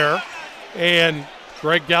prayer. And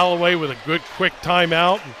Greg Galloway with a good quick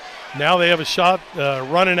timeout. And now they have a shot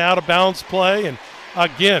running out of bounds play. And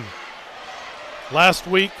again, last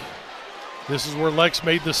week, this is where Lex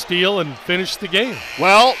made the steal and finished the game.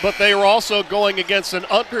 Well, but they were also going against an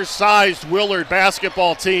undersized Willard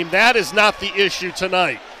basketball team. That is not the issue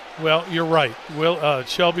tonight. Well, you're right.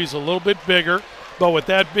 Shelby's a little bit bigger. But with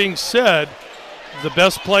that being said, the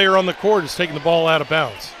best player on the court is taking the ball out of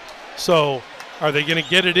bounds. So are they going to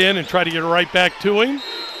get it in and try to get it right back to him?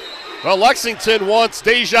 Well, Lexington wants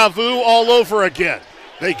deja vu all over again.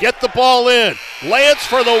 They get the ball in. Lance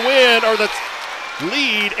for the win or the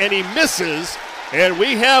lead, and he misses. And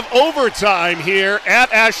we have overtime here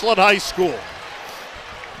at Ashland High School.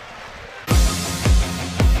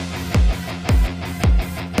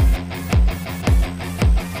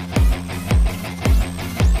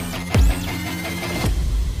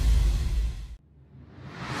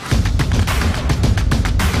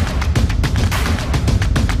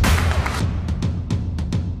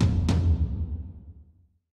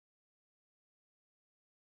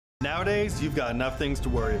 Nowadays, you've got enough things to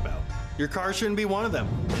worry about. Your car shouldn't be one of them.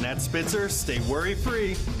 And at Spitzer, stay worry-free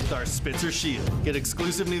with our Spitzer Shield. Get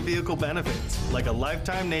exclusive new vehicle benefits, like a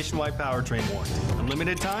lifetime nationwide powertrain warranty.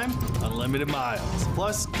 Unlimited time, unlimited miles.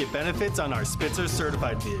 Plus, get benefits on our Spitzer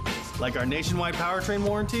certified vehicles, like our nationwide powertrain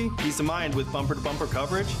warranty, peace of mind with bumper-to-bumper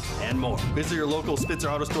coverage, and more. Visit your local Spitzer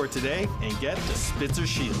auto store today and get the Spitzer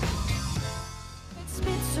Shield. At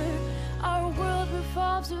Spitzer, our world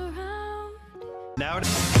revolves around.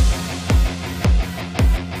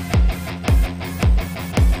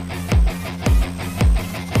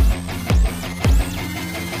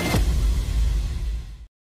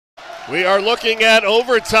 We are looking at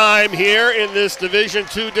overtime here in this Division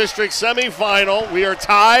II District Semifinal. We are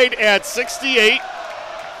tied at 68.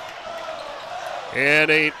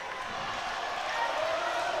 And a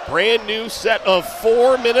brand new set of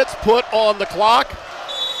 4 minutes put on the clock.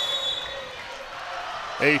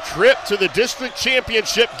 A trip to the district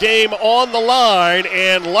championship game on the line,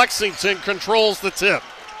 and Lexington controls the tip.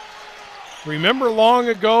 Remember long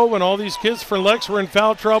ago when all these kids for Lex were in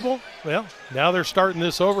foul trouble? Well, now they're starting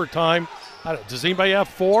this overtime. Does anybody have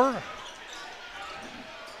 4?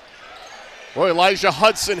 Well, Elijah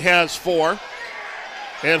Hudson has 4,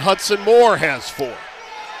 and Hudson Moore has 4.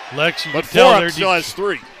 Lex, you but can tell Forup still has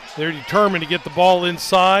 3. They're determined to get the ball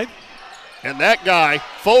inside. And that guy,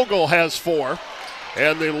 Fogel, has 4.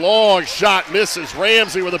 And the long shot misses.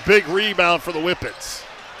 Ramsey with a big rebound for the Whippets.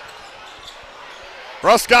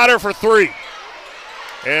 Bruskotter for 3.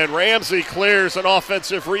 And Ramsey clears an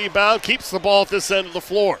offensive rebound, keeps the ball at this end of the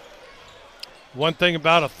floor. One thing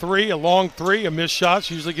about a long 3, a missed shot's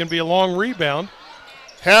usually going to be a long rebound.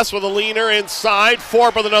 Hess with a leaner inside.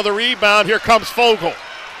 Forup with another rebound. Here comes Fogel.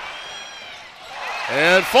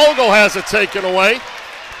 And Fogel has it taken away.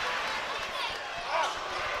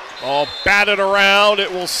 All batted around.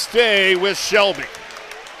 It will stay with Shelby.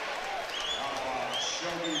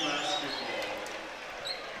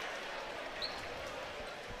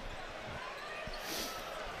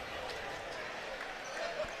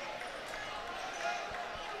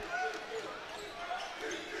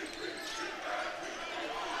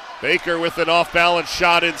 Baker with an off-balance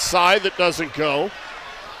shot inside that doesn't go.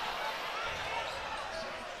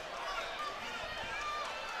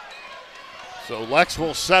 So Lex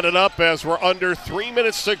will set it up as we're under 3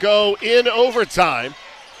 minutes to go in overtime.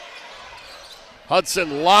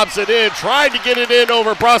 Hudson lobs it in, tried to get it in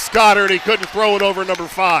over Bruskotter, and he couldn't throw it over number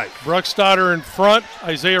 5. Bruskotter in front,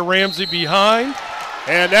 Isaiah Ramsey behind.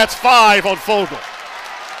 And that's 5 on Fogel.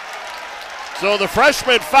 So the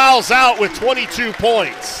freshman fouls out with 22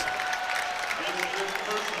 points.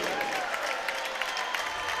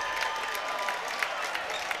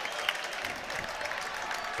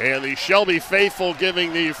 And the Shelby faithful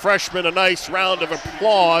giving the freshman a nice round of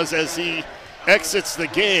applause as he exits the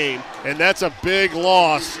game. And that's a big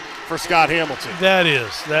loss for Scott Hamilton. That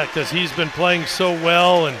is, because he's been playing so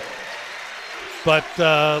well. But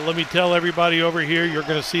let me tell everybody over here, you're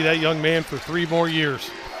going to see that young man for 3 more years.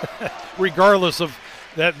 Regardless of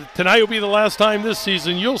that, tonight will be the last time this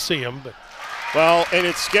season you'll see him. But. Well, and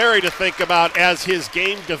it's scary to think about as his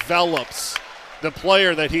game develops, the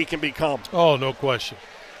player that he can become. Oh, no question.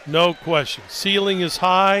 No question. Ceiling is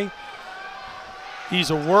high. He's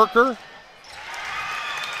a worker.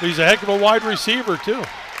 He's a heck of a wide receiver, too.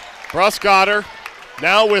 Bruskotter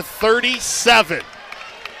now with 37.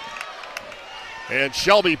 And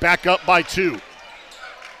Shelby back up by 2.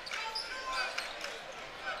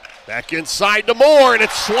 Back inside to Moore, and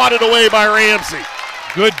it's swatted away by Ramsey.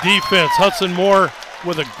 Good defense. Hudson Moore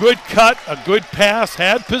with a good cut, a good pass,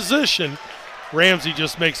 had position. Ramsey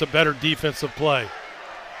just makes a better defensive play.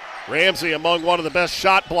 Ramsey among one of the best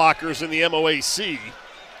shot blockers in the MOAC.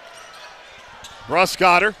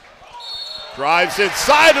 Bruskotter drives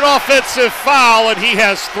inside, an offensive foul, and he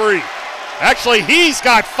has 3. Actually, he's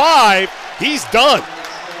got 5. He's done.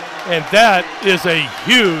 And that is a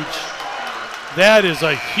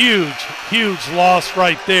huge loss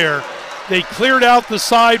right there. They cleared out the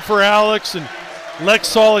side for Alex, and Lex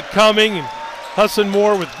saw it coming, and Hudson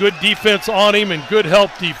Moore with good defense on him and good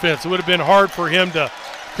help defense. It would have been hard for him to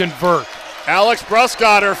convert. Alex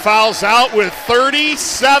Bruskotter fouls out with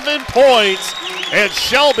 37 points, and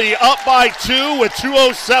Shelby up by 2 with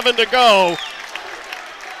 2:07 to go.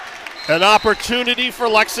 An opportunity for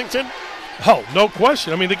Lexington? Oh, no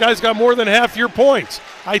question. I mean, the guy's got more than half your points.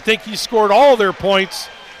 I think he scored all their points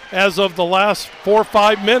as of the last 4 or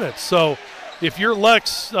 5 minutes. So if you're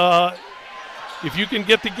Lex, if you can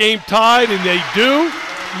get the game tied, and they do,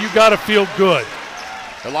 you got to feel good.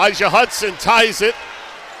 Elijah Hudson ties it.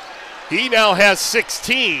 He now has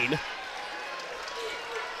 16.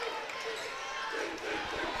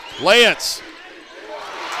 Lance.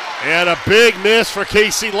 And a big miss for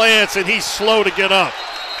Casey Lance, and he's slow to get up.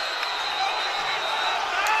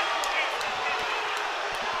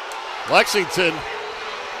 Lexington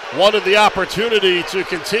wanted the opportunity to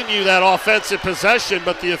continue that offensive possession,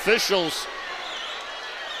 but the officials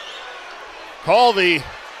call the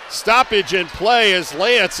stoppage in play as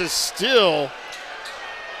Lance is still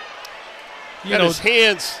got his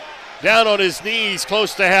hands down on his knees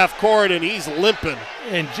close to half court, and he's limping.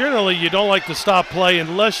 And generally you don't like to stop play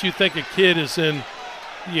unless you think a kid is in,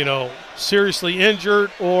 seriously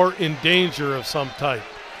injured or in danger of some type.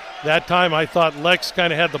 That time I thought Lex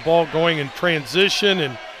kind of had the ball going in transition,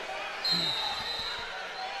 and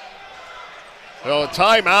well, a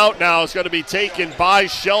timeout now is going to be taken by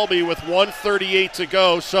Shelby with 1:38 to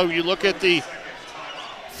go. So you look at the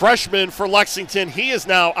freshman for Lexington, he is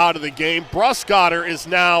now out of the game. Bruskotter is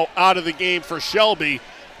now out of the game for Shelby,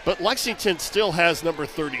 but Lexington still has number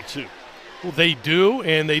 32. Well, they do,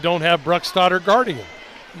 and they don't have Bruskotter guarding him.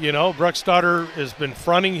 Bruskotter has been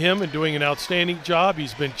fronting him and doing an outstanding job.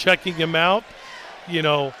 He's been checking him out.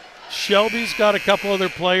 Shelby's got a couple other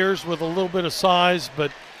players with a little bit of size, but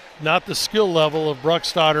not the skill level of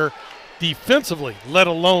Bruskotter defensively, let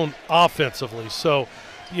alone offensively. So,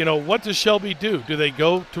 what does Shelby do? Do they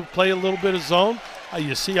go to play a little bit of zone?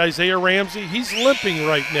 You see Isaiah Ramsey, he's limping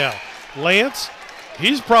right now. Lance,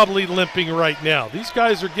 he's probably limping right now. These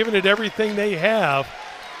guys are giving it everything they have,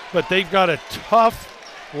 but they've got a tough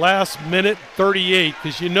last minute 38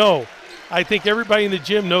 because, I think everybody in the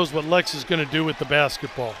gym knows what Lex is going to do with the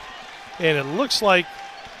basketball. And it looks like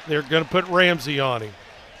they're going to put Ramsey on him.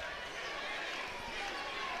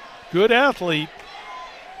 Good athlete,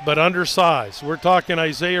 but undersized. We're talking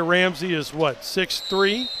Isaiah Ramsey is what,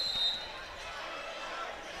 6'3"?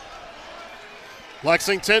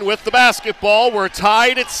 Lexington with the basketball. We're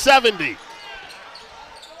tied at 70.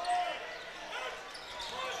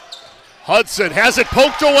 Hudson has it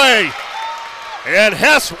poked away. And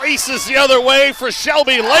Hess races the other way for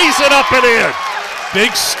Shelby, lays it up and in.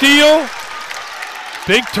 Big steal,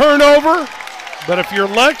 big turnover. But if you're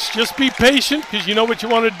Lex, just be patient because you know what you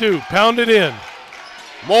want to do. Pound it in.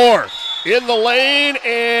 Moore in the lane,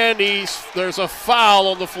 and there's a foul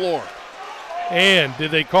on the floor. And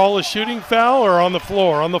did they call a shooting foul or on the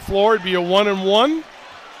floor? On the floor, it'd be a 1-and-1.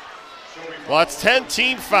 Well, that's 10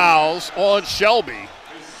 team fouls on Shelby.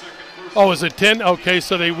 Oh, is it 10? Okay,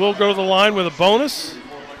 so they will go to the line with a bonus.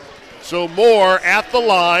 So Moore at the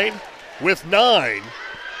line with 9.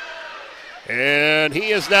 And he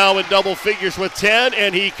is now in double figures with 10,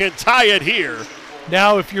 and he can tie it here.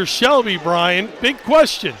 Now, if you're Shelby, Brian, big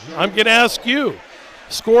question. I'm going to ask you.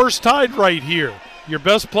 Scores tied right here. Your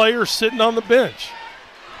best player sitting on the bench.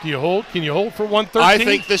 Do you hold? Can you hold for 113? I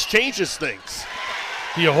think this changes things.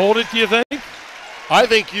 Do you hold it, do you think? I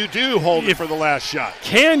think you do hold it for the last shot.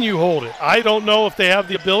 Can you hold it? I don't know if they have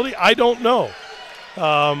the ability. I don't know.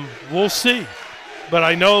 We'll see. But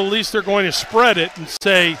I know at least they're going to spread it and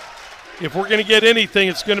say, if we're going to get anything,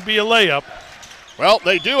 it's going to be a layup. Well,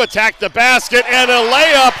 they do attack the basket, and a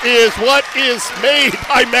layup is what is made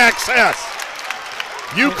by Max Hess.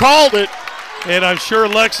 You called it. And I'm sure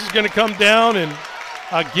Lex is going to come down, and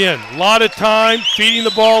again, a lot of time feeding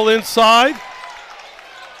the ball inside.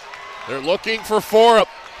 They're looking for Forup.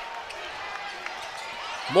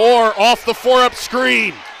 Moore off the Forup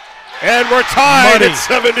screen. And we're tied at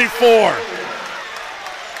 74.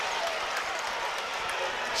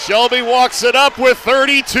 Shelby walks it up with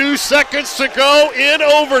 32 seconds to go in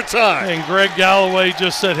overtime. And Gregg Galloway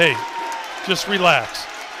just said, hey, just relax.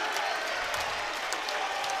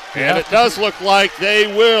 And it does look like they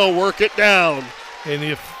will work it down. And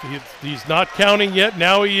if he's not counting yet,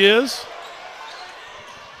 now he is.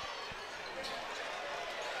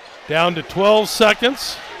 Down to 12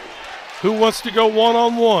 seconds. Who wants to go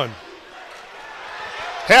one-on-one?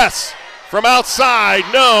 Hess from outside,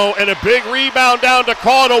 no, and a big rebound down to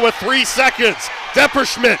Caudill with 3 seconds.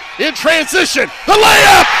 Depperschmidt in transition, the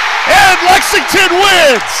layup, and Lexington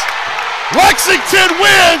wins. Lexington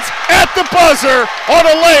wins at the buzzer on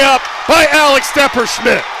a layup by Alex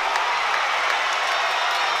Depperschmidt.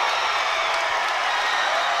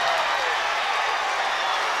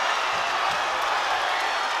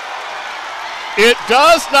 It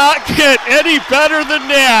does not get any better than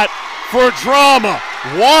that for drama.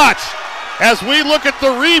 Watch as we look at the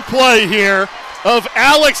replay here of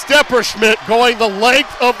Alex Depperschmidt going the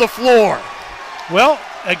length of the floor. Well,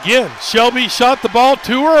 again, Shelby shot the ball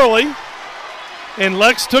too early, and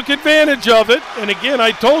Lex took advantage of it. And again, I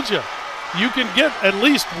told you, you can get at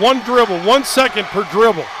least one dribble, 1 second per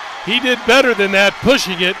dribble. He did better than that,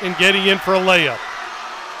 pushing it and getting in for a layup.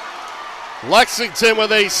 Lexington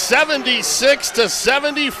with a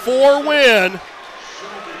 76-74 win.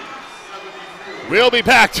 We'll be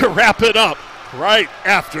back to wrap it up right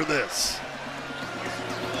after this.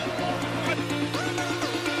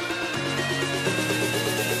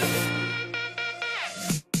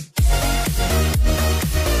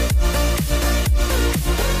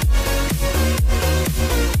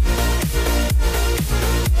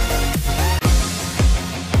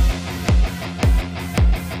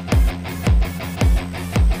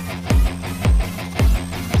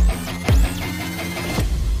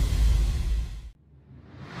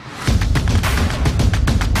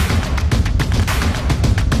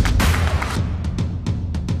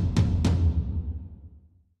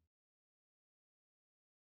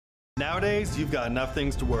 Nowadays, you've got enough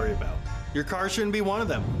things to worry about. Your car shouldn't be one of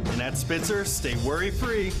them. And at Spitzer, stay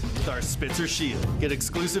worry-free with our Spitzer Shield. Get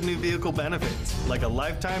exclusive new vehicle benefits, like a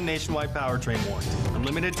lifetime nationwide powertrain warranty.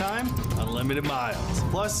 Unlimited time, unlimited miles.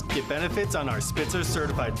 Plus, get benefits on our Spitzer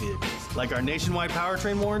certified vehicles, like our nationwide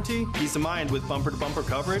powertrain warranty, peace of mind with bumper-to-bumper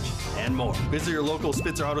coverage, and more. Visit your local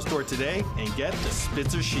Spitzer auto store today and get the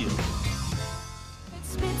Spitzer Shield. At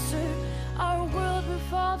Spitzer, our world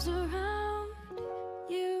revolves around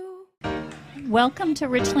you. Welcome to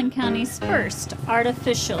Richland County's first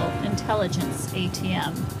artificial intelligence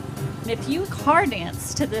ATM. If you car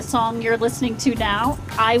dance to the song you're listening to now,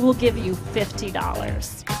 I will give you $50.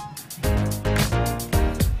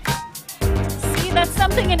 See, that's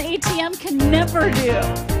something an ATM can never do.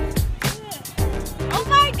 Oh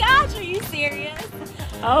my gosh, are you serious?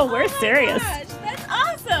 Oh, we're serious. Gosh, that's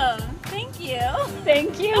awesome. Thank you.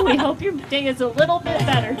 Thank you. We hope your day is a little bit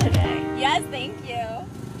better today. Yes, thank you.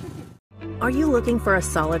 Are you looking for a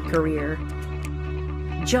solid career,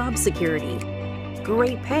 job security,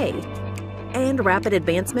 great pay, and rapid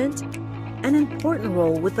advancement? An important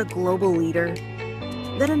role with a global leader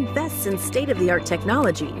that invests in state-of-the-art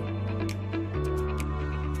technology,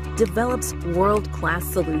 develops world-class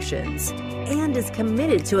solutions, and is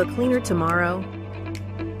committed to a cleaner tomorrow?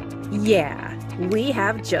 Yeah, we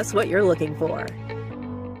have just what you're looking for.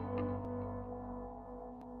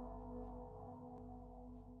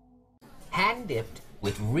 Hand-dipped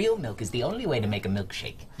with real milk is the only way to make a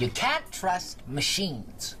milkshake. You can't trust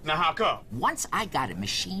machines. Now how come? Once I got a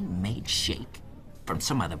machine-made shake from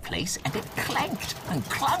some other place, and it clanked and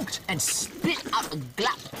clunked and spit out a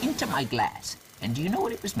glop into my glass. And do you know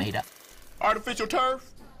what it was made of? Artificial turf?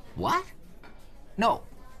 What? No,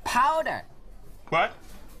 powder. What?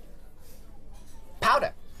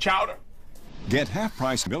 Powder. Chowder. Get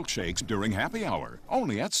half-price milkshakes during happy hour,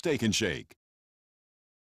 only at Steak and Shake.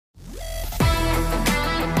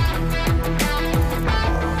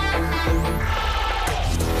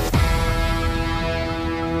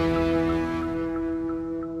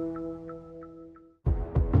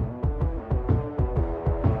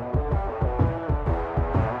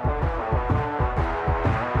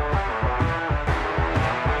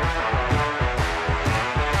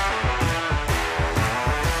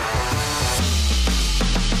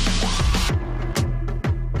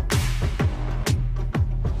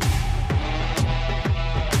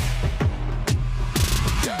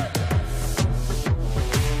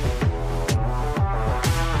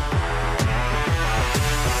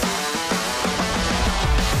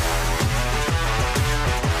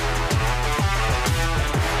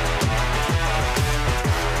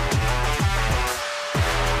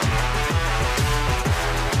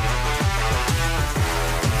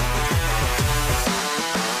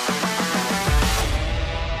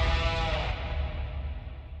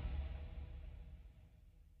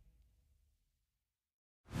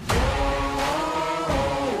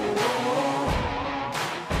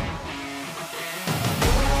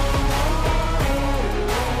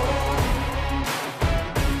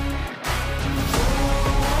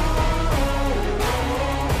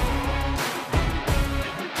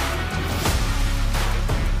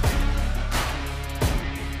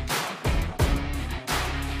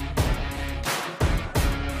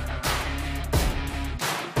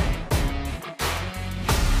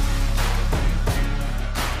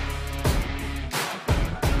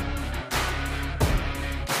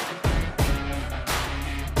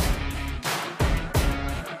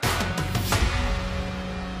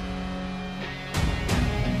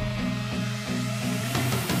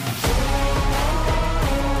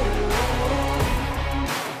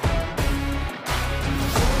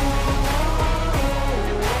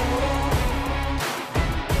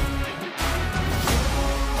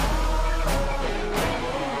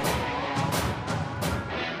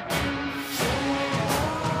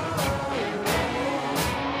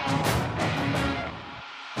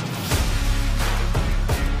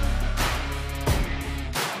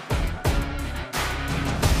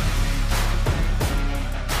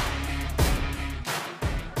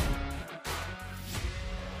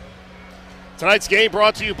 Tonight's game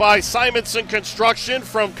brought to you by Simonson Construction.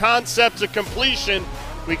 From concept to completion,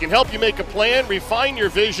 we can help you make a plan, refine your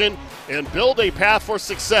vision, and build a path for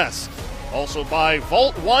success. Also by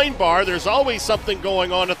Vault Wine Bar. There's always something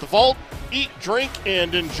going on at the Vault. Eat, drink,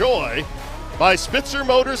 and enjoy. By Spitzer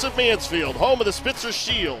Motors of Mansfield, home of the Spitzer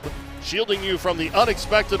Shield, shielding you from the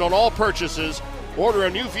unexpected on all purchases. Order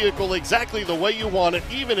a new vehicle exactly the way you want it,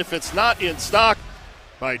 even if it's not in stock.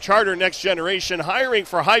 By Charter Next Generation, hiring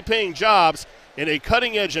for high-paying jobs in a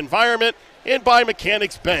cutting-edge environment. And by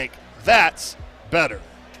Mechanics Bank. That's better.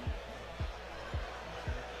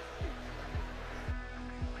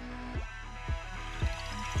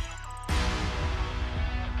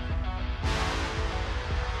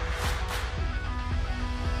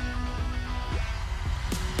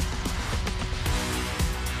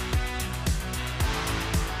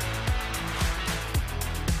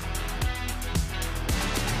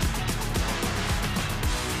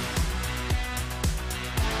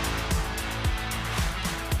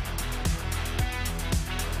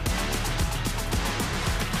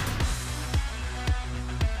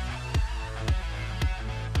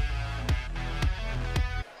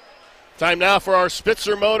 Time now for our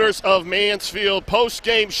Spitzer Motors of Mansfield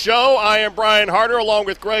post-game show. I am Brian Harter along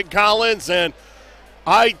with Gregg Collins, and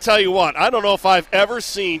I tell you what, I don't know if I've ever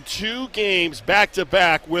seen two games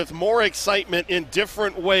back-to-back with more excitement in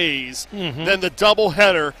different ways than the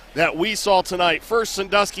doubleheader that we saw tonight. First,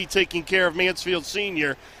 Sandusky taking care of Mansfield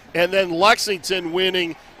Senior, and then Lexington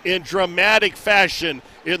winning in dramatic fashion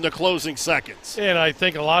in the closing seconds. And I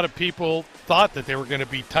think a lot of people thought that they were going to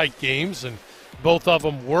be tight games, and both of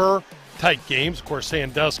them were tight games. Of course,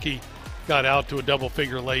 Sandusky got out to a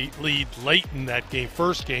double-figure lead late in that game,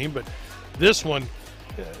 first game, but this one,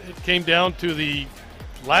 it came down to the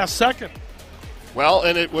last second. Well,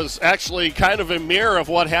 and it was actually kind of a mirror of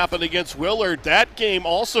what happened against Willard. That game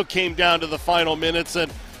also came down to the final minutes,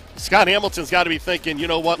 and Scott Hamilton's got to be thinking, you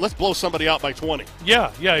know what, let's blow somebody out by 20.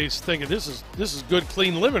 Yeah, he's thinking this is good,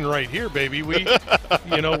 clean living right here, baby. We,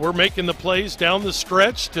 we're making the plays down the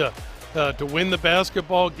stretch to win the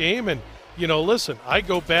basketball game. And, listen, I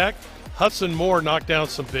go back. Hudson Moore knocked down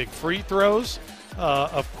some big free throws.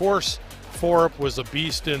 Of course, Forup was a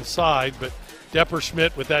beast inside, but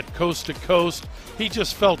Depperschmidt with that coast-to-coast, he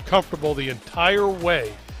just felt comfortable the entire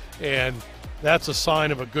way. And that's a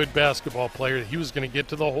sign of a good basketball player that he was going to get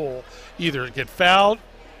to the hole, either get fouled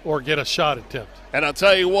or get a shot attempt. And I'll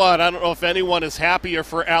tell you what, I don't know if anyone is happier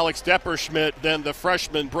for Alex Depperschmidt than the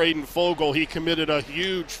freshman Baden Forup. He committed a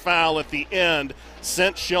huge foul at the end,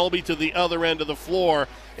 sent Shelby to the other end of the floor,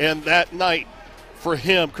 and that night for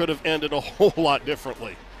him could have ended a whole lot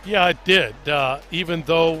differently. Yeah, it did. Even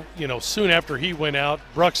though, soon after he went out,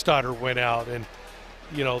 Bruskotter went out. And,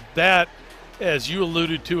 that, as you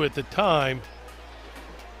alluded to at the time,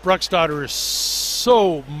 Bruskotter is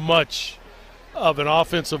so much of an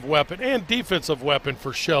offensive weapon and defensive weapon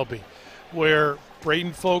for Shelby, where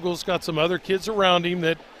Baden Forup's got some other kids around him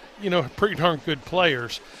that, pretty darn good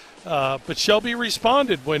players. But Shelby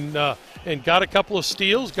responded when and got a couple of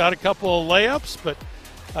steals, got a couple of layups, but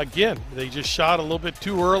again, they just shot a little bit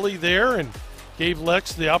too early there and gave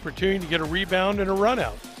Lex the opportunity to get a rebound and a run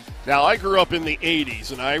out. Now, I grew up in the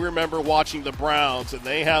 80s, and I remember watching the Browns, and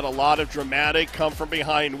they had a lot of dramatic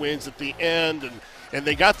come-from-behind wins at the end, and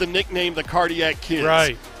they got the nickname the Cardiac Kids.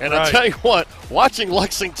 Right. And I'll tell you what, watching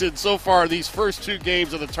Lexington so far these first two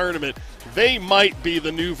games of the tournament, they might be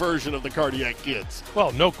the new version of the Cardiac Kids.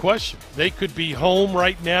 Well, no question. They could be home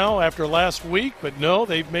right now after last week, but no,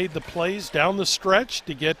 they've made the plays down the stretch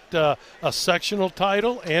to get a sectional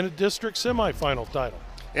title and a district semifinal title.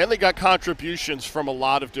 And they got contributions from a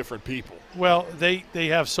lot of different people. Well, they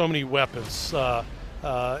have so many weapons,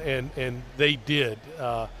 and they did.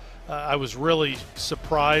 I was really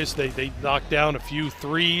surprised. They knocked down a few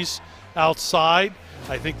threes outside.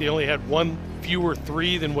 I think they only had one fewer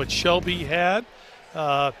three than what Shelby had.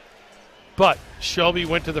 But Shelby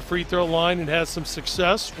went to the free throw line and had some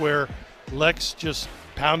success where Lex just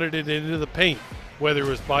pounded it into the paint, whether it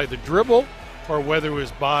was by the dribble or whether it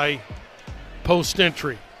was by post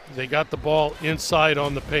entry. They got the ball inside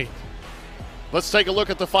on the paint. Let's take a look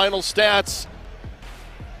at the final stats.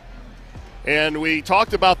 And we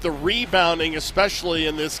talked about the rebounding, especially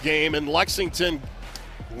in this game, and Lexington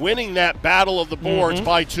winning that battle of the boards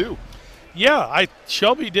by 2. Yeah,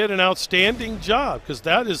 Shelby did an outstanding job because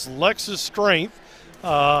that is Lex's strength.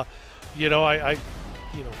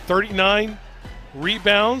 39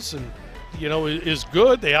 rebounds and is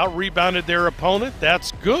good. They out-rebounded their opponent.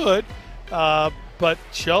 That's good. But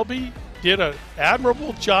Shelby did an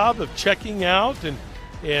admirable job of checking out and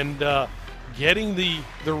getting the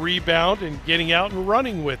rebound and getting out and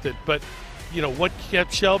running with it. But what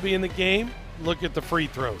kept Shelby in the game? Look at the free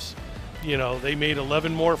throws. They made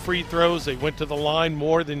 11 more free throws. They went to the line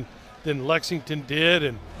more than Lexington did,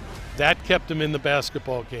 and that kept them in the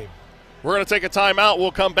basketball game. We're going to take a timeout.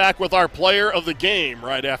 We'll come back with our player of the game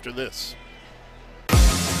right after this.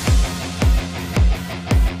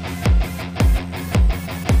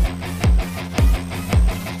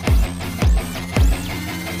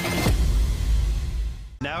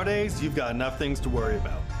 Nowadays, you've got enough things to worry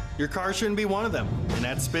about. Your car shouldn't be one of them. And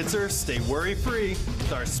at Spitzer, stay worry-free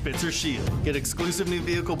with our Spitzer Shield. Get exclusive new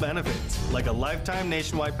vehicle benefits, like a lifetime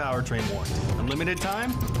nationwide powertrain warranty. Unlimited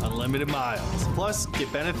time, unlimited miles. Plus,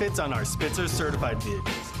 get benefits on our Spitzer certified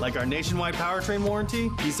vehicles, like our nationwide powertrain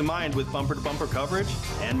warranty, peace of mind with bumper-to-bumper coverage,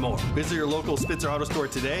 and more. Visit your local Spitzer Auto Store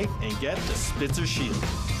today and get the Spitzer Shield.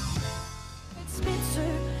 At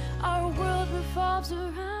Spitzer, our world revolves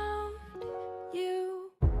around you.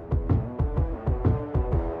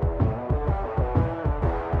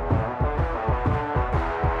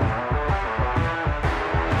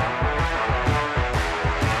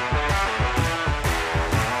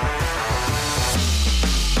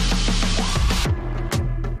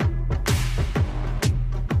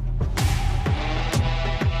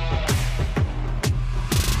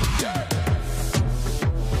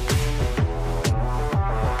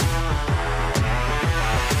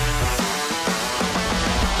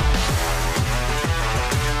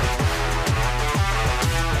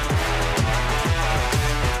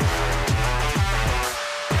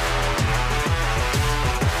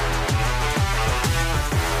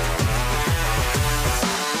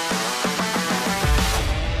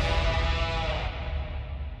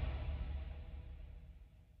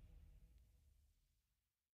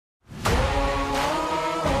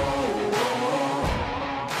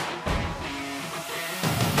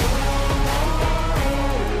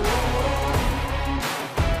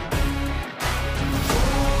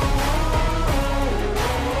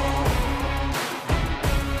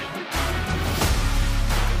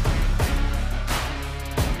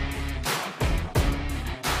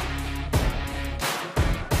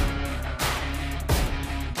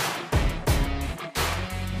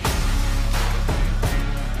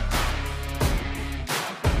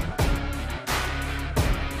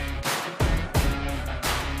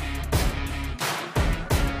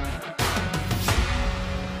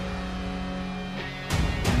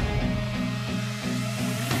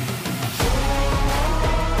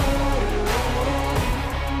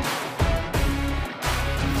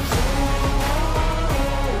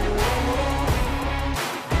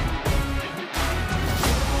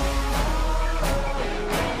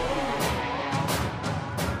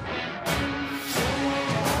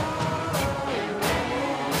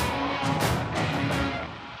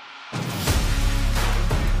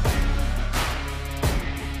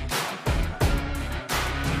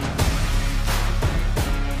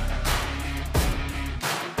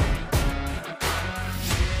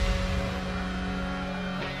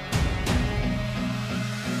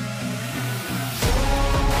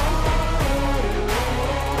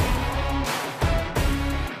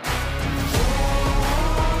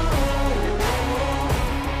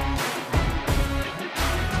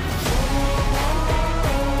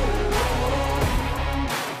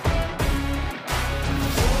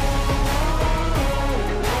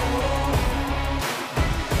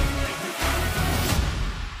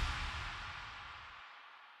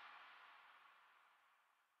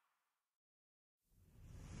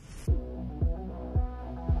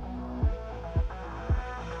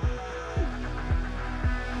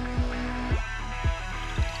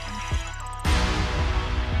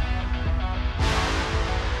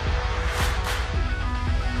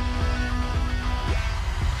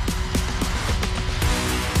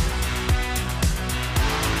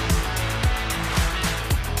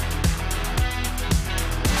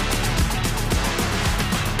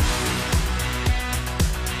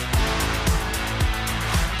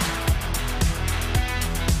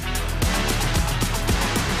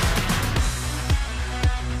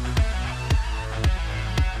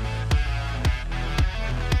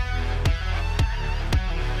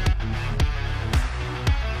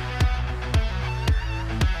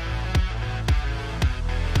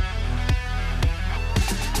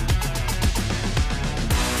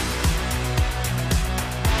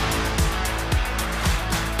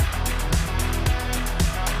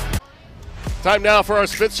 Time now for our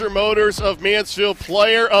Spitzer Motors of Mansfield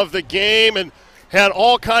player of the game, and had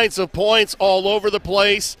all kinds of points all over the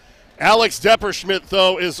place. Alex Depperschmidt,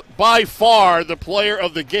 though, is by far the player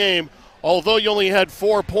of the game. Although you only had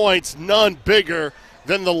 4 points, none bigger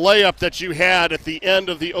than the layup that you had at the end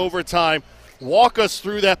of the overtime. Walk us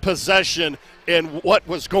through that possession and what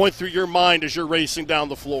was going through your mind as you're racing down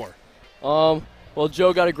the floor. Well,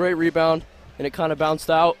 Joe got a great rebound, and it kind of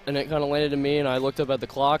bounced out, and it kind of landed in me, and I looked up at the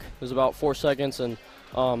clock. It was about 4 seconds, and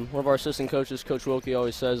one of our assistant coaches, Coach Wilkie,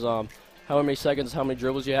 always says how many seconds, how many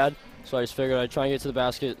dribbles you had. So I just figured I'd try and get to the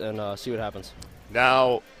basket and see what happens.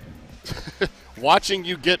 Now, watching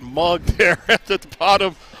you get mugged there at the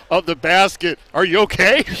bottom of the basket, are you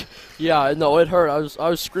okay? Yeah, no, it hurt. I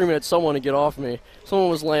was screaming at someone to get off me. Someone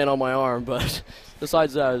was laying on my arm, but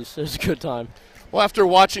besides that, it was a good time. Well, after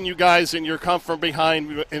watching you guys and your come from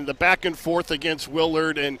behind in the back and forth against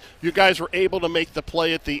Willard, and you guys were able to make the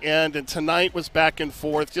play at the end, and tonight was back and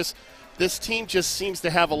forth, just this team just seems to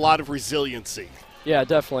have a lot of resiliency. Yeah,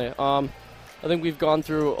 definitely. I think we've gone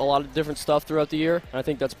through a lot of different stuff throughout the year, and I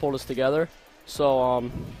think that's pulled us together. So,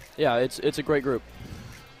 yeah, it's a great group.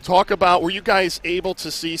 Talk about, were you guys able to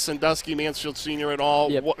see Sandusky Mansfield Senior at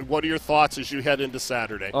all? Yep. What are your thoughts as you head into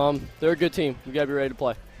Saturday? They're a good team. We got to be ready to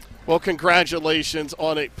play. Well, congratulations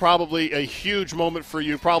on probably a huge moment for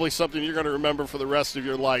you, probably something you're going to remember for the rest of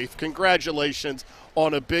your life. Congratulations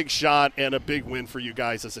on a big shot and a big win for you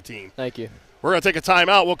guys as a team. Thank you. We're going to take a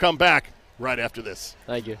timeout. We'll come back right after this.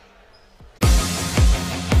 Thank you.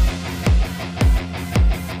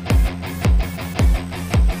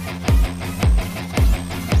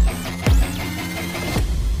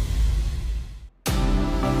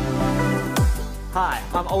 Hi,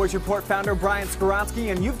 I'm Always Report founder Brian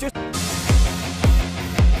Skoronsky, and you've just...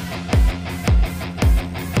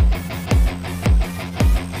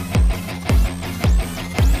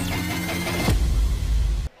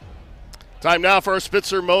 Time now for our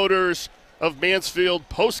Spitzer Motors of Mansfield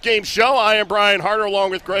post-game show. I am Brian Harter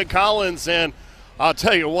along with Gregg Collins, and I'll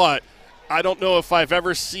tell you what, I don't know if I've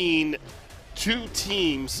ever seen two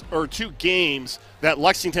games that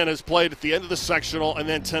Lexington has played at the end of the sectional and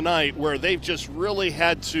then tonight where they've just really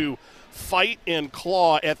had to fight and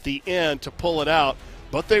claw at the end to pull it out,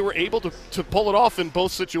 but they were able to pull it off in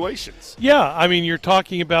both situations. Yeah, I mean, you're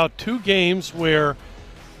talking about two games where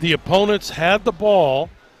the opponents had the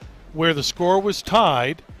ball, where the score was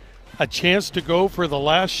tied, a chance to go for the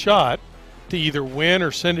last shot to either win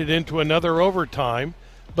or send it into another overtime,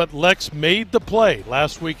 but Lex made the play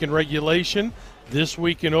last week in regulation, this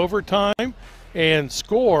week in overtime, and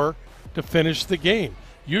score to finish the game.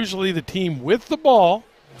 Usually the team with the ball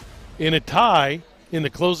in a tie in the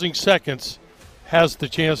closing seconds has the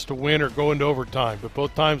chance to win or go into overtime, but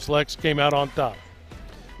both times Lex came out on top.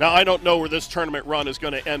 Now, I don't know where this tournament run is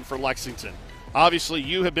going to end for Lexington. Obviously,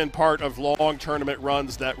 you have been part of long tournament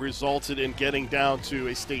runs that resulted in getting down to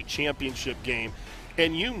a state championship game,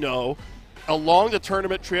 and you know, along the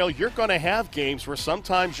tournament trail, you're going to have games where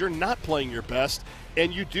sometimes you're not playing your best,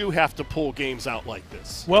 and you do have to pull games out like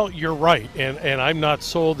this. Well, you're right, and I'm not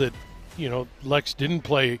sold that, Lex didn't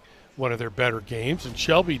play one of their better games, and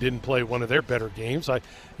Shelby didn't play one of their better games.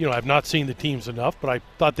 I've not seen the teams enough, but I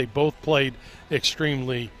thought they both played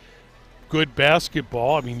extremely good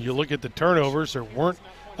basketball. I mean, you look at the turnovers, there weren't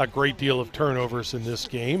a great deal of turnovers in this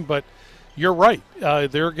game, but you're right.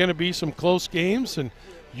 There are going to be some close games, and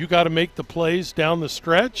you got to make the plays down the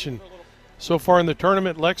stretch, and so far in the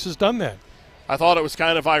tournament, Lex has done that. I thought it was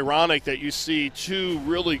kind of ironic that you see two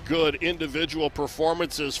really good individual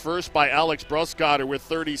performances, first by Alex Bruskotter with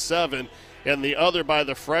 37, and the other by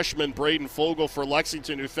the freshman Baden Forup for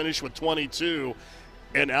Lexington, who finished with 22,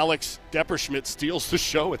 and Alex Depperschmidt steals the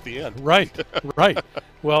show at the end. Right.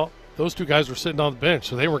 Well, those two guys were sitting on the bench,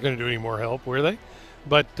 so they weren't going to do any more help, were they?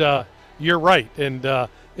 But you're right, and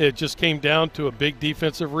it just came down to a big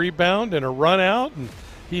defensive rebound and a run out, and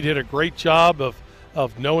he did a great job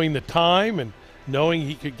of knowing the time and knowing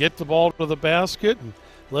he could get the ball to the basket, and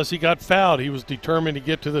unless he got fouled, he was determined to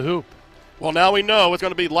get to the hoop. Well, now we know it's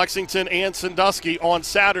going to be Lexington and Sandusky on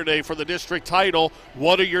Saturday for the district title.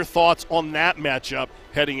 What are your thoughts on that matchup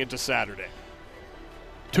heading into Saturday?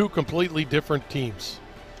 Two completely different teams.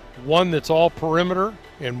 One that's all perimeter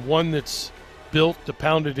and one that's built to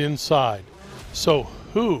pound it inside. So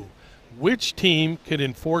which team can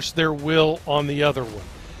enforce their will on the other one?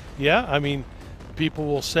 Yeah, I mean, people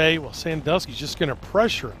will say, well, Sandusky's just going to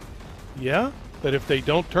pressure him. Yeah, but if they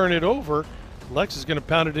don't turn it over, Lex is going to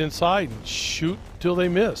pound it inside and shoot until they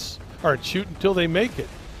miss, or shoot until they make it.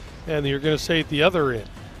 And you're going to say at the other end,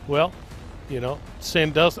 well,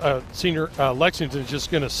 Lexington's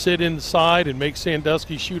just going to sit inside and make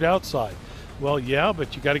Sandusky shoot outside. Well, yeah,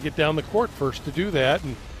 but you got to get down the court first to do that,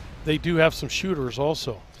 and they do have some shooters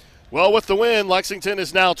also. Well, with the win, Lexington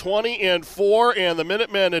is now 20-4, and the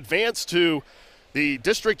Minutemen advance to the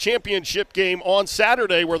district championship game on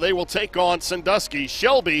Saturday, where they will take on Sandusky.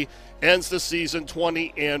 Shelby ends the season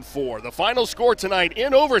 20-4. The final score tonight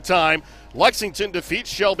in overtime, Lexington defeats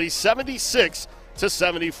Shelby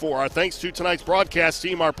 76-74. Our thanks to tonight's broadcast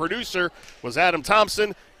team. Our producer was Adam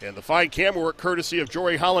Thompson, and the fine camera work courtesy of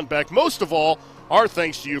Jory Hollenbeck. Most of all, our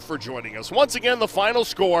thanks to you for joining us. Once again, the final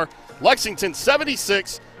score, Lexington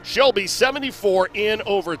 76, Shelby 74 in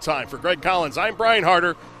overtime. For Greg Collins, I'm Brian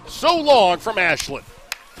Harter. So long from Ashland.